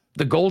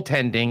 The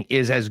goaltending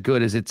is as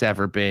good as it's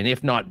ever been,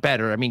 if not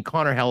better. I mean,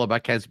 Connor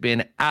Hellebuyck has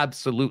been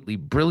absolutely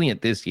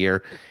brilliant this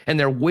year, and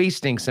they're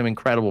wasting some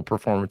incredible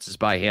performances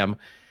by him.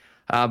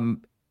 And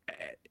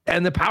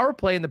the power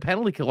play and the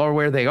penalty kill are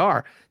where they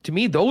are. To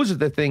me, those are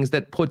the things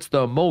that puts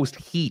the most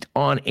heat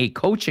on a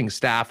coaching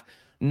staff,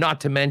 not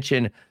to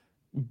mention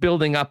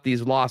building up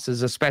these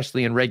losses,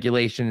 especially in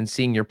regulation, and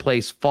seeing your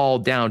place fall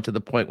down to the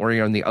point where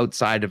you're on the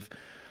outside of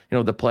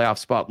the playoff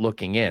spot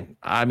looking in.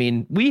 I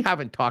mean, we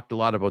haven't talked a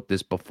lot about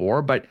this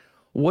before, but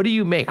what do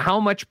you make? How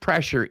much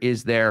pressure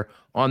is there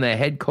on the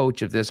head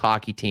coach of this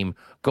hockey team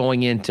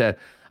going into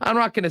I'm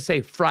not going to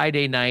say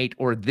Friday night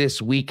or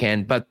this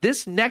weekend, but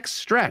this next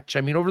stretch,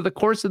 I mean, over the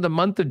course of the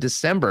month of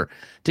December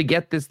to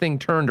get this thing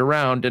turned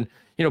around and,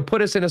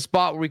 put us in a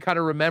spot where we kind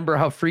of remember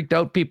how freaked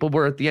out people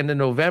were at the end of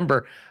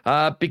November.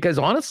 Because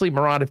honestly,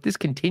 Murat, if this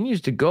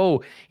continues to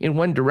go in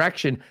one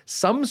direction,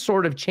 some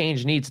sort of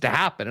change needs to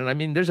happen. And I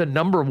mean, there's a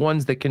number of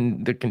ones that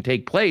can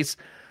take place.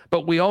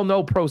 But we all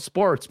know pro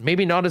sports,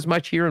 maybe not as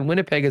much here in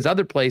Winnipeg as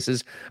other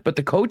places, but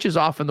the coach is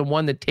often the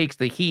one that takes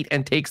the heat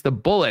and takes the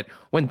bullet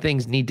when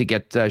things need to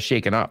get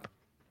shaken up.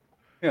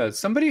 Yeah,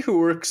 somebody who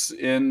works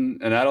in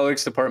an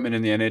analytics department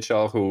in the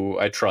NHL who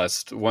I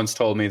trust once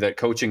told me that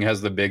coaching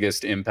has the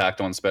biggest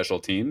impact on special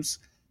teams.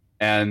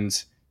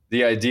 And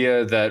the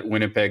idea that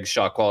Winnipeg's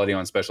shot quality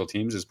on special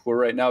teams is poor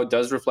right now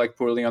does reflect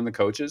poorly on the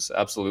coaches.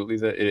 Absolutely,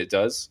 that it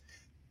does.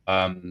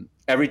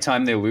 Every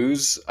time they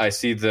lose, I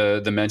see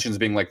the mentions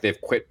being like they've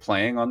quit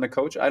playing on the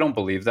coach. I don't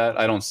believe that.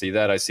 I don't see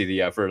that. I see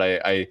the effort.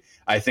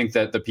 I think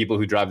that the people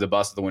who drive the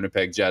bus of the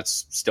Winnipeg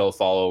Jets still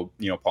follow,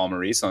 Paul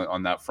Maurice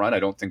on that front. I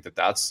don't think that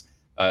that's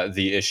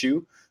the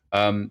issue.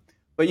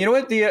 But you know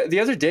what? The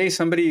other day,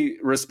 somebody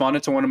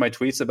responded to one of my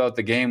tweets about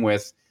the game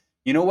with,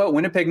 what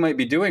Winnipeg might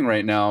be doing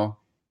right now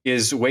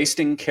is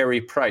wasting Carey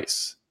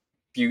Price.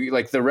 You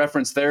like the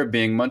reference there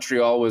being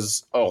Montreal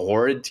was a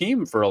horrid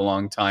team for a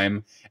long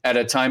time at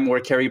a time where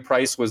Carey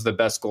Price was the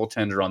best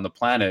goaltender on the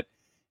planet.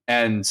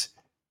 And,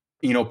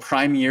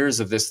 prime years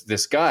of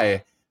this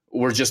guy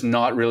were just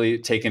not really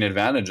taken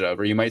advantage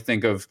of. Or you might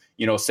think of,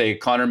 say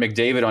Connor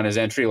McDavid on his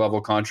entry-level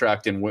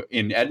contract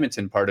in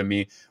Edmonton, pardon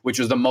me, which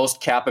was the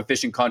most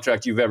cap-efficient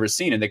contract you've ever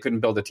seen, and they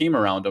couldn't build a team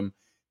around him.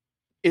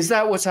 Is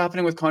that what's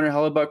happening with Connor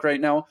Hellebuck right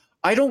now?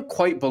 I don't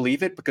quite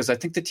believe it because I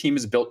think the team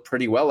is built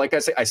pretty well. Like I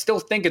say, I still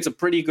think it's a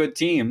pretty good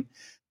team.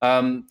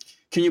 Can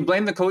you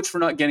blame the coach for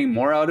not getting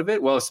more out of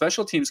it? Well, if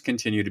special teams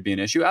continue to be an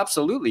issue,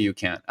 absolutely you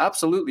can.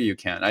 Absolutely you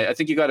can. I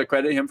think you got to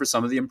credit him for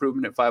some of the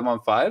improvement at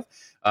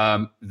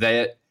 5-on-5.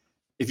 That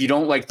if you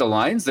don't like the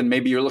lines, then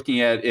maybe you're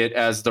looking at it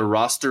as the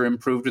roster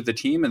improved with the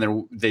team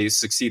and they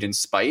succeed in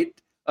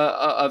spite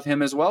of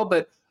him as well.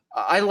 But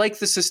I like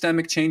the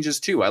systemic changes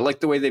too. I like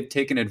the way they've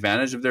taken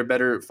advantage of their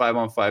better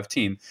 5-on-5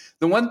 team.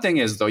 The one thing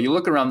is, though, you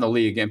look around the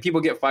league and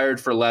people get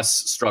fired for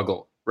less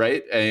struggle,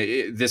 right?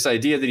 This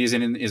idea that he's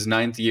in his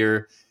 9th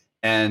year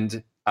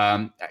and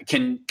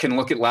can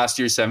look at last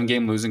year's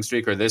 7-game losing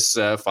streak or this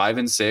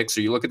 5-6,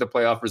 or you look at the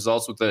playoff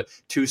results with the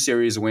 2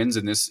 series wins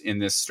in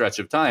this stretch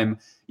of time.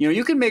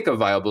 You can make a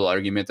viable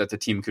argument that the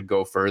team could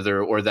go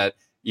further, or that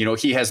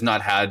he has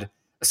not had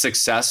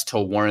success to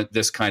warrant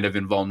this kind of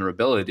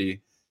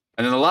invulnerability.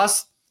 And then the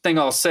last thing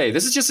I'll say,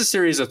 this is just a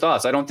series of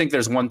thoughts. I don't think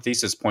there's one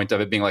thesis point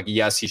of it being like,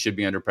 yes, he should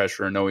be under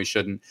pressure, or no, he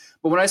shouldn't.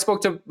 But when I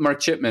spoke to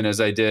Mark Chipman,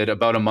 as I did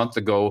about a month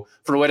ago,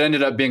 for what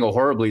ended up being a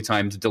horribly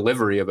timed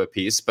delivery of a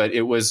piece, but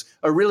it was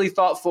a really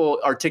thoughtful,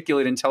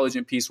 articulate,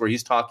 intelligent piece where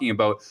he's talking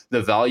about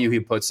the value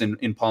he puts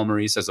in Paul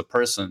Maurice as a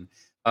person.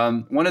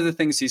 One of the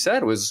things he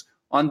said was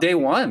on day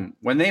one,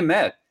 when they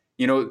met,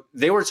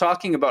 they were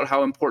talking about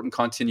how important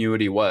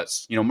continuity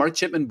was. Mark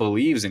Chipman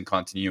believes in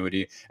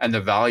continuity and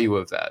the value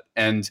of that.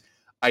 And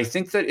I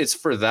think that it's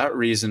for that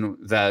reason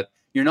that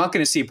you're not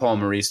going to see Paul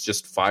Maurice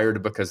just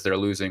fired because they're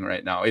losing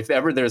right now. If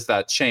ever there's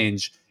that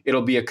change,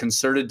 it'll be a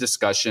concerted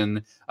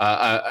discussion,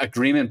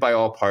 agreement by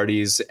all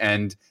parties,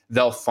 and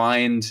they'll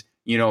find,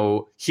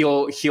 he'll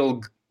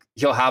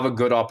have a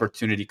good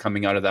opportunity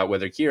coming out of that,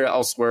 whether here,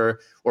 elsewhere,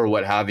 or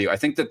what have you. I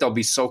think that they'll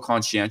be so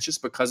conscientious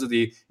because of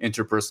the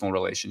interpersonal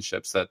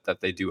relationships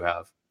that they do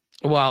have.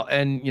 Well,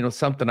 and,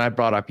 something I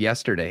brought up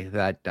yesterday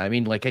that,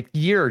 like a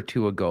year or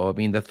two ago,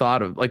 the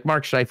thought of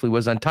Mark Scheifele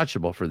was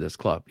untouchable for this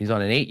club. He's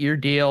on an 8-year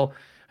deal.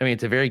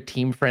 It's a very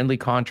team-friendly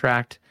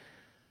contract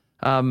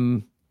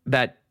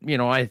that,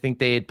 I think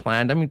they had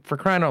planned. For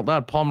crying out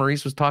loud, Paul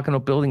Maurice was talking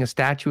about building a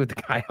statue of the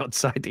guy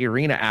outside the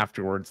arena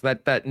afterwards.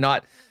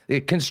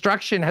 The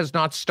construction has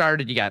not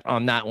started yet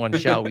on that one,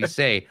 shall we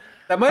say.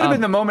 That might have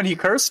been the moment he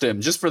cursed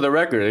him, just for the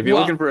record, if you're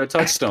looking for a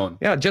touchstone.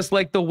 Yeah, just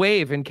like the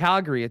wave in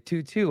Calgary at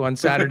 2-2 on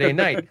Saturday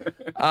night.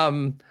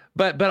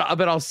 But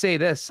I'll say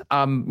this,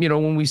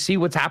 when we see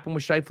what's happened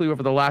with Scheifele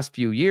over the last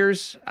few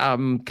years,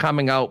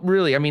 coming out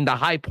really, the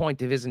high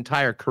point of his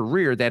entire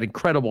career, that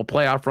incredible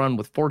playoff run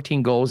with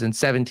 14 goals in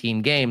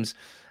 17 games,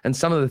 and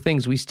some of the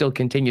things we still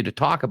continue to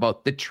talk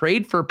about, the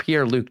trade for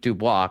Pierre-Luc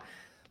Dubois,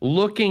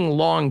 looking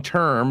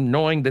long-term,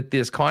 knowing that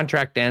this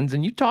contract ends,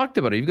 and you talked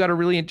about it. You've got a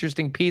really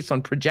interesting piece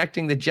on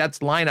projecting the Jets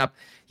lineup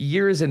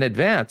years in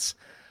advance.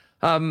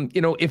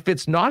 If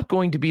it's not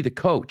going to be the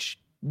coach,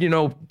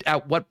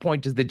 at what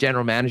point does the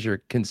general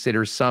manager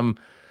consider some,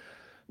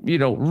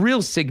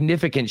 real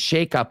significant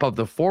shakeup of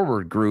the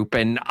forward group?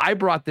 And I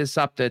brought this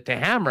up to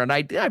Hammer, and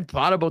I've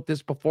thought about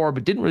this before,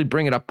 but didn't really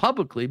bring it up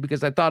publicly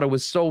because I thought it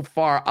was so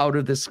far out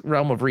of this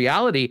realm of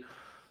reality.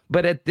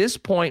 But at this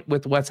point,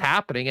 with what's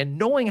happening and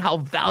knowing how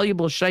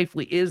valuable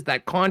Scheifele is,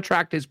 that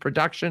contract, his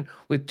production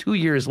with 2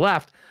 years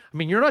left,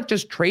 you're not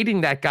just trading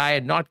that guy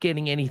and not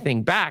getting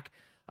anything back.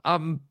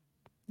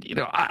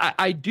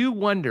 I do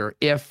wonder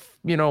if,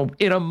 in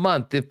a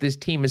month, if this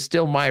team is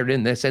still mired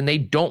in this and they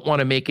don't want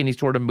to make any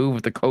sort of move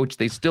with the coach,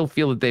 they still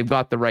feel that they've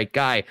got the right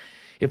guy.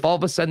 If all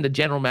of a sudden the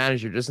general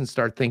manager doesn't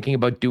start thinking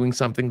about doing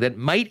something that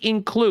might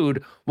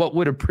include what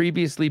would have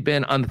previously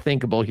been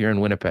unthinkable here in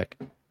Winnipeg.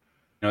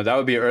 That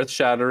would be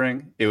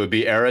earth-shattering. It would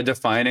be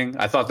era-defining.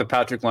 I thought the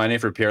Patrick Laine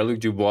for Pierre-Luc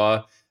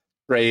Dubois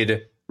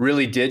trade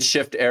really did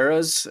shift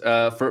eras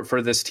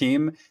for this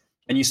team.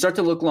 And you start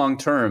to look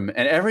long-term,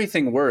 and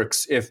everything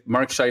works if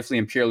Mark Scheifele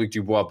and Pierre-Luc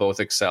Dubois both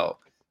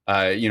excel.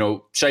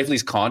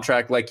 Scheifele's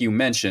contract, like you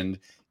mentioned,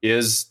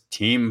 is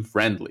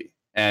team-friendly.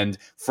 And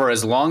for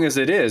as long as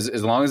it is,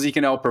 as long as he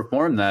can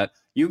outperform that,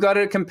 you've got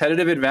a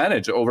competitive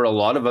advantage over a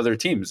lot of other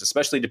teams,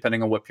 especially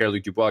depending on what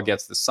Pierre-Luc Dubois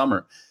gets this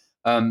summer.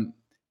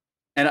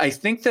 And I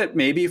think that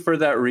maybe for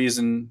that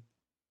reason,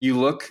 you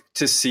look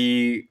to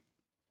see,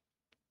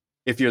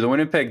 if you're the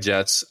Winnipeg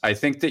Jets, I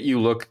think that you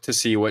look to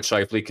see what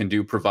Scheifele can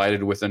do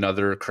provided with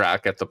another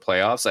crack at the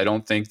playoffs. I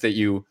don't think that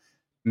you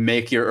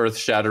make your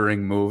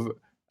earth-shattering move.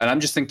 And I'm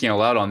just thinking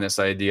aloud on this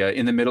idea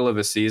in the middle of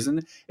a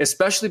season,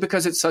 especially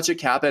because it's such a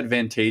cap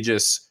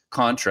advantageous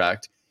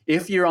contract.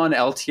 If you're on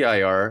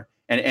LTIR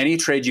and any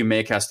trade you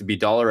make has to be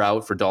dollar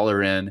out for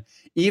dollar in,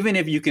 even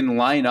if you can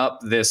line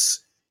up this,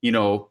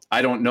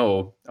 I don't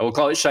know, I will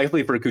call it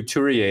Scheifele for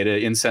Couturier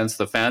to incense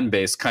the fan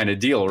base kind of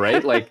deal,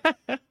 right? Like,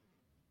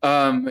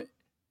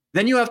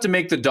 then you have to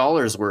make the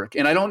dollars work.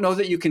 And I don't know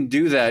that you can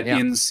do that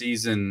in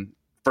season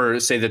for,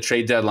 say, the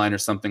trade deadline or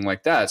something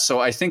like that. So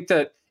I think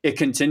that it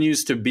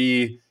continues to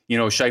be,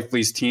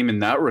 Scheifele's team in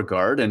that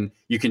regard. And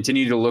you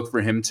continue to look for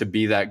him to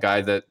be that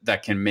guy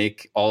that can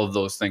make all of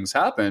those things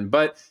happen.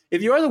 But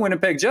if you are the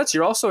Winnipeg Jets,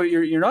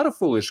 you're not a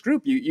foolish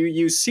group.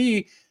 You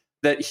see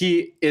that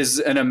he is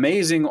an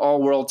amazing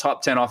all-world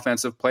top 10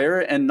 offensive player,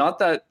 and not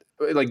that,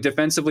 like,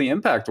 defensively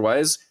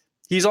impact-wise,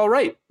 he's all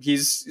right.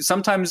 He's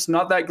sometimes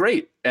not that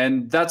great.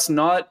 And that's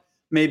not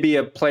maybe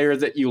a player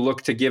that you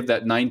look to give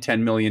that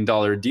 $9-10 million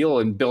deal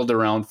and build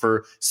around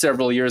for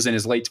several years in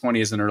his late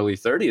 20s and early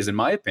 30s, in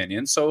my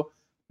opinion. So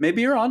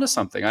maybe you're onto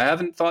something. I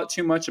haven't thought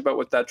too much about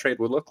what that trade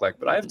would look like,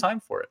 but I have time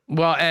for it.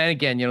 Well, and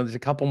again, there's a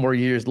couple more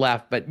years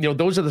left, but,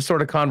 those are the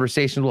sort of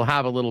conversations we'll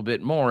have a little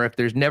bit more if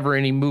there's never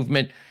any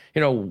movement,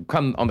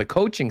 come on the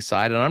coaching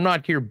side. And I'm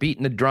not here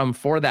beating the drum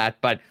for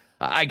that, but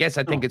I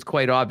think it's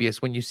quite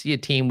obvious when you see a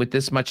team with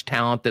this much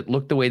talent that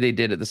looked the way they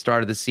did at the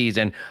start of the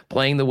season,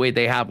 playing the way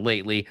they have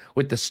lately,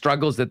 with the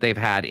struggles that they've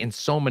had in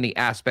so many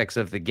aspects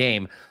of the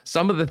game.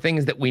 Some of the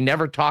things that we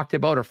never talked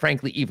about or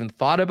frankly even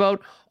thought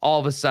about all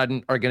of a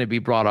sudden are going to be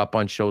brought up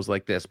on shows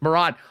like this.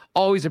 Murat,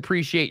 always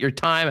appreciate your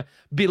time.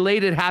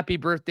 Belated happy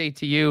birthday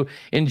to you.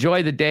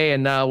 Enjoy the day,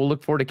 and we'll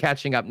look forward to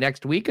catching up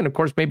next week. And of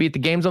course, maybe at the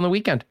games on the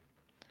weekend.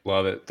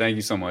 Love it. Thank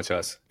you so much,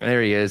 Huss.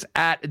 There he is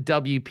at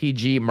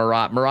WPG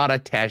Murat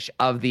Atesh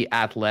of The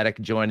Athletic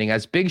joining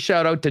us. Big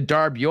shout out to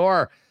Darb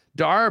Yor.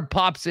 Darb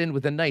pops in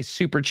with a nice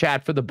super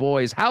chat for the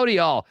boys. Howdy,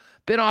 y'all.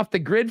 Been off the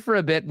grid for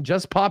a bit and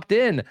just popped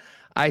in.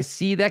 I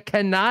see that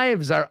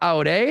knives are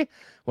out, eh?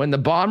 When the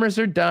Bombers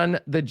are done,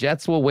 the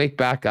Jets will wake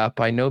back up.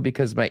 I know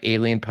because my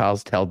alien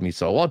pals told me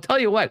so. Well, I'll tell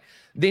you what.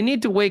 They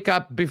need to wake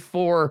up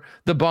before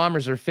the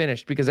Bombers are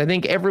finished, because I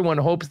think everyone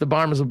hopes the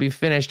Bombers will be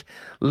finished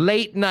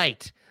late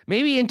night,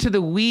 maybe into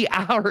the wee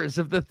hours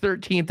of the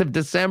 13th of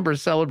December,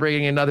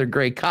 celebrating another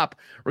Grey Cup.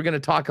 We're going to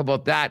talk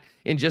about that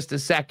in just a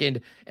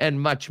second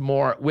and much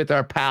more with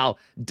our pal,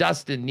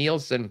 Dustin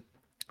Nielson.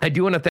 I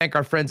do want to thank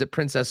our friends at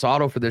Princess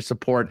Auto for their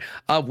support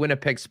of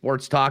Winnipeg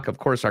Sports Talk. Of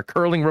course, our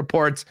curling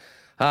reports.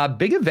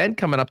 Big event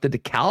coming up, the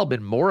DeKalb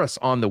and Morris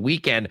on the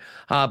weekend.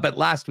 But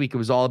last week, it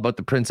was all about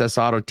the Princess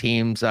Auto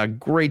teams.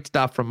 Great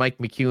stuff from Mike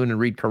McEwen and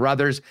Reed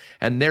Carruthers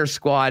and their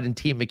squad and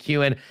Team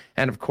McEwen.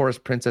 And, of course,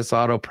 Princess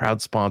Auto,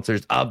 proud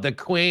sponsors of the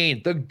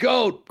Queen, the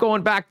GOAT,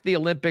 going back to the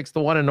Olympics,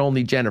 the one and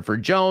only Jennifer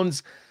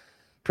Jones.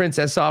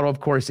 Princess Auto, of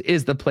course,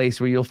 is the place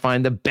where you'll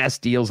find the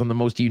best deals on the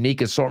most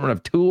unique assortment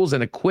of tools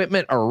and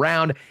equipment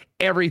around.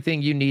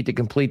 Everything you need to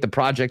complete the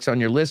projects on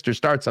your list or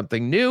start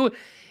something new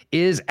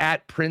is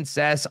at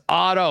Princess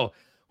Auto,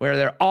 where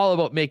they're all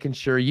about making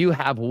sure you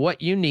have what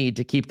you need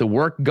to keep the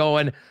work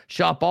going.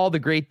 Shop all the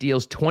great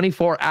deals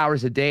 24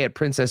 hours a day at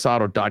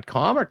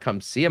princessauto.com, or come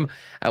see them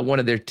at one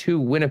of their 2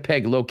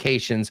 Winnipeg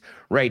locations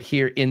right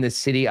here in the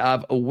city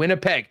of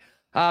Winnipeg.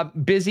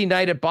 Busy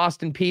night at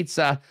Boston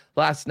Pizza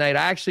last night.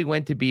 I actually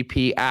went to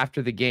BP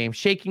after the game,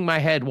 shaking my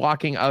head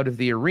walking out of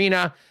the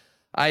arena.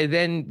 I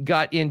then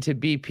got into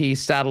BP,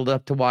 saddled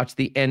up to watch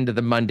the end of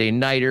the Monday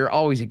Nighter.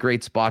 Always a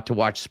great spot to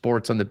watch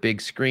sports on the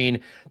big screen.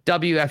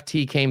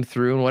 WFT came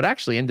through in what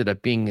actually ended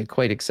up being a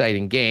quite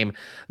exciting game.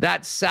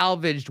 That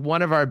salvaged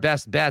one of our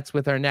best bets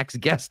with our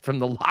next guest from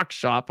the lock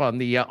shop on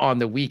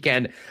the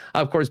weekend.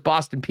 Of course,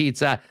 Boston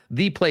Pizza,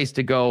 the place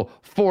to go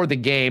for the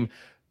game.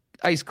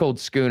 Ice cold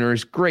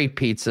schooners, great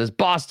pizzas,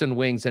 Boston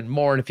wings, and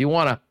more. And if you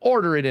want to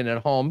order it in at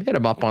home, hit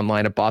them up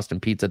online at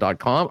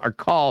bostonpizza.com or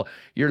call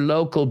your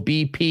local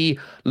BP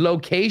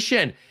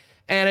location.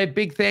 And a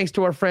big thanks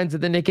to our friends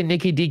at the Nick and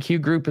Nicky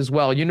DQ group as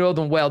well. You know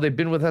them well. They've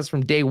been with us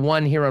from day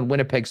one here on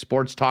Winnipeg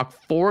Sports Talk.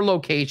 4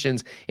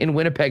 locations in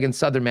Winnipeg and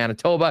southern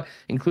Manitoba,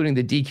 including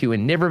the DQ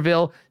in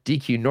Niverville,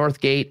 DQ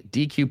Northgate,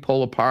 DQ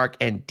Polo Park,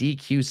 and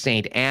DQ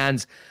St.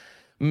 Anne's.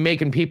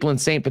 Making people in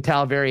St.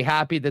 Vital very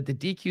happy that the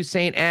DQ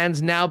St.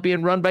 Anne's, now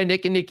being run by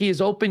Nick and Nicky,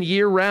 is open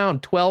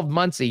year-round, 12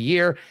 months a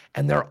year.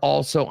 And they're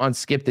also on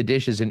Skip the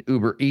Dishes and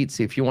Uber Eats.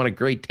 If you want a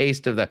great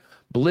taste of the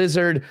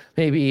blizzard,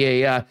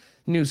 maybe a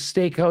new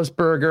steakhouse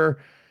burger,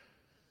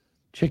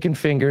 chicken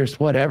fingers,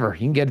 whatever, you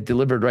can get it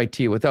delivered right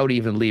to you without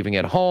even leaving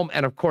it home.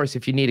 And of course,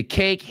 if you need a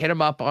cake, hit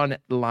them up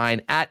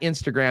online at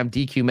Instagram,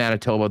 DQ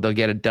Manitoba. They'll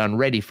get it done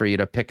ready for you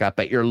to pick up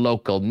at your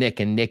local Nick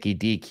and Nicky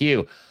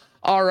DQ.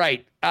 All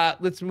right,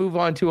 let's move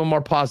on to a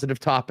more positive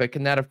topic,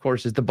 and that, of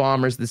course, is the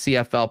Bombers, the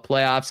CFL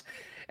playoffs.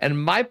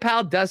 And my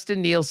pal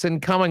Dustin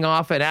Nielson coming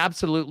off an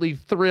absolutely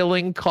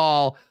thrilling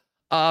call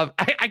of,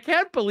 I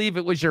can't believe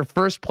it was your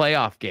first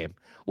playoff game.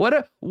 What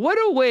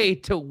a way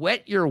to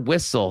wet your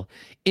whistle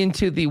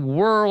into the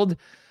world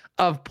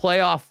of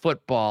playoff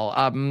football.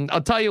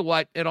 I'll tell you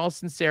what, in all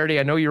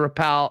sincerity, I know you're a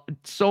pal.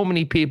 So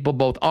many people,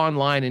 both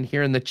online and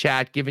here in the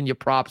chat, giving you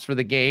props for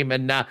the game.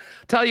 And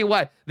tell you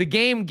what, the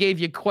game gave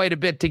you quite a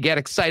bit to get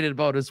excited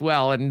about as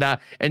well.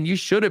 And you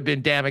should have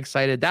been damn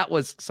excited. That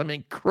was some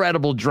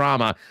incredible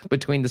drama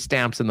between the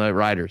Stamps and the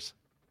Riders.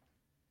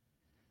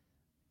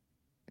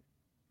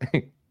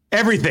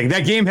 Everything.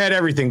 That game had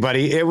everything,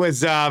 buddy. It was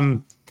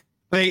so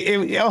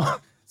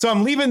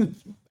I'm leaving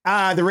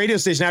the radio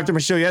station after my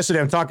show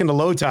yesterday. I'm talking to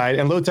Low Tide,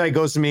 and Low Tide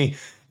goes to me,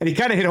 and he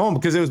kind of hit home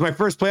because it was my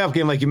first playoff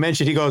game, like you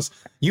mentioned. He goes,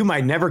 "You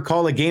might never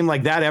call a game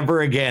like that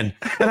ever again."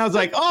 And I was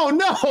like, "Oh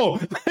no,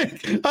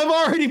 I've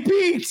already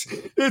peaked.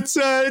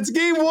 It's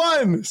game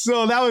 1."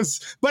 So that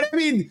was, but I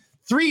mean,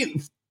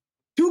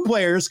 2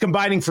 players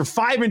combining for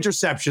 5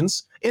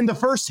 interceptions in the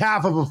first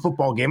half of a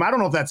football game. I don't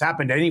know if that's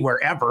happened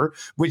anywhere ever,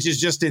 which is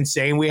just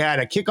insane. We had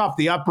a kick off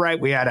the upright.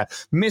 We had a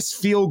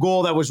missed field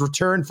goal that was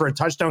returned for a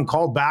touchdown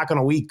called back on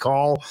a weak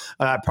call.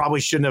 Probably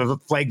shouldn't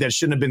have flagged that,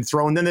 shouldn't have been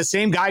thrown. Then the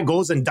same guy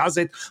goes and does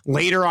it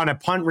later on a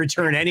punt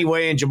return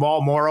anyway, and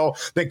Jamal Morrow.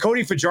 Then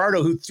Cody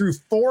Fajardo, who threw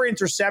 4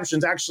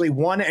 interceptions, actually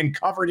won and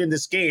covered in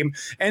this game,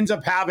 ends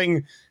up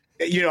having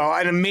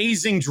an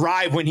amazing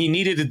drive when he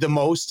needed it the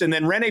most. And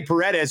then Rene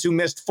Paredes, who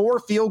missed 4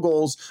 field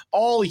goals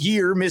all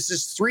year,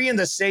 misses 3 in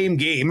the same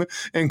game,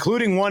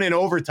 including 1 in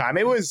overtime.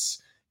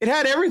 It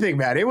had everything,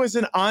 man. It was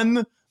an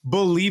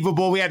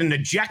unbelievable. We had an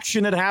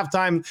ejection at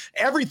halftime.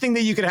 Everything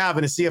that you could have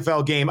in a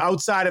CFL game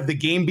outside of the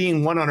game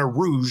being won on a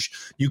rouge,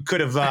 you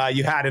could have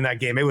you had in that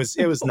game. It was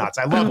nuts.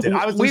 I loved it.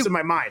 I was losing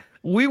my mind.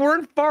 We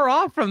weren't far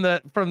off from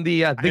the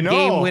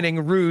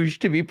game-winning rouge,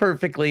 to be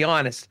perfectly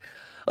honest.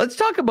 Let's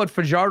talk about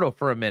Fajardo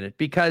for a minute,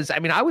 because, I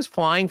mean, I was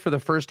flying for the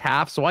first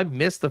half, so I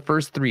missed the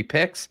first 3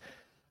 picks.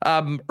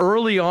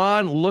 Early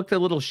on, looked a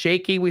little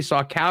shaky. We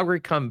saw Calgary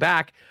come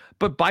back.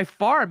 But by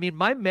far, I mean,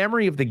 my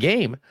memory of the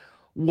game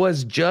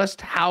was just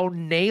how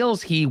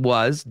nails he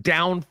was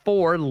down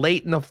 4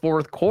 late in the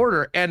fourth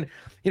quarter. And,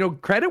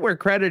 credit where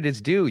credit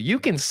is due. You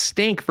can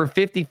stink for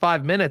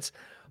 55 minutes,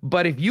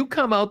 but if you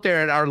come out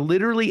there and are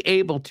literally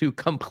able to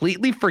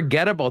completely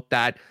forget about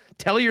that,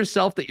 tell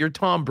yourself that you're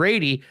Tom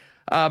Brady,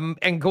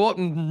 and go out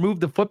and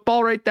move the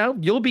football right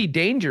down, you'll be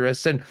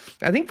dangerous. And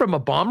I think from a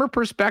Bomber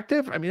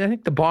perspective, I mean, I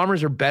think the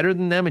Bombers are better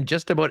than them in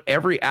just about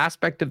every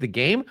aspect of the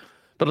game.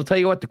 But I'll tell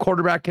you what, the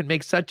quarterback can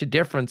make such a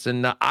difference.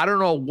 And I don't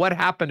know what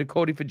happened to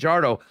Cody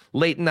Fajardo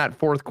late in that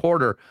fourth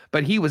quarter,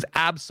 but he was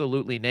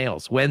absolutely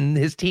nails when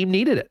his team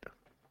needed it.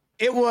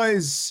 It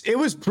was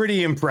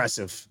pretty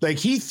impressive. Like,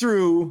 he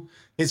threw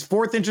his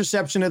 4th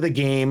interception of the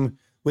game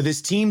with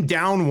his team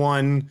down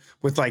 1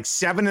 with like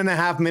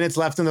 7.5 minutes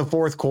left in the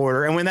fourth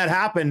quarter. And when that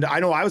happened, I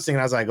know I was thinking,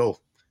 I was like, oh,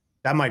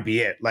 that might be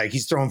it. Like,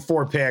 he's throwing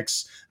 4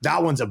 picks.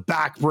 That one's a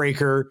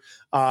backbreaker.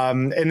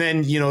 And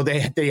then,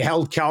 they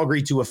held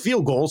Calgary to a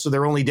field goal, so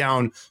they're only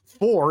down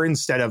 4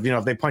 instead of,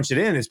 if they punch it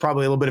in, it's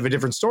probably a little bit of a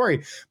different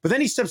story. But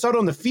then he steps out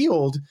on the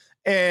field,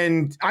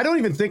 and I don't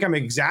even think I'm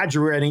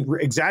exaggerating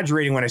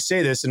when I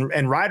say this,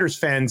 and Riders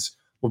fans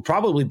will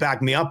probably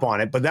back me up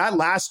on it. But that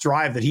last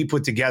drive that he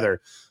put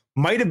together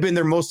might have been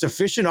their most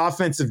efficient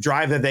offensive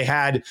drive that they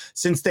had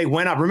since they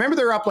went up. Remember,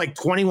 they're up like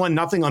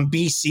 21-0 on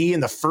BC in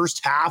the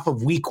first half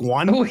of week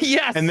 1. Oh,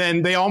 yes. And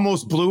then they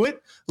almost blew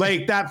it.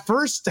 Like, that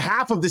first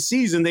half of the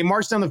season, they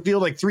marched down the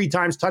field like 3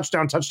 times,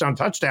 touchdown, touchdown,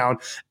 touchdown.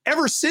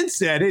 Ever since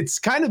then, it's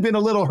kind of been a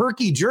little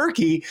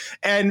herky-jerky.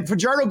 And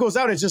Fajardo goes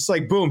out, it's just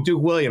like, boom,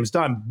 Duke Williams,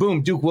 done.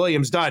 Boom, Duke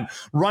Williams, done.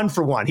 Run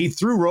for 1. He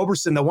threw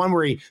Roberson, the one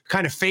where he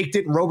kind of faked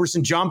it, and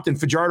Roberson jumped, and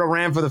Fajardo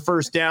ran for the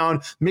first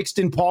down, mixed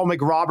in Paul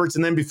McRoberts,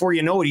 and then before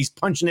you know it, he's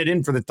punching it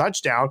in for the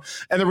touchdown.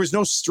 And there was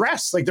no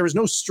stress. Like, there was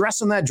no stress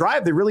in that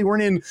drive. They really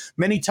weren't in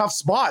many tough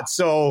spots.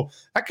 So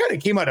that kind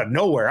of came out of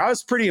nowhere. I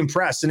was pretty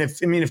impressed. And if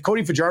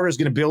Cody Fajardo is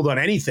going to build on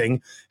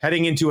anything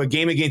heading into a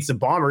game against the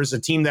Bombers, a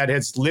team that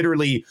has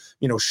literally,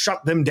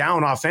 shut them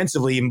down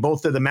offensively in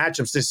both of the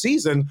matchups this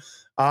season,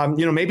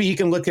 maybe he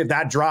can look at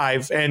that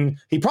drive, and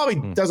he probably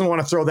doesn't want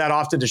to throw that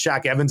often to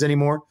Shaq Evans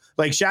anymore.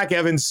 Like, Shaq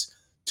Evans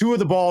 2 of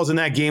the balls in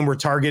that game were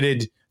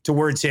targeted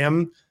towards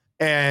him.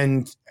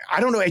 And I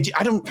don't know.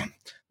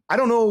 I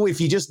don't know if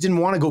he just didn't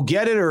want to go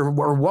get it or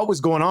what was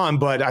going on,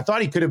 but I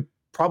thought he could have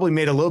probably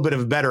made a little bit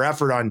of a better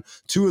effort on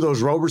 2 of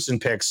those Roberson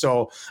picks.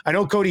 So I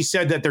know Cody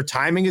said that their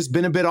timing has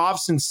been a bit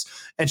off and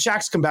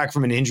Shaq's come back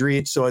from an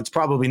injury. So it's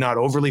probably not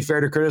overly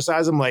fair to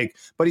criticize him,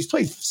 but he's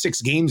played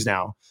 6 games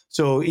now.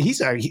 So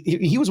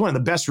he was one of the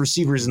best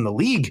receivers in the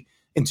league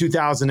in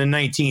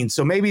 2019.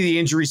 So maybe the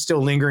injury's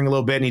still lingering a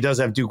little bit, and he does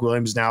have Duke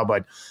Williams now.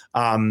 But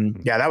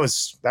that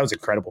was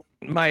incredible.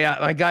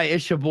 My guy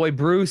Isha Boy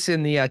Bruce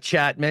in the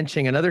chat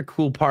mentioning another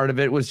cool part of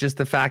it was just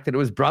the fact that it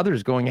was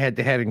brothers going head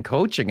to head in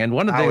coaching. And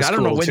one of the things, I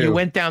don't know when you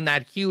went down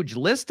that huge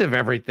list of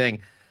everything.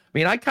 I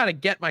mean, I kind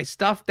of get my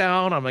stuff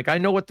down. I'm like, I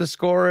know what the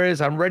score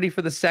is. I'm ready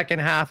for the second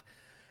half.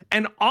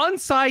 An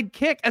onside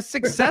kick, a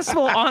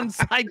successful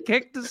onside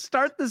kick to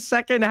start the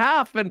second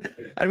half. And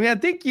I mean, I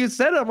think you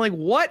said it. I'm like,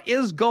 what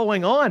is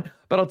going on?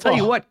 But I'll tell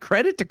you what,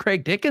 credit to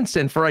Craig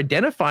Dickinson for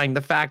identifying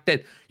the fact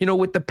that,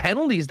 with the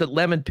penalties that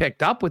Lemon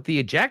picked up with the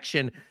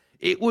ejection,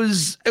 it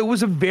was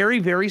a very,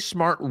 very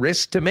smart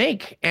risk to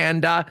make.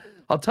 And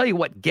I'll tell you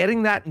what,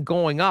 getting that and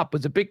going up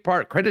was a big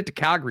part. Credit to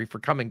Calgary for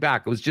coming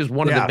back. It was just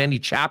one of the many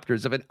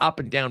chapters of an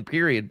up and down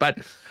period. But,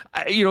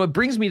 it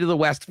brings me to the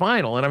West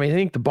Final. And I mean, I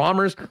think the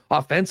Bombers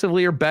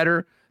offensively are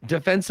better.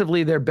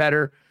 Defensively, they're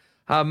better.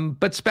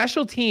 But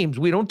special teams,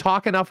 we don't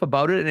talk enough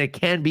about it. And it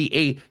can be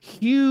a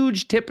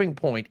huge tipping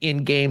point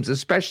in games,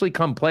 especially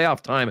come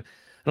playoff time. And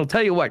I'll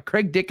tell you what,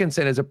 Craig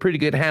Dickinson has a pretty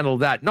good handle of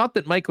that. Not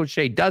that Mike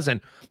O'Shea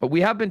doesn't, but we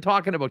have been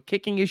talking about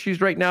kicking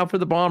issues right now for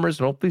the Bombers.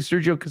 And hopefully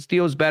Sergio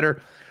Castillo's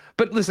better.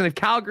 But listen, if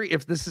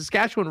the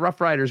Saskatchewan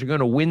Roughriders are going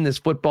to win this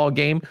football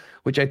game,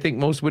 which I think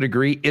most would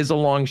agree is a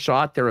long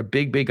shot, they're a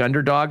big, big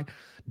underdog.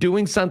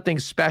 Doing something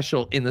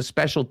special in the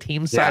special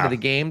team side of the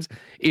games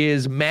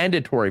is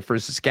mandatory for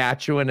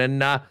Saskatchewan.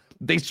 And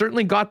they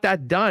certainly got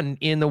that done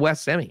in the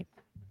West Semi.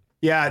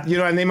 Yeah,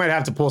 and they might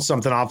have to pull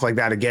something off like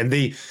that again.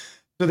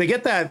 So they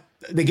get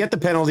the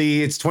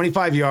penalty. It's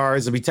 25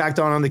 yards. It'll be tacked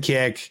on the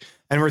kick.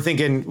 And we're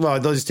thinking, well,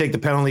 they'll just take the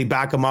penalty,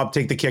 back them up,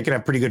 take the kick, and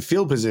have pretty good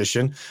field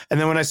position. And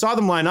then when I saw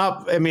them line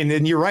up, I mean,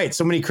 and you're right,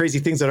 so many crazy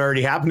things that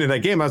already happened in that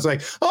game. I was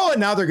like, and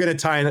now they're going to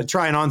try an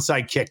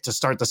onside kick to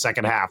start the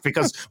second half,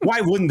 because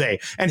why wouldn't they?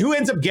 And who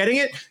ends up getting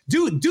it?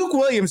 Duke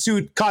Williams,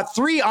 who caught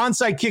 3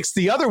 onside kicks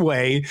the other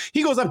way,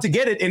 he goes up to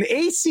get it. And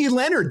AC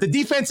Leonard, the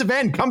defensive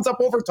end, comes up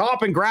over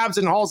top and grabs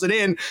and hauls it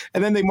in.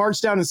 And then they march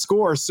down and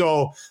score.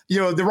 So,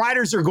 the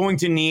Riders are going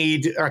to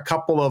need a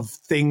couple of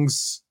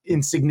things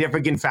in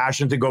significant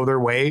fashion to go their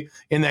way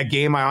in that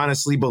game. I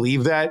honestly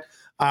believe that.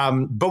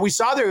 But we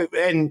saw their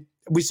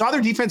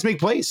defense make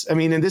plays. I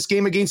mean, in this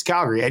game against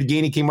Calgary, Ed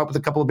Gainey came up with a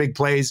couple of big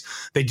plays.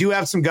 They do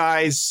have some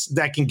guys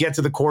that can get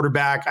to the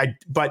quarterback.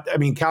 But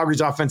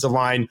Calgary's offensive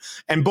line,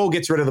 and Bo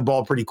gets rid of the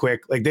ball pretty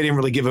quick. Like, they didn't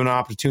really give him an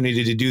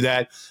opportunity to do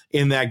that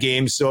in that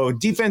game. So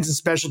defense and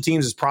special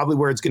teams is probably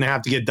where it's going to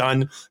have to get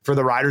done for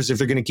the Riders if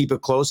they're going to keep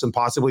it close and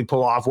possibly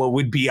pull off what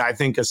would be, I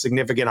think, a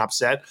significant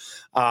upset.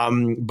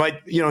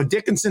 But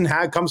Dickinson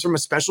comes from a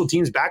special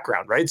teams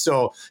background, right?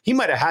 So he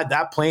might have had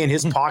that play in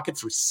his pocket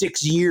for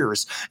 6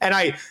 years. And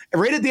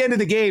right at the end of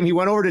the game, he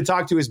went over to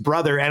talk to his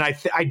brother, and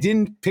I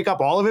didn't pick up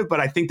all of it, but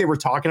I think they were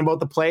talking about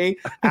the play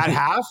at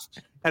half.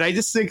 And I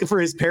just think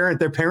for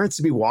their parents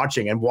to be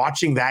watching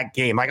that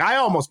game. Like, I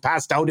almost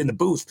passed out in the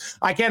booth.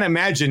 I can't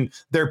imagine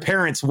their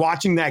parents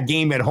watching that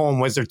game at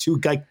home as their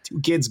two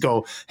kids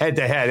go head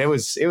to head. It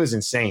was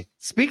insane.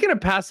 Speaking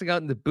of passing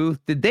out in the booth,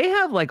 did they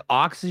have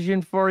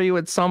oxygen for you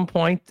at some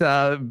point?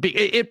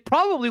 It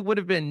probably would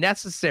have been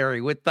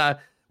necessary with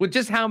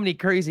just how many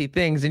crazy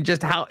things and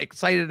just how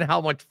excited and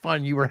how much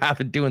fun you were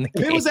having doing the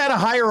game. If it was at a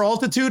higher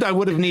altitude, I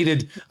would have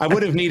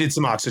needed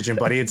some oxygen,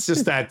 buddy. It's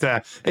just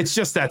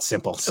that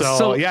simple.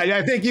 So yeah,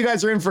 I think you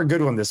guys are in for a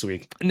good one this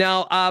week.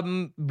 Now,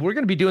 we're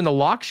going to be doing the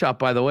Lock Shop,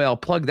 by the way. I'll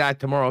plug that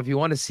tomorrow. If you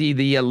want to see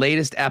the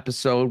latest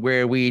episode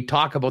where we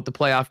talk about the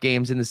playoff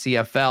games in the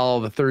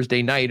CFL, the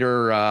Thursday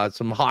nighter,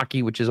 some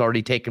hockey, which has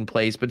already taken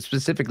place, but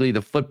specifically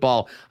the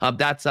football,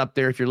 that's up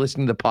there. If you're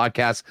listening to the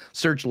podcast,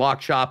 search Lock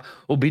Shop.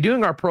 We'll be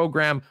doing our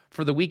program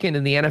for the weekend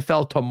in the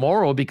NFL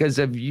tomorrow because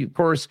of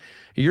course,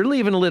 you're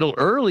leaving a little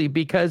early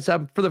because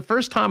for the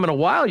first time in a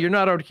while, you're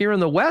not out here in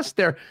the West.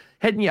 They're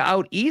heading you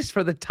out east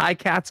for the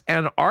Ticats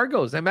and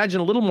Argos. I imagine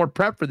a little more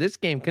prep for this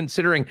game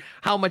considering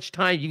how much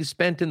time you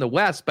spent in the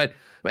West, but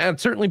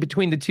certainly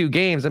between the two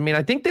games. I mean,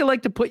 I think they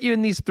like to put you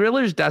in these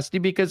thrillers, Dusty,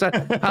 because of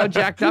how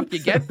jacked up you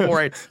get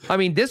for it. I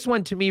mean, this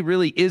one to me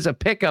really is a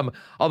pick 'em,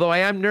 although I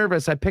am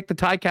nervous. I picked the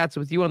Ticats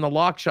with you on the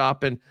Lock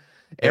Shop, and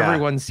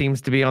everyone seems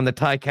to be on the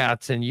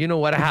Ticats, and you know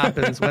what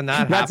happens when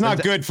that happens. That's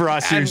not good for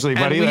us usually,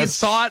 buddy. We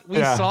saw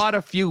it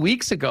a few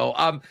weeks ago.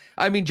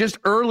 I mean, just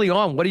early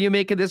on, what do you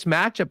make of this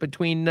matchup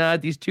between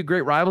these two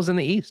great rivals in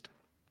the East?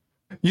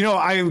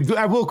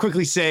 I will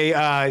quickly say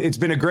it's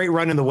been a great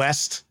run in the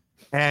West.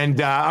 And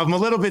I'm a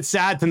little bit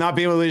sad to not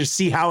be able to just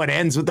see how it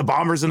ends with the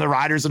Bombers and the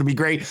Riders. It'll be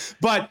great.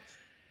 But,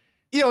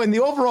 in the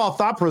overall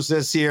thought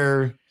process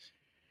here,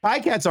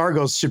 Ticats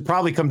Argos should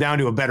probably come down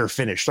to a better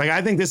finish. Like,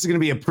 I think this is going to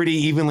be a pretty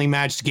evenly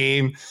matched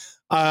game.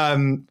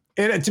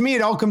 To me,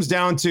 it all comes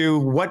down to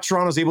what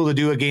Toronto's able to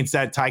do against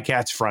that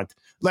Ticats front.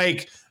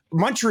 Like,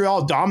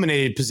 Montreal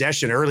dominated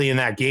possession early in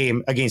that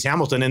game against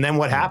Hamilton. And then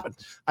what happened?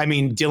 I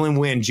mean, Dylan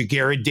Wynn,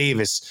 Jagarrett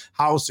Davis,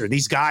 Hauser,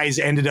 these guys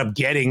ended up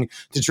getting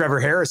to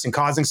Trevor Harris and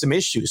causing some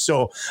issues.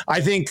 So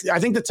I think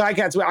the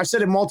Ticats, I've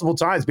said it multiple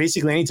times,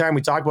 basically anytime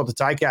we talk about the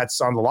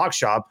Ticats on the Lock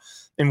Shop,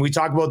 and we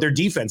talk about their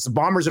defense. The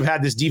Bombers have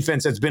had this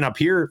defense that's been up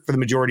here for the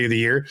majority of the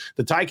year.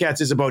 The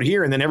Ticats is about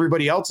here, and then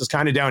everybody else is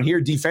kind of down here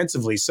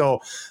defensively.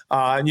 So,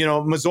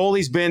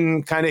 Mazzoli's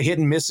been kind of hit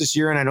and miss this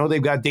year, and I know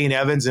they've got Dane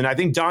Evans, and I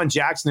think Don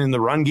Jackson in the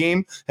run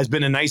game has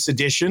been a nice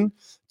addition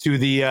to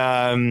the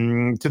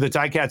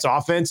Ticats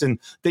offense, and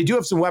they do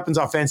have some weapons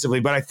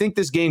offensively. But I think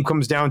this game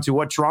comes down to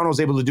what Toronto's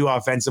able to do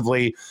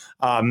offensively,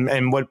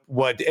 and what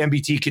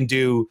MBT can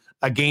do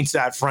against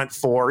that front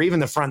four, even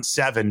the front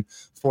seven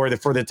for the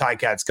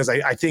Ticats, because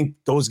I think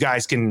those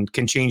guys can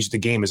change the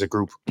game as a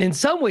group. In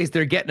some ways,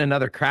 they're getting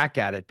another crack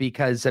at it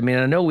because, I mean,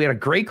 I know we had a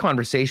great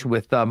conversation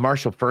with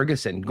Marshall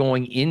Ferguson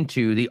going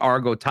into the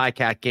Argo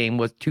Ticat game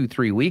was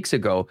 2-3 weeks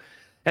ago.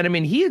 And I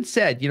mean, he had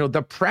said,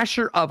 the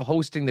pressure of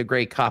hosting the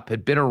Grey Cup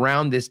had been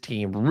around this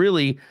team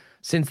really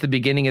since the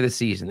beginning of the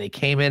season. They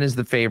came in as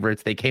the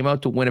favorites. They came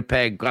out to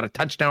Winnipeg, got a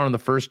touchdown on the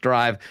first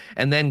drive,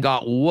 and then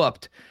got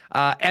whooped.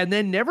 And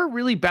then never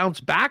really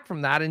bounced back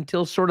from that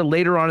until sort of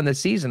later on in the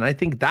season. I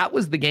think that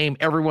was the game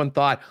everyone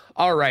thought,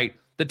 all right,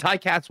 the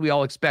Ticats we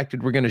all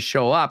expected were going to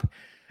show up.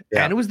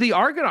 Yeah. And it was the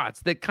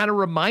Argonauts that kind of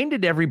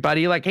reminded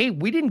everybody, like, hey,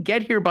 we didn't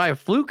get here by a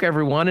fluke,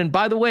 everyone. And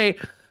by the way,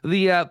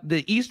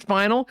 the East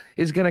Final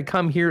is going to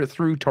come here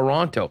through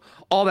Toronto.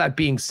 All that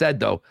being said,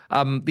 though,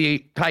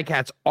 the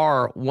Ticats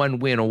are one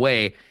win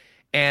away.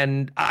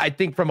 And I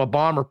think from a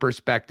Bomber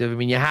perspective, I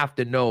mean, you have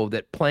to know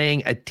that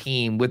playing a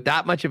team with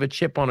that much of a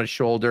chip on its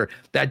shoulder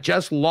that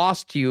just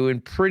lost to you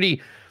in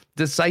pretty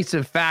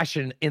decisive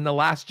fashion in the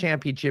last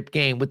championship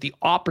game with the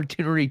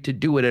opportunity to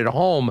do it at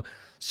home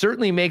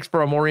certainly makes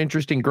for a more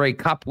interesting Grey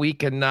Cup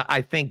week. And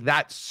I think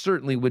that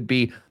certainly would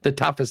be the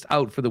toughest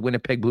out for the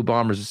Winnipeg Blue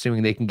Bombers,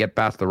 assuming they can get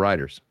past the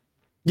Riders.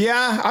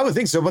 Yeah, I would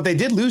think so. But they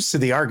did lose to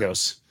the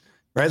Argos.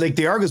 Right, like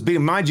the Argos beat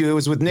him. Mind you, it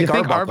was with Nick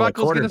Arbuckle.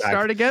 Arbuckle's going to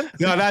start again?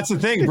 No, that's the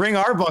thing. Bring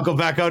Arbuckle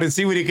back out and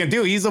see what he can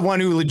do. He's the one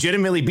who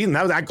legitimately beat him.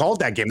 I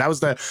called that game. That was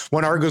the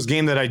one Argos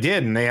game that I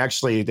did, and they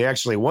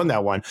actually won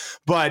that one.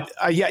 But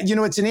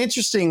it's an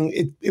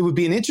interesting. It would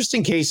be an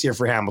interesting case here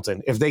for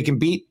Hamilton if they can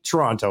beat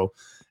Toronto,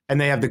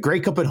 and they have the Grey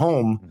Cup at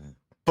home.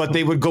 But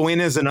they would go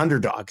in as an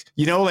underdog.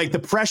 Like the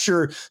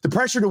pressure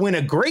to win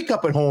a Grey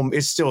Cup at home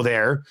is still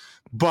there.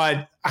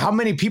 But how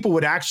many people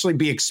would actually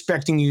be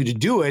expecting you to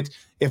do it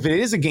if it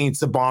is against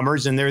the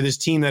Bombers and they're this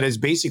team that has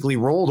basically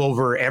rolled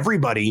over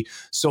everybody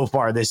so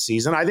far this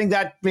season? I think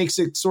that makes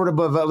it sort of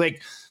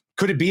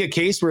could it be a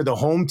case where the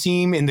home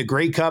team in the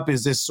Grey Cup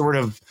is this sort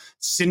of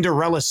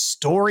Cinderella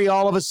story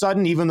all of a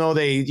sudden, even though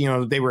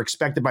they were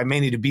expected by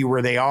many to be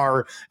where they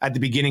are at the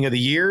beginning of the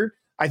year?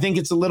 I think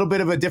it's a little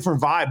bit of a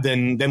different vibe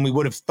than we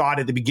would have thought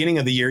at the beginning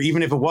of the year,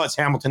 even if it was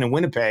Hamilton and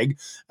Winnipeg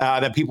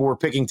that people were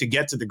picking to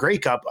get to the Grey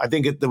Cup. I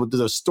think the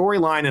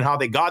storyline and how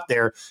they got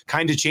there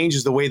kind of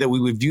changes the way that we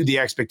would view the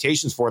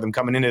expectations for them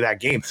coming into that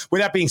game. With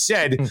that being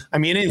said, I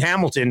mean, in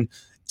Hamilton,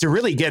 to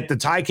really get the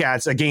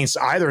Ticats against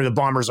either the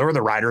Bombers or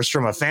the Riders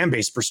from a fan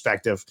base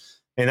perspective,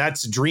 and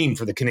that's a dream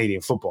for the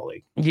Canadian Football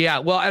League. Yeah,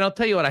 well, and I'll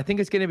tell you what, I think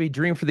it's going to be a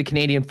dream for the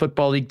Canadian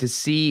Football League to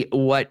see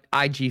what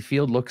IG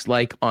Field looks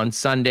like on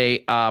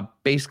Sunday.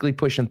 Basically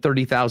pushing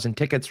 30,000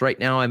 tickets right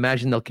now. I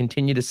imagine they'll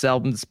continue to sell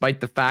them despite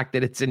the fact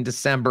that it's in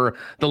December,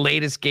 the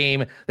latest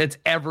game that's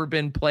ever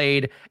been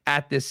played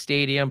at this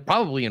stadium,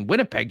 probably in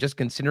Winnipeg, just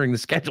considering the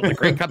schedule. The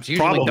Grey Cup's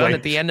usually done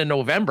at the end of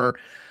November.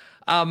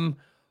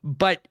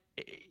 But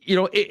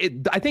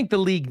I think the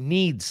league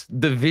needs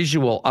the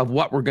visual of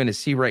what we're going to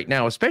see right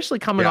now, especially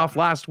coming off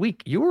last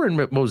week. You were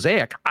in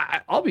Mosaic.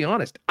 I'll be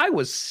honest. I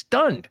was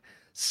stunned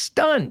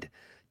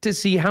to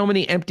see how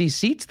many empty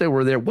seats there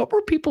were there. What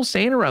were people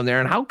saying around there,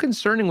 and how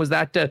concerning was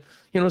that to,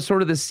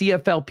 sort of the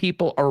CFL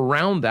people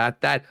around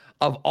that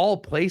of all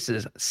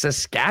places,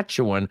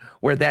 Saskatchewan,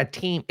 where that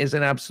team is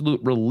an absolute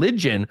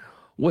religion,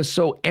 was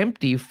so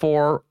empty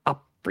for a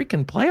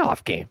freaking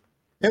playoff game?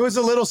 It was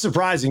a little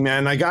surprising,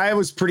 man. Like, I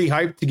was pretty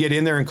hyped to get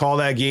in there and call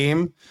that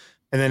game,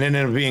 and then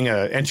ended up being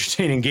an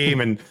entertaining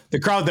game. And the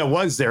crowd that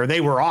was there,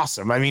 they were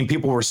awesome. I mean,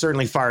 people were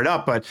certainly fired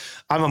up, but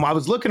I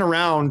was looking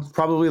around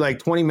probably like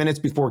 20 minutes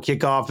before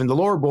kickoff, and the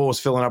lower bowl was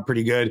filling up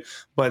pretty good.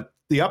 But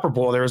the upper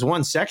bowl, there was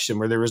one section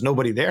where there was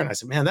nobody there. And I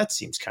said, man, that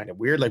seems kind of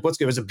weird. Like,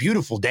 it was a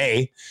beautiful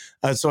day.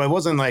 So it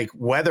wasn't like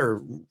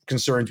weather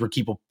concerns were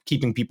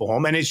keeping people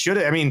home. And it should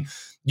have,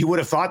 you would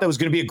have thought that was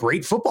going to be a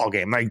great football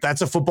game. Like,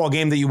 that's a football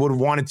game that you would have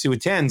wanted to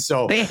attend.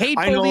 So they hate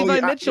Levi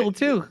Mitchell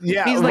too.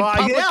 Yeah. He's like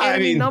public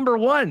enemy number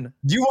one.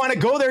 Do you want to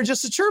go there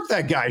just to chirp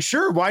that guy?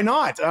 Sure. Why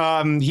not?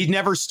 He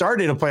never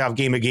started a playoff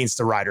game against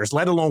the Riders,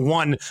 let alone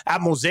one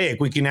at Mosaic.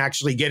 We can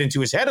actually get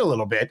into his head a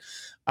little bit.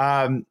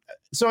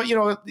 So,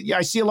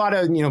 I see a lot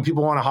of,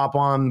 people want to hop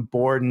on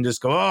board and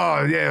just go,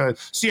 oh, yeah,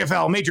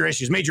 CFL, major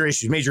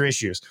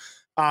issues.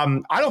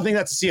 I don't think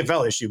that's a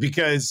CFL issue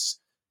because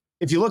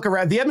if you look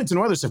around, the Edmonton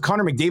Oilers have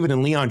Connor McDavid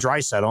and Leon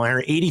Draisaitl and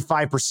are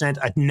 85%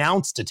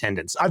 announced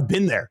attendance. I've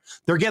been there.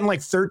 They're getting like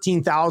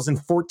 13,000,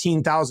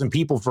 14,000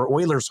 people for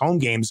Oilers home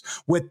games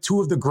with two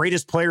of the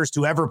greatest players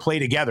to ever play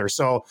together.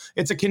 So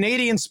it's a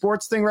Canadian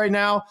sports thing right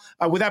now.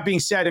 With that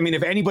being said, I mean,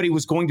 if anybody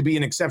was going to be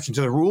an exception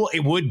to the rule,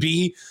 it would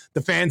be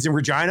the fans in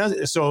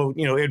Regina. So,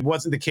 it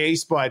wasn't the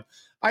case. But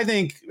I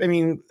think,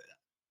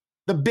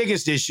 the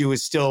biggest issue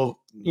is still,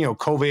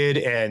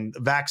 COVID and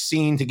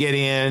vaccine to get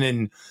in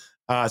and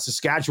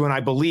Saskatchewan, I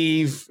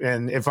believe,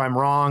 and if I'm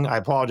wrong, I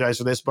apologize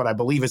for this, but I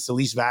believe it's the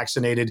least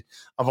vaccinated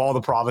of all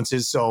the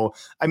provinces. So,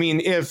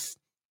 if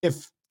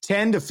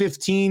 10 to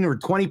 15 or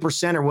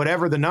 20% or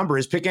whatever the number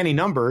is, pick any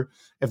number,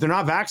 if they're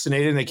not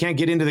vaccinated and they can't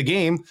get into the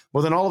game,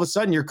 well, then all of a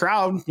sudden your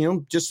crowd,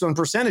 just on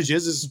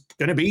percentages is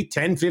going to be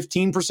 10,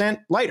 15%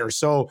 lighter.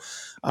 So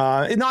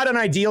not an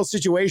ideal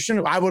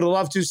situation. I would have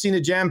loved to have seen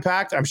it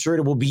jam-packed. I'm sure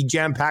it will be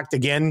jam-packed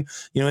again,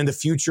 in the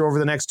future over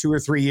the next 2 or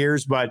 3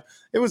 years, but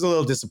it was a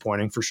little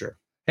disappointing for sure.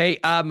 Hey,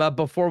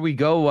 before we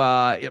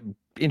go,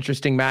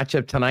 interesting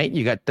matchup tonight.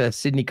 You got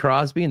Sidney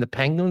Crosby and the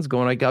Penguins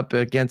going up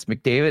against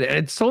McDavid. And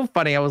it's so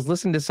funny. I was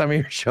listening to some of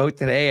your show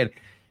today and,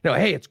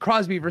 hey, it's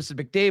Crosby versus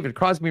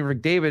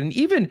McDavid. And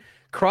even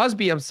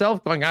Crosby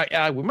himself going,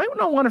 we might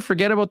not want to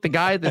forget about the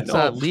guy that's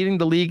leading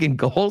the league in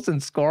goals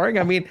and scoring.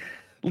 I mean,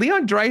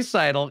 Leon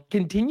Draisaitl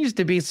continues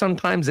to be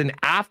sometimes an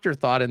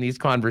afterthought in these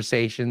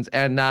conversations.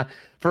 And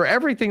for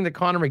everything that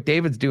Connor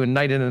McDavid's doing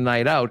night in and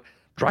night out,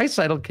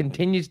 Draisaitl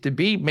continues to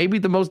be maybe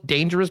the most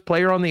dangerous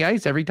player on the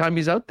ice every time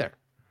he's out there.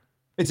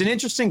 It's an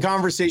interesting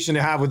conversation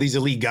to have with these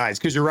elite guys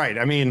because you're right.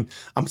 I mean,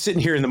 I'm sitting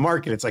here in the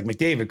market. It's like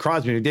McDavid,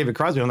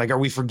 Crosby. I'm like, are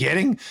we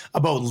forgetting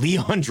about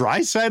Leon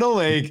Draisaitl?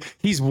 Like,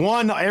 he's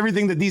won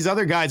everything that these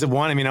other guys have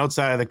won. I mean,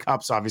 outside of the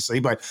Cups, obviously.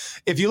 But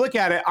if you look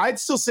at it, I'd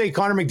still say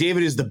Connor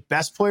McDavid is the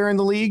best player in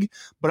the league.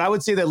 But I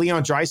would say that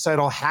Leon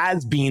Draisaitl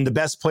has been the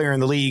best player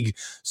in the league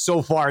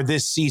so far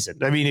this season.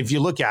 I mean, if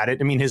you look at it,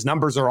 I mean, his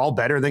numbers are all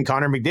better than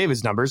Connor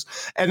McDavid's numbers.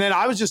 And then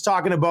I was just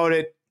talking about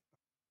it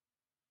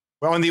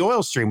on the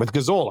oil stream with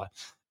Gazzola.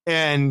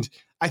 And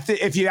I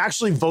think if you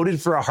actually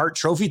voted for a Hart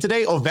Trophy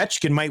today,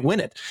 Ovechkin might win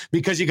it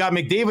because you got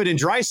McDavid and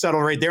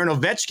Draisaitl right there and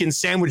Ovechkin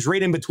sandwiched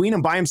right in between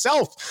them by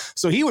himself.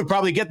 So he would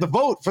probably get the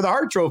vote for the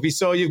Hart Trophy.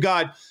 So you've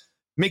got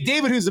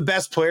McDavid, who's the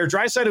best player,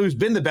 Draisaitl, who's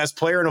been the best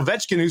player, and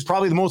Ovechkin, who's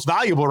probably the most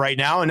valuable right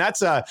now. And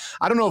that's I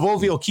don't know if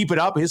Ovi will keep it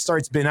up. His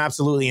start's been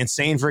absolutely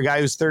insane for a guy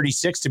who's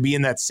 36 to be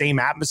in that same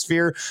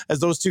atmosphere as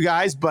those two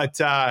guys. But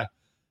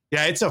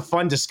yeah, it's a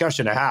fun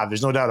discussion to have.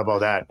 There's no doubt about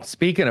that.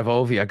 Speaking of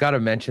Ovi, I got to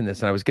mention this,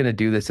 and I was going to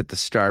do this at the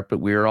start, but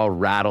we were all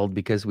rattled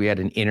because we had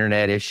an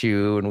internet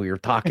issue and we were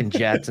talking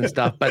Jets and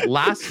stuff. But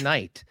last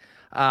night,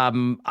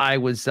 I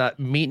was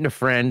meeting a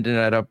friend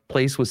at a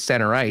place with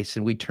center ice,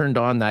 and we turned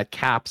on that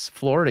Caps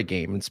Florida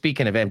game. And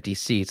speaking of empty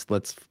seats,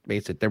 let's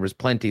face it, there was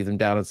plenty of them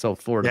down in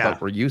South Florida,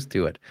 but we're used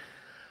to it.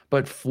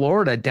 But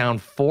Florida down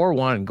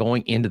 4-1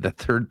 going into the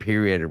third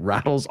period, it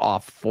rattles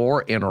off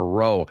 4 in a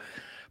row.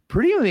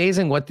 Pretty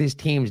amazing what this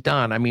team's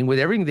done. I mean, with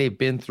everything they've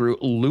been through,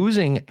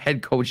 losing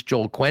head coach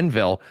Joel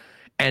Quenneville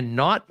and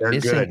not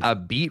missing a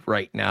beat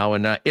right now.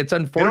 And it's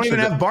unfortunate. They don't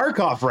even have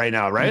Barkov right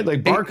now, right?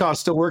 Like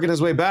Barkov's still working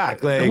his way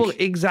back. Well,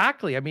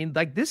 exactly. I mean,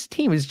 like this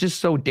team is just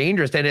so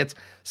dangerous. And it's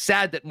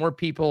sad that more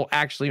people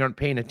actually aren't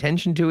paying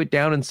attention to it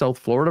down in South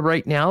Florida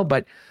right now.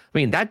 But I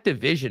mean, that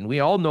division, we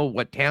all know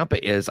what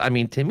Tampa is. I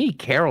mean, to me,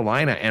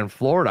 Carolina and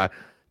Florida,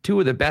 two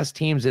of the best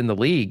teams in the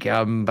league.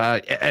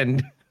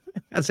 And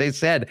as I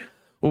said,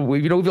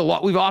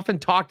 we've often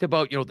talked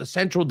about, the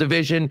Central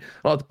Division.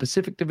 Oh, the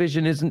Pacific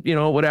Division isn't,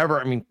 whatever.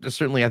 I mean,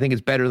 certainly I think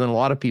it's better than a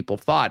lot of people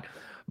thought.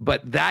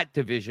 But that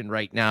division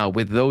right now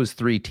with those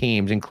three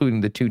teams, including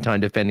the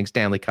two-time defending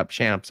Stanley Cup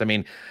champs, I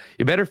mean,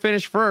 you better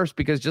finish first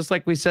because just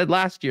like we said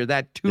last year,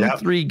 that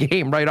 2-3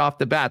 game right off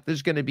the bat,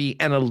 there's going to be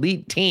an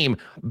elite team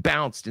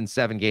bounced in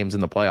 7 games in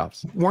the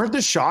playoffs. Weren't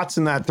the shots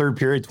in that third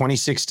period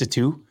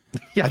 26-2?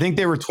 Yeah. I think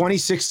they were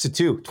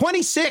 26-2.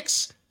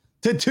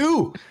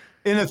 26-2.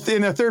 In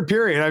the third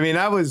period. I mean,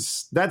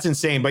 that's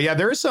insane. But yeah,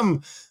 there is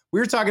some, we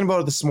were talking about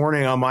it this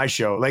morning on my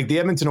show. Like the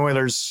Edmonton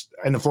Oilers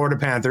and the Florida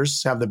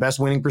Panthers have the best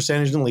winning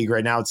percentage in the league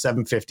right now at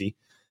 .750.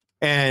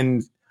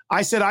 And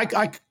I said,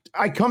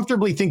 I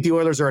comfortably think the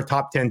Oilers are a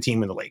top 10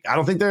 team in the league. I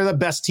don't think they're the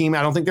best team.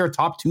 I don't think they're a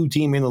top 2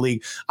 team in the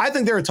league. I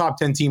think they're a top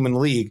 10 team in the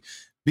league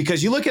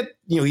because you look at,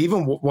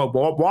 even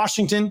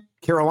Washington,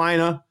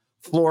 Carolina,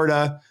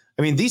 Florida,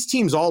 I mean, these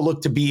teams all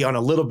look to be on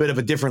a little bit of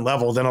a different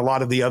level than a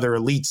lot of the other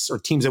elites or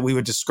teams that we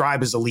would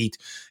describe as elite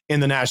in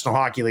the National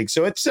Hockey League.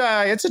 So it's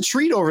a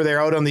treat over there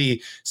out on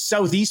the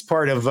southeast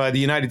part of the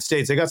United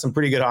States. They got some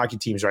pretty good hockey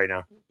teams right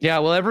now. Yeah,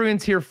 well,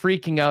 everyone's here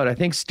freaking out. I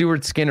think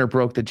Stuart Skinner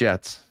broke the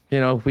Jets.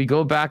 We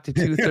go back to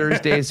 2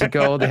 Thursdays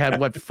ago. They had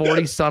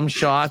 40-some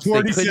shots. They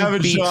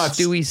couldn't beat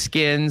Stewie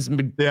Skins.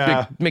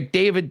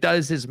 McDavid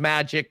does his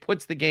magic,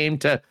 puts the game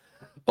to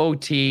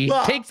OT,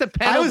 takes a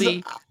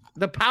penalty.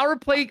 The power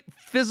play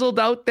fizzled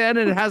out then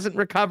and it hasn't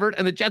recovered,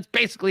 and the Jets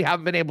basically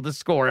haven't been able to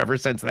score ever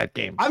since that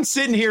game. I'm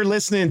sitting here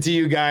listening to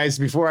you guys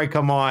before I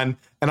come on,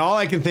 and all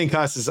I can think,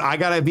 Huss, is I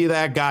got to be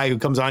that guy who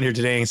comes on here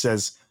today and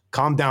says,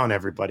 calm down,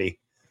 everybody.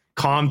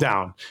 Calm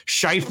down.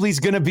 Shifley's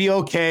going to be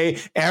okay.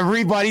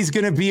 Everybody's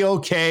going to be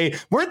okay.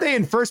 Weren't they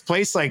in first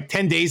place like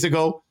 10 days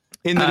ago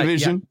in the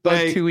division? Yeah,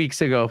 about 2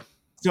 weeks ago.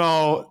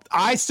 So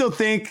I still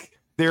think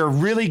they're a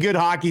really good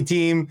hockey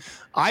team.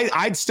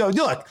 I'd still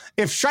look,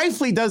 if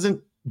Shifley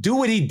doesn't do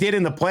what he did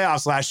in the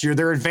playoffs last year,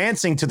 they're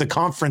advancing to the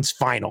conference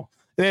final.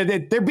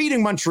 They're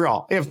beating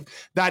Montreal. If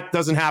that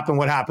doesn't happen,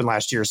 what happened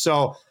last year?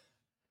 So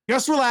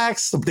just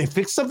relax. They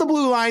fixed up the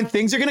blue line.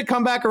 Things are going to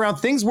come back around.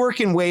 Things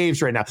work in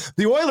waves right now.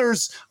 The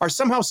Oilers are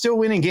somehow still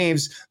winning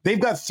games. They've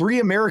got 3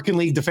 American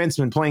League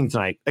defensemen playing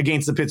tonight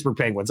against the Pittsburgh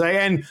Penguins.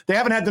 And they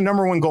haven't had the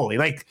number 1 goalie.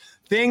 Like,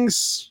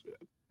 things...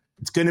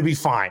 It's going to be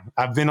fine.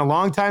 I've been a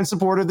longtime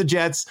supporter of the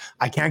Jets.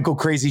 I can't go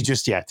crazy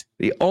just yet.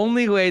 The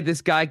only way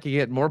this guy could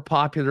get more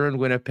popular in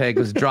Winnipeg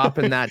was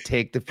dropping that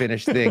take to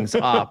finish things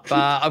off.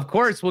 Of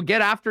course, we'll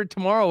get after it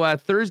tomorrow, a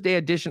Thursday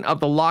edition of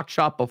the Lock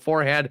Shop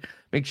beforehand.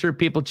 Make sure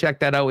people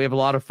check that out. We have a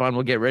lot of fun.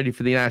 We'll get ready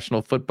for the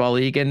National Football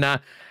League. And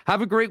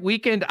have a great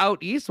weekend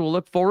out east. We'll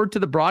look forward to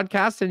the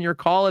broadcast and your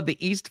call at the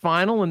East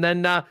Final. And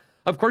then,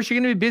 of course, you're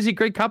going to be busy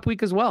Grey Cup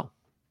week as well.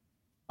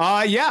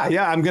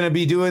 Yeah. I'm going to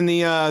be doing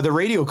the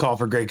radio call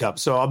for Grey Cup,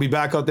 so I'll be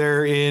back out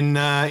there in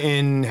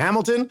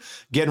Hamilton,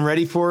 getting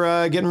ready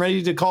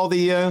to call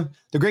the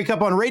Grey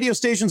Cup on radio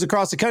stations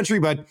across the country,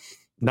 but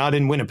not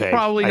in Winnipeg.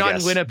 Probably not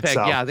in Winnipeg.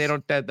 So, yeah, they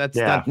don't. That's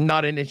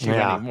not an issue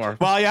anymore.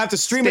 Well, you have to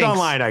stream it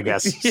online, I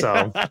guess.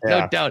 So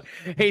no doubt.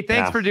 Hey,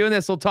 thanks for doing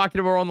this. We'll talk to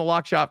you tomorrow on the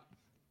Lock Shop.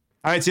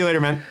 All right, see you later,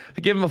 man.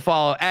 Give him a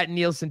follow at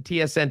Nielson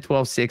TSN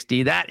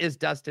 1260. That is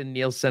Dustin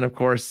Nielson, of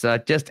course.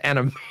 Just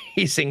an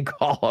amazing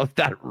call of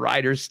that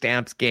Riders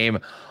Stamps game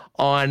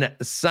on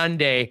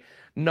Sunday.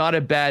 Not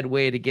a bad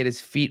way to get his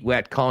feet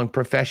wet calling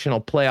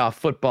professional playoff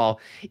football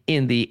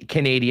in the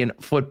Canadian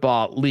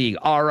Football League.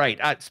 All right,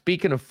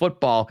 speaking of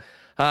football,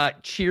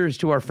 cheers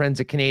to our friends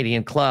at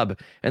Canadian Club,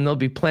 and there'll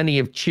be plenty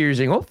of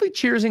cheersing, hopefully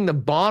cheersing the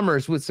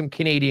Bombers with some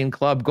Canadian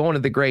Club going to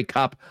the Grey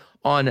Cup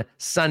on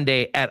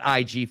Sunday at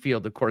IG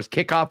Field. Of course,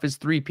 kickoff is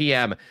 3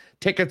 p.m.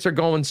 Tickets are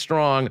going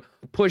strong,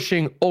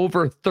 pushing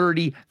over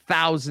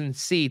 30,000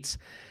 seats.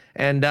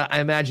 And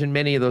I imagine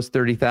many of those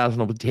 30,000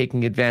 will be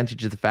taking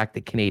advantage of the fact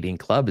that Canadian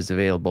Club is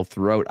available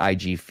throughout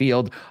IG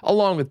Field,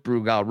 along with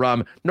Brugal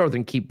Rum,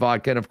 Northern Keep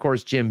Vodka, and of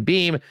course, Jim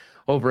Beam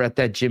over at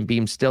that Jim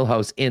Beam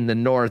Stillhouse in the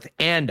north.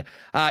 And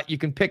you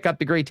can pick up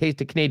the great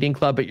taste of Canadian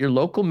Club at your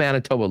local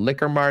Manitoba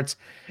liquor marts.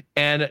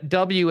 And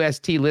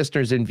WST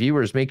listeners and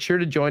viewers, make sure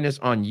to join us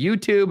on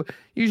YouTube,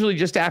 usually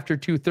just after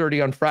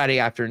 2:30 on Friday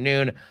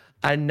afternoon.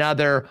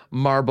 Another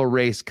marble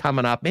race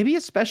coming up, maybe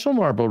a special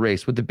marble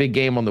race with the big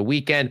game on the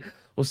weekend.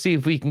 We'll see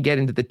if we can get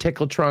into the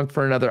tickle trunk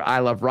for another I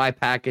Love Rye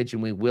package,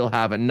 and we will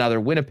have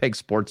another Winnipeg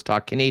Sports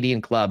Talk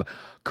Canadian Club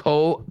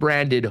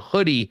co-branded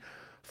hoodie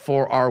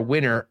for our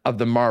winner of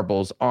the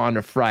marbles on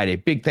Friday.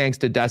 Big thanks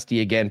to Dusty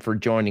again for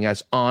joining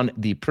us on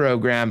the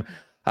program.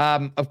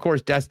 Of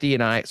course, Dusty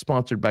and I,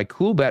 sponsored by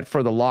CoolBet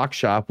for the Lock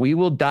Shop, we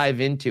will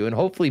dive into and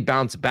hopefully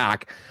bounce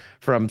back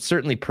from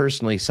certainly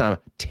personally some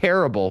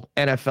terrible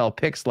NFL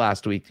picks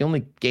last week. The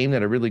only game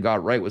that I really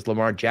got right was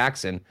Lamar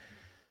Jackson,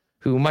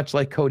 who, much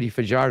like Cody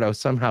Fajardo,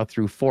 somehow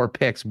threw 4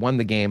 picks, won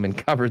the game, and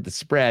covered the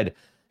spread. I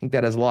think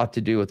that has a lot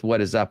to do with what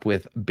is up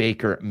with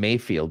Baker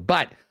Mayfield.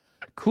 But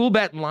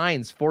CoolBet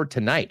lines for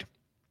tonight.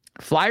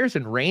 Flyers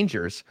and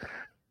Rangers.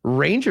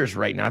 Rangers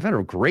right now have had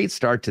a great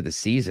start to the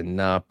season,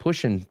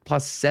 pushing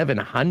plus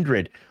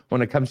 700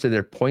 when it comes to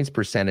their points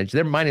percentage.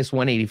 They're minus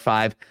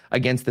 185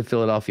 against the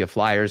Philadelphia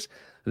Flyers.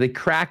 The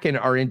Kraken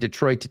are in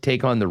Detroit to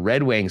take on the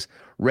Red Wings.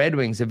 Red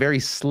Wings, a very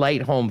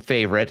slight home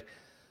favorite,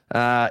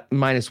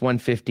 minus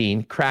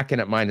 115. Kraken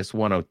at minus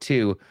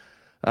 102.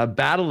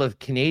 Battle of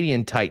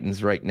Canadian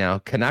Titans right now.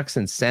 Canucks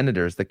and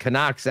Senators. The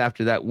Canucks,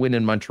 after that win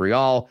in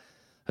Montreal,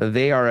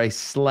 they are a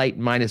slight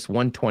minus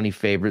 120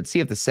 favorite.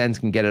 See if the Sens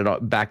can get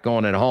it back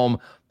going at home.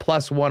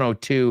 Plus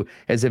 102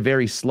 as a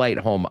very slight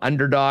home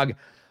underdog.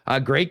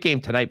 A great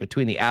game tonight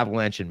between the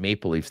Avalanche and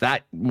Maple Leafs.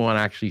 That one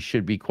actually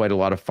should be quite a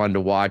lot of fun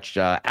to watch.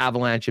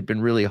 Avalanche have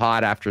been really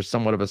hot after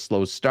somewhat of a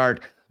slow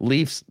start.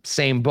 Leafs,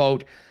 same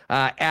boat.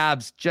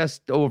 Avs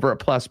just over at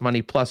plus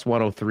money, plus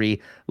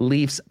 103.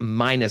 Leafs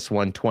minus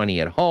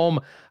 120 at home.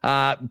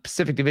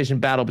 Pacific Division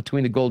battle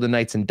between the Golden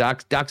Knights and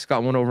Ducks. Ducks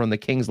got one over on the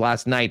Kings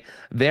last night.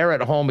 They're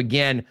at home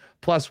again,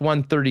 plus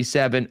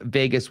 137.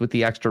 Vegas with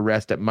the extra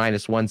rest at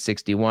minus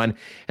 161.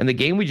 And the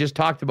game we just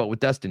talked about with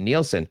Dustin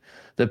Nielson,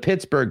 the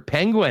Pittsburgh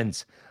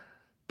Penguins,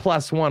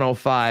 plus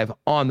 105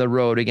 on the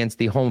road against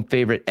the home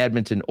favorite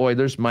Edmonton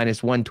Oilers,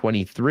 minus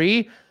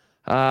 123.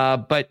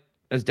 But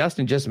as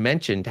Dustin just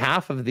mentioned,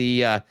 half of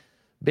the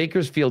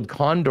Bakersfield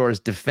Condors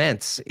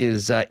defense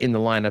is in the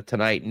lineup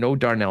tonight. No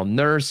Darnell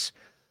Nurse,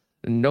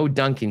 no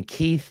Duncan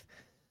Keith.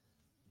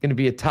 going to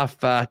be a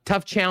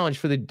tough challenge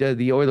for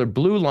the Oiler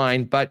blue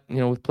line. But,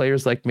 with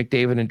players like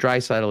McDavid and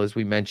Draisaitl, as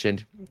we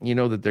mentioned,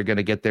 that they're going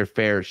to get their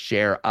fair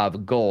share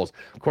of goals.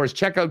 Of course,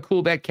 check out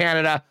CoolBet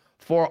Canada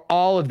for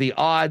all of the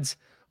odds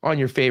on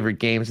your favorite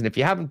games. And if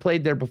you haven't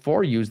played there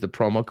before, use the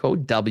promo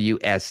code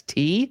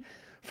WST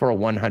for a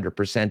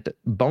 100%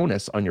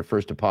 bonus on your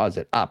first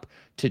deposit up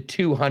to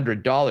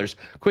 $200.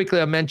 Quickly,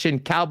 I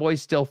mentioned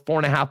Cowboys still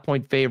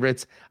 4.5-point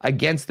favorites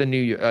against the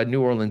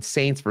New Orleans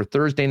Saints for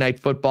Thursday night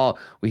football.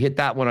 We hit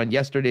that one on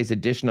yesterday's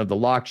edition of the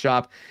Lock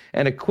Shop.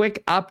 And a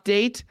quick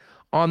update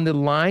on the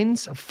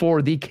lines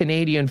for the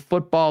Canadian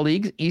Football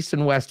League's East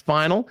and West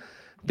Final.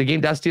 The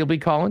game Dusty will be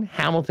calling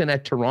Hamilton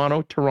at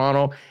Toronto.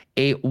 Toronto,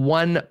 a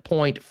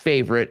 1-point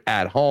favorite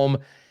at home.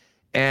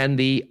 And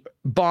the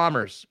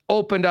Bombers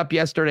opened up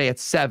yesterday at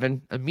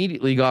 7,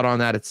 immediately got on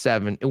that at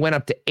 7. It went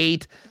up to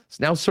 8. It's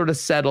now sort of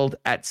settled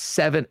at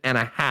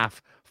 7.5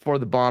 for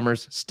the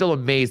Bombers. Still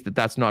amazed that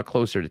that's not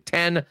closer to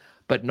 10,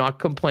 but not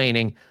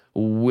complaining.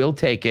 We'll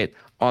take it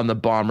on the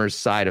Bombers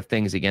side of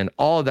things again.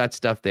 All of that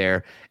stuff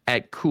there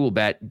at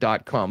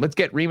coolbet.com. Let's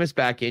get Remus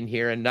back in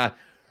here. And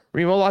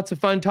Remo, lots of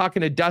fun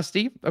talking to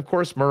Dusty. Of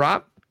course,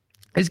 Murat.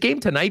 His game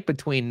tonight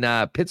between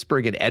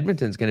Pittsburgh and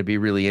Edmonton is going to be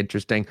really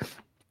interesting.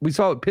 We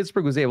saw what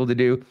Pittsburgh was able to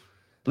do,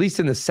 at least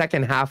in the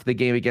second half of the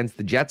game against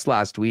the Jets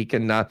last week,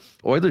 and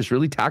Oilers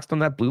really taxed on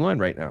that blue line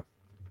right now.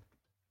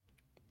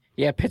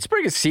 Yeah,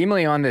 Pittsburgh is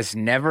seemingly on this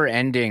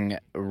never-ending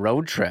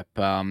road trip.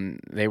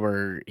 They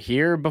were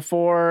here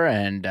before,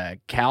 and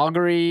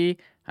Calgary,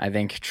 I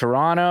think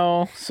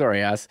Toronto. So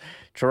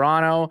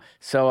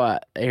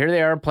here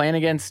they are playing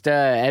against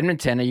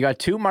Edmonton. You got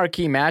two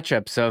marquee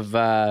matchups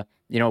of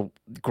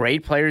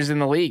great players in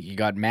the league. You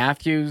got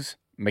Matthews,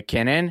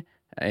 McKinnon,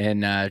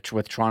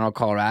 with Toronto,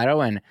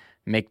 Colorado, and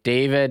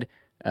McDavid,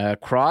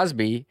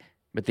 Crosby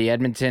with the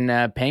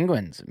Edmonton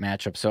Penguins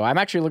matchup. So I'm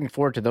actually looking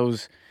forward to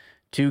those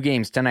two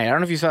games tonight. I don't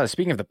know if you saw this.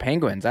 Speaking of the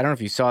Penguins, I don't know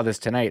if you saw this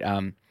tonight.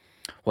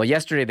 Well,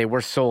 yesterday they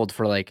were sold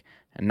for like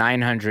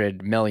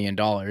 $900 million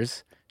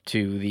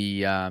to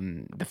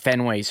the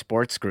Fenway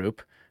Sports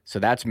Group. So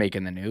that's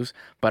making the news.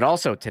 But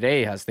also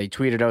today, as they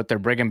tweeted out, they're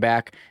bringing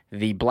back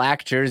the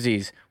black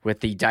jerseys with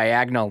the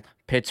diagonal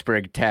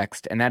Pittsburgh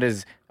text. And that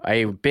is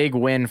a big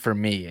win for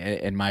me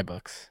in my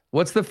books.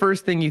 What's the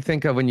first thing you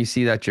think of when you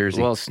see that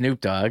jersey? Well, Snoop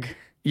Dogg.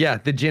 Yeah,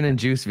 the gin and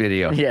juice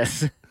video.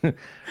 Yes.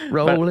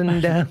 Rolling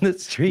down the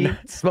street,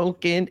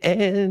 smoking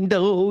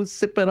endo,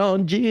 sipping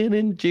on gin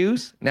and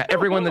juice. Now,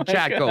 everyone in the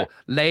chat go,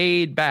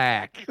 laid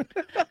back.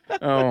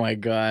 Oh, my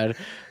God.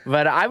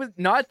 But I was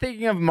not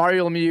thinking of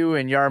Mario Lemieux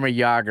and Jaromir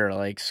Jagr,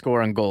 like,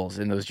 scoring goals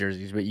in those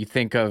jerseys. But you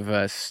think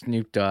of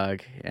Snoop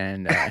Dogg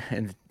and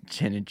the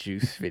gin and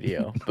juice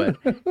video. But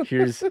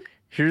here's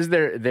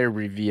their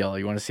reveal.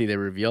 You want to see their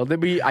reveal?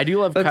 I do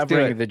love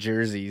covering the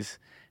jerseys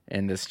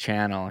in this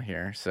channel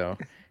here. So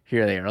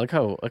here they are. Look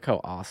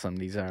how awesome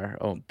these are.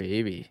 Oh,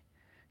 baby.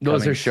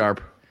 Those are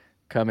sharp.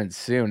 Coming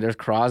soon. There's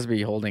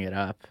Crosby holding it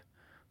up.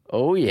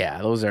 Oh, yeah.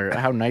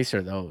 How nice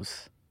are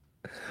those?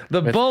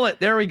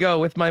 Bullet. There we go.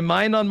 With my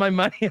mind on my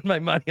money and my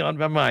money on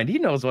my mind. He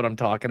knows what I'm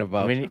talking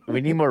about.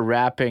 We need more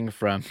rapping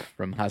from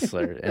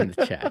Hustler in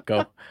the chat.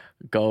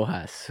 Go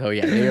Huss. So,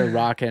 yeah, they are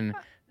rocking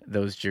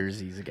those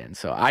jerseys again.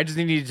 So I just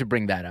needed to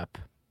bring that up.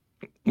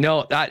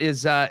 No, that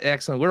is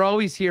excellent. We're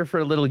always here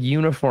for a little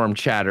uniform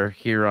chatter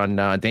here on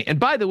and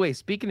by the way,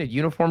 speaking of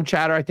uniform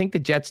chatter, I think the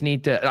Jets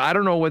need to, I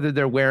don't know whether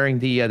they're wearing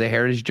the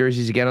Heritage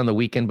jerseys again on the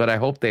weekend, but I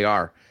hope they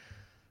are.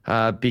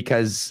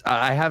 Because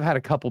I have had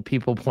a couple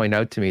people point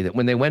out to me that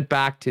when they went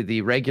back to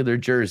the regular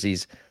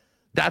jerseys,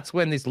 that's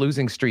when this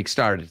losing streak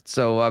started.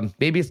 So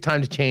maybe it's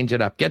time to change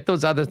it up. Get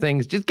those other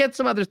things. Just get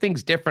some other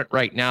things different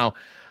right now.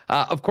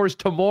 Of course,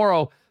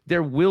 tomorrow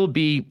there will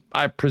be,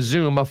 I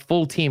presume, a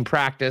full team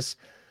practice,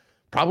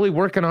 probably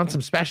working on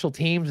some special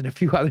teams and a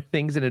few other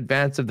things in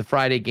advance of the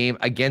Friday game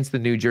against the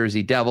New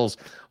Jersey Devils.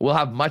 We'll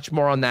have much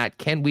more on that.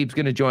 Ken Weeb's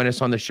going to join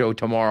us on the show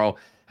tomorrow,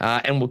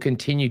 and we'll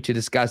continue to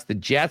discuss the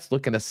Jets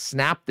looking to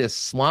snap this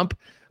slump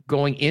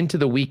going into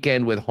the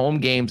weekend with home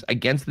games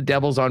against the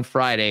Devils on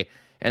Friday,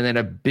 and then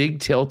a big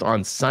tilt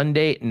on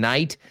Sunday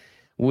night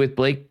with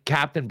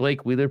Captain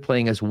Blake Wheeler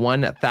playing his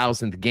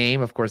 1,000th game.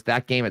 Of course,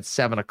 that game at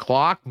 7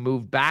 o'clock,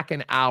 moved back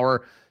an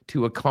hour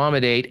to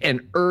accommodate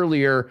an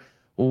earlier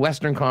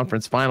Western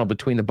Conference final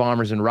between the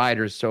Bombers and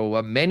Riders.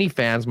 So many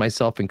fans,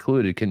 myself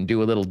included, can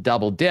do a little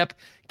double dip,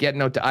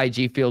 getting out to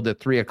IG Field at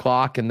 3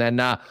 o'clock, and then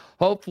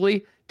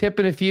hopefully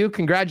tipping a few,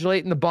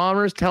 congratulating the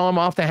Bombers, tell them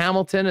off to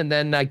Hamilton, and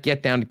then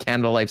get down to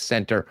Canada Life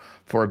Center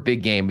for a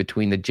big game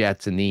between the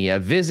Jets and the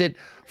visit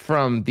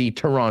from the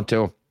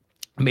Toronto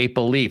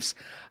Maple Leafs.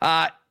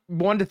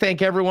 Wanted to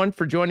thank everyone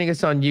for joining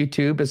us on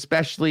YouTube,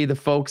 especially the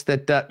folks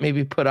that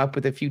maybe put up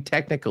with a few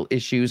technical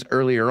issues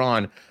earlier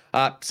on.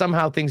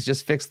 Somehow things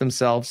just fixed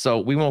themselves, so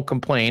we won't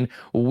complain.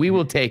 We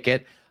will take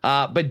it.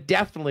 But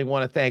definitely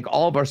want to thank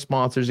all of our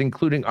sponsors,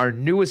 including our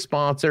newest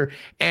sponsor,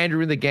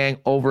 Andrew and the gang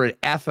over at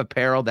F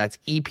Apparel. That's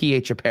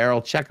EPH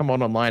Apparel. Check them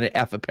out online at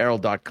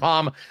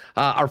fapparel.com.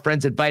 Our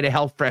friends at Vita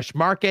Health Fresh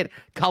Market,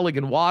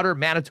 Culligan Water,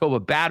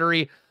 Manitoba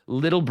Battery,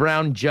 Little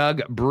Brown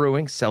Jug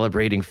Brewing,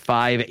 celebrating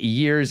 5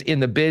 years in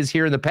the biz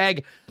here in the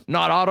Peg.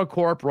 Not Auto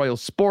Corp, Royal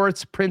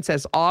Sports,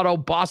 Princess Auto,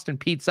 Boston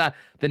Pizza,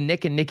 the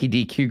Nick and Nicky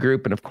DQ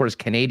Group, and of course,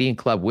 Canadian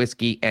Club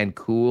Whiskey and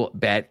Cool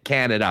Bet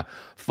Canada.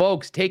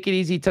 Folks, take it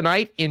easy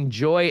tonight.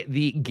 Enjoy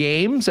the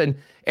games and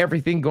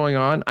everything going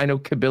on. I know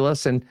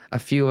Kabilis and a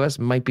few of us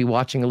might be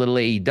watching a little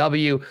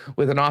AEW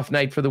with an off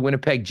night for the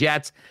Winnipeg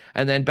Jets.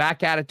 And then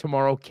back at it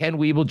tomorrow. Ken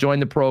Wiebe will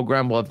join the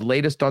program. We'll have the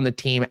latest on the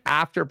team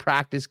after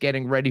practice,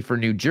 getting ready for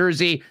New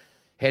Jersey,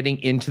 heading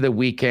into the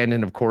weekend,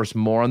 and of course,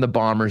 more on the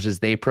Bombers as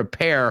they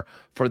prepare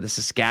for the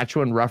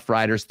Saskatchewan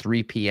Roughriders,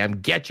 3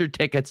 p.m. Get your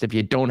tickets if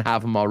you don't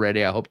have them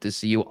already. I hope to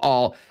see you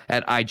all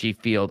at IG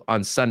Field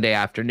on Sunday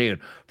afternoon.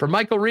 For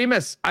Michael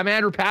Remus, I'm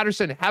Andrew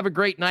Patterson. Have a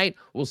great night.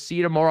 We'll see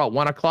you tomorrow at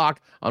 1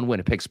 o'clock on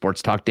Winnipeg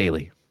Sports Talk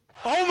Daily.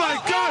 Oh, my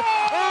God!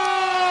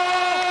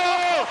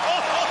 Oh!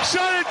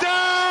 Shut it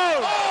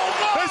down!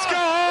 Let's go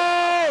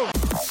home!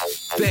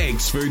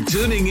 Thanks for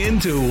tuning in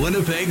to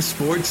Winnipeg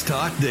Sports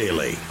Talk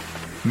Daily.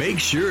 Make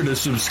sure to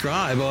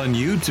subscribe on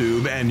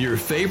YouTube and your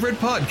favorite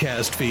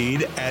podcast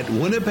feed at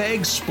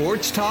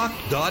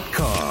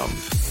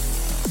winnipegsportstalk.com.